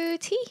go to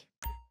T.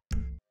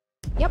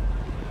 Yep,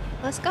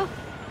 let's go.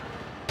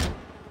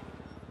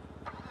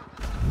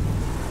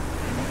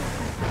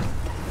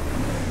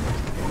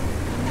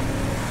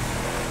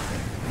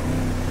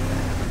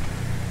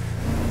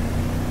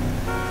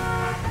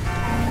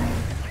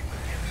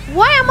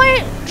 Why am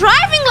I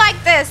driving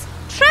like this?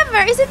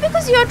 Trevor, is it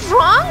because you're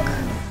drunk?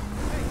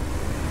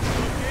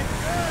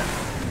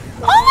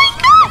 Oh my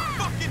god!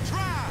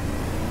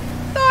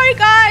 Sorry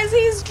guys,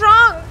 he's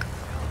drunk.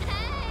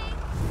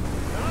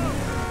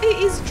 He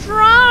is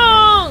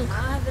drunk.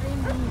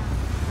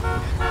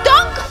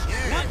 Dunk!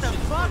 What the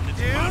fuck,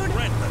 dude?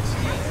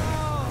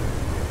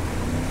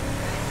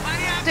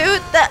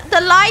 Dude, the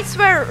lights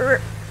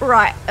were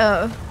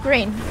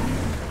green.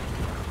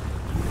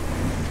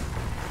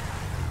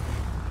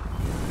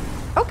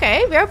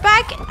 Okay, we're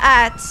back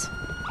at...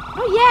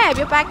 Oh yeah,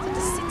 we're back to the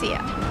city.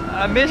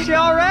 I miss you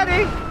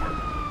already.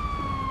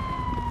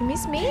 You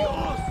miss me?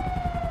 What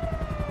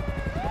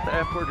the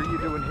F word are you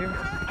doing here?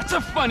 That's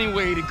a funny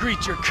way to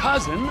greet your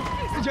cousin.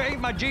 You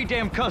ain't my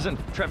G-damn cousin,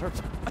 Trevor.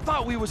 I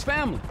thought we was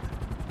family.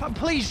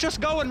 Please,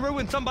 just go and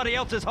ruin somebody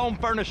else's home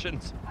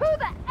furnishings. Who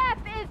the F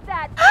is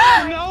that?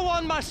 No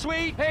one, my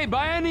sweet. Hey,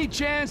 by any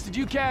chance, did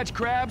you catch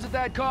crabs at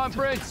that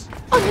conference?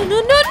 Oh, no,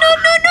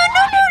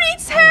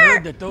 it's her! I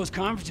heard that those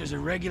conferences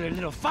are regular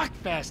little fuck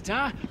fest,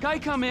 huh? Can I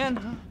come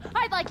in?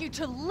 I'd like you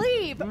to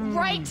leave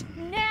right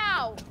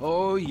now.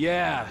 Oh,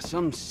 yeah.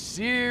 Some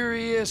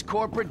serious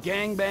corporate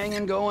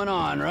gangbanging going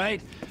on,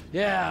 right?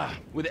 Yeah,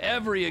 with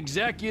every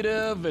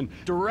executive and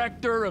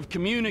director of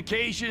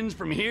communications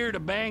from here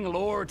to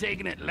Bangalore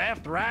taking it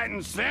left, right,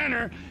 and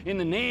center in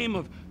the name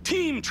of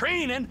team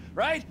training,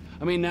 right?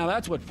 I mean, now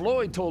that's what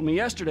Floyd told me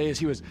yesterday as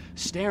he was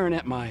staring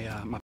at my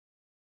I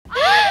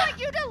want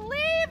you to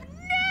leave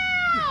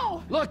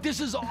now! Look, this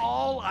is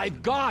all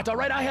I've got, all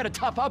right? I had a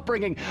tough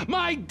upbringing.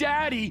 My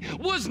daddy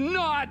was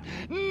not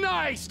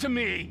nice to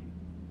me,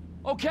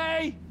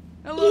 okay?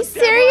 Now look, you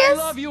serious?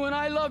 Debra, I love you and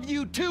I love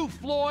you too,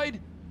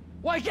 Floyd.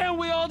 Why can't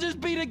we all just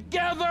be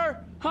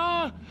together,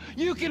 huh?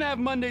 You can have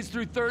Mondays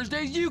through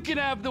Thursdays. You can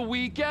have the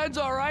weekends,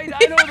 all right?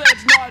 I know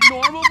that's not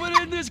normal,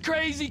 but in this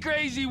crazy,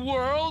 crazy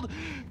world,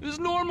 is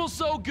normal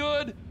so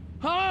good,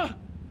 huh?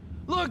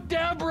 Look,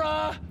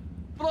 Debra,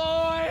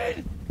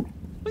 Floyd,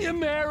 will you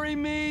marry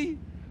me?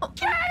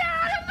 Get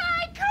out of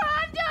my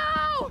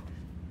condo!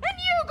 And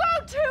you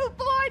go too,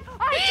 Floyd!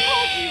 I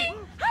told you!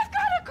 I've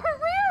got a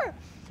career!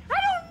 I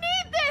don't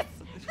need this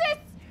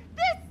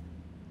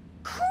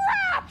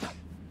crap!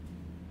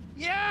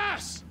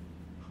 Yes!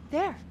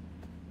 There.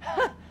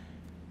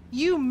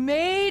 You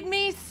made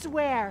me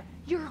swear.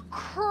 You're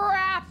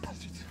crap,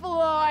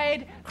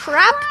 Floyd.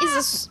 Crap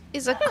is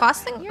a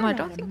costing? You're No, I not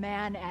don't a think.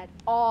 man at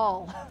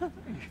all.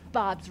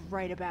 Bob's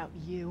right about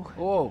you.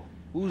 Oh,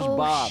 who's Oh,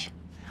 Bob?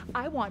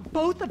 I want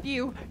both of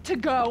you to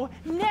go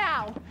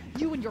now.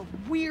 You and your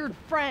weird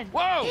friend.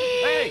 Whoa!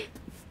 Hey!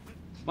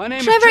 My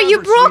name Trevor, is Trevor,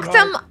 you broke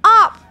sweetheart. them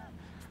up.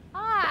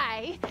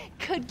 I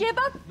could give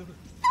a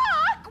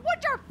fuck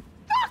what your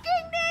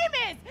fucking name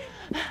is.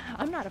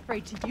 I'm not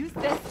afraid to use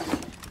this.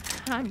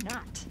 I'm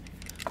not.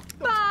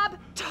 Bob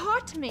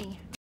taught me.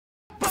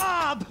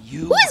 Bob!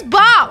 You Who is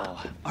Bob?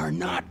 people are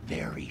not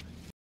very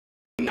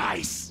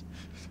nice.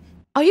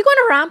 Are you going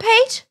to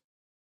rampage?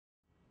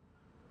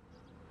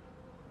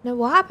 No,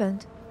 what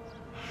happened?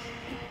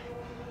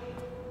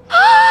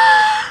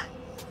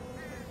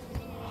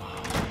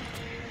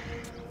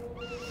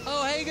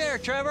 Hey there,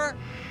 Trevor.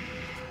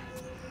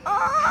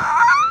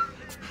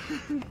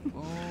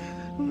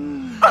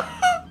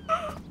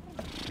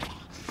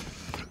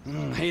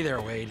 Hey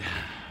there, Wade.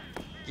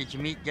 Did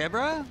you meet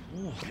Debra?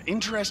 Ooh,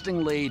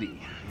 interesting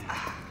lady.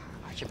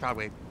 I should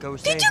probably go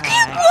say hi. Did you get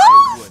I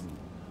lost? wouldn't.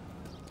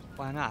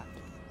 Why not?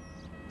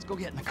 Let's go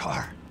get in the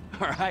car,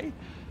 all right?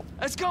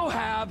 Let's go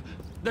have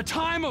the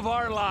time of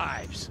our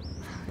lives.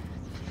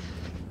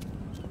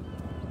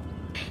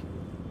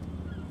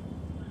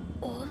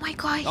 Oh my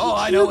god, he Oh,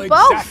 I know killed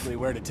both. exactly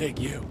where to take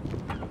you.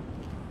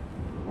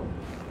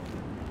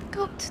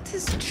 Go to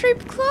this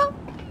strip club?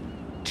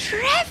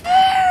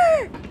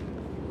 Trevor!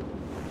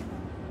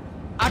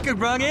 I could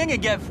run in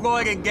and get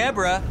Floyd and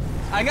Debra.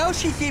 I know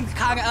she seems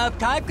kind of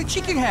uptight, but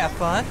she can have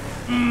fun.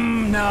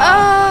 No,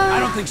 I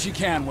don't think she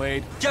can,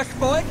 Wade. Just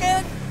Floyd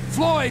then?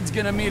 Floyd's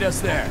gonna meet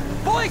us there.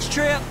 Floyd's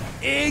trip?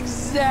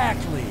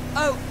 Exactly.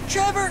 Oh,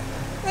 Trevor,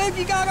 man,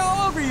 you got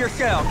all over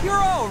yourself. You're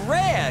all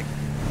red.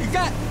 You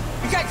got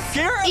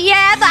syrup?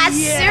 Yeah, that's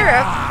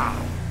syrup.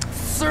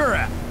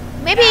 Syrup.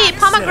 Maybe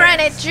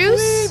pomegranate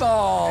juice? We've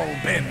all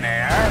been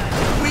there.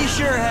 We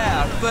sure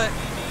have, but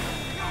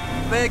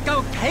it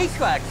don't taste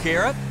like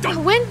syrup.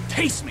 Don't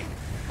taste me,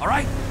 all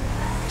right?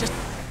 Just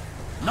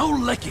no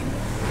licking.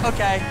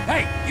 Okay.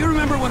 Hey, you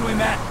remember when we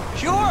met?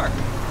 Sure.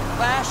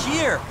 Last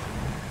year.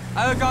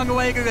 I was on the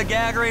way to the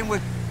gathering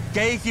with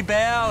Daisy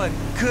Bell and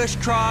Kush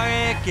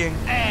Chronic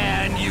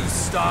And you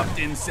stopped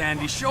in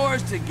Sandy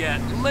Shores to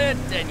get lit,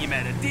 and you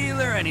met a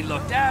dealer, and he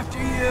looked after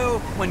you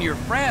when your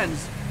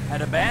friends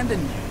had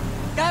abandoned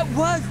you. That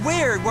was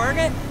weird, weren't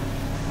it?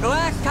 The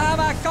last time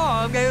I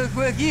saw him, it was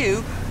with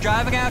you,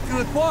 driving out to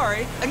the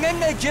quarry, and then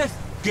they just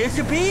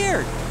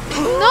disappeared.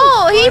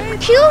 No, he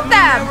killed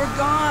them. They were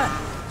gone.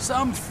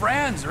 Some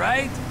friends,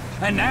 right?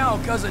 And now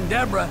Cousin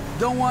Debra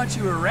don't want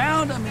you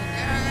around. I mean,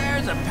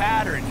 there's a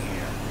pattern here.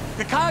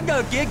 The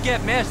condo did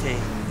get messy.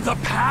 The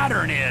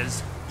pattern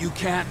is you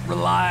can't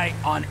rely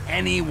on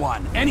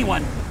anyone.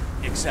 Anyone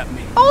except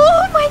me.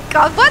 Oh my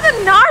god, what a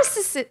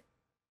narcissist.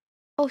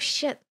 Oh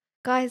shit,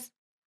 guys.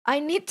 I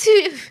need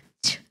to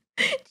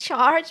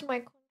charge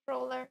my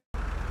controller.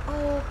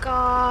 Oh,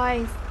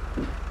 guys.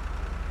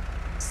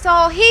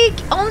 So he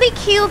only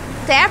killed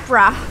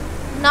Debra,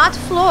 not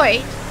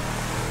Floyd.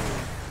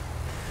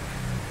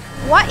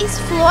 What is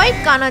Floyd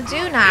gonna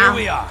do now?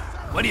 Here we are.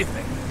 What do you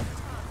think?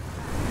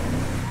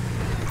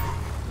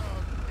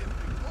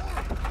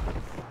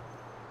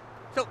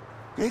 So,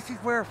 this is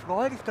where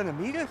Floyd is gonna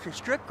meet us, a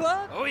strip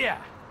club? Oh,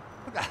 yeah.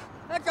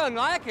 That's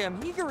unlike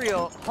him. He's a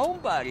real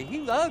homebody. He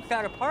loves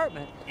that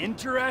apartment.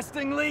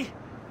 Interestingly,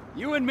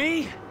 you and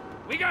me,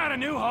 we got a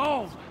new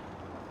home.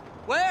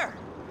 Where?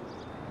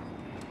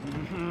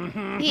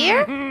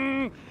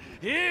 Here?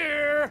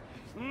 Here.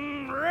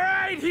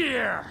 Right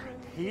here.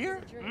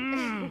 Here?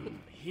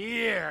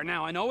 Here.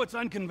 Now, I know it's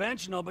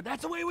unconventional, but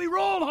that's the way we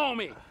roll,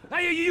 homie.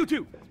 Hey, you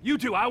two. You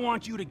two, I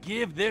want you to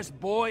give this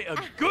boy a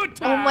good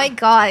time. Oh my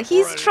god,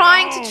 he's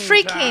trying to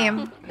trick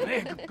him.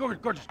 Hey,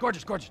 gorgeous.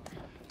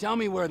 Tell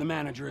me where the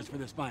manager is for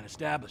this fine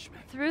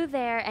establishment. Through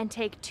there and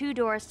take 2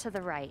 doors to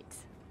the right.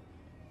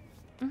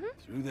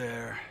 Through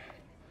there.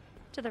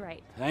 To the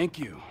right. Thank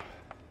you.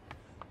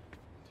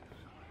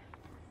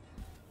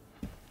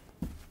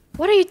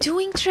 What are you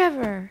doing,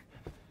 Trevor?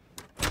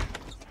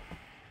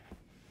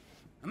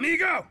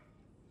 Amigo!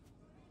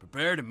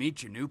 Prepare to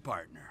meet your new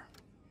partner.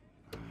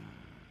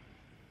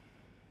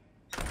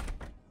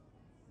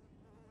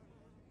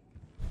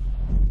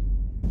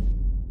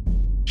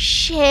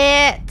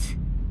 Shit.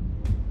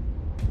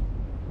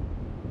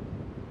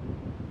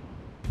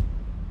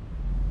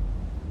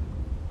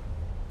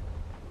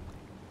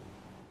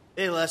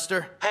 Hey,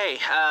 Lester. Hey,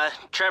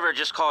 Trevor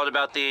just called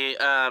about the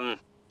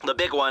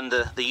big one,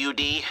 the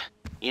UD.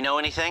 You know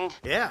anything?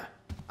 Yeah,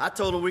 I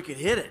told him we could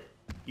hit it.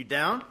 You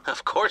down?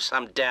 Of course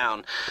I'm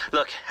down.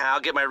 Look,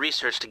 I'll get my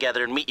research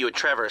together and meet you at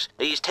Trevor's.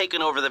 He's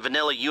taken over the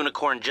Vanilla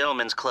Unicorn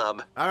Gentlemen's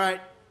Club. All right,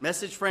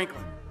 message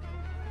Franklin.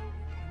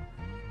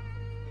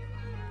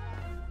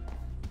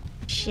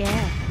 Shit.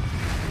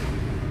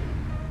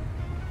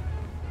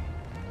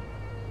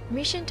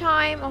 Mission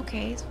time?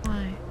 Okay, it's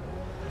fine.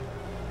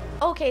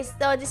 Okay,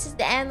 so this is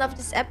the end of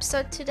this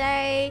episode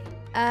today.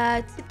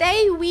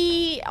 Today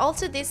we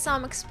also did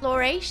some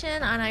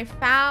exploration and I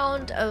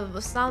found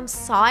some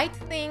side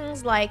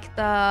things like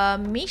the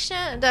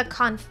mission, the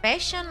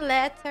confession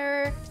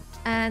letter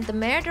and the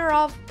murder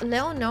of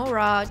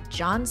Leonora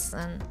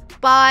Johnson.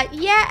 But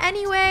yeah,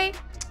 anyway,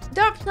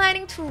 they're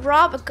planning to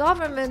rob a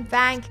government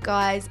bank,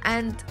 guys,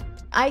 and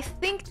I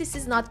think this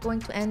is not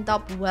going to end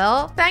up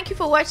well. Thank you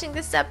for watching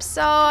this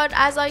episode.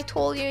 As I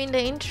told you in the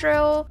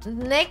intro,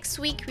 next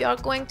week we are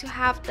going to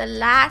have the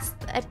last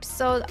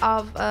episode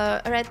of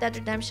Red Dead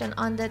Redemption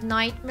Undead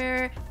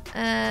Nightmare,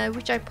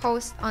 which I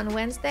post on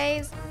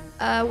Wednesdays.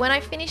 When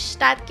I finish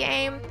that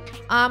game,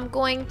 I'm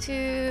going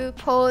to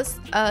post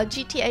a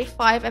GTA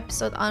 5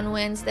 episode on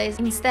Wednesdays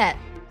instead.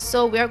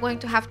 So we are going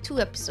to have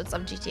 2 episodes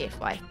of GTA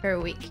 5 per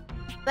week.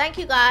 Thank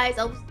you guys.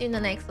 I'll see you in the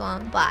next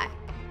one. Bye.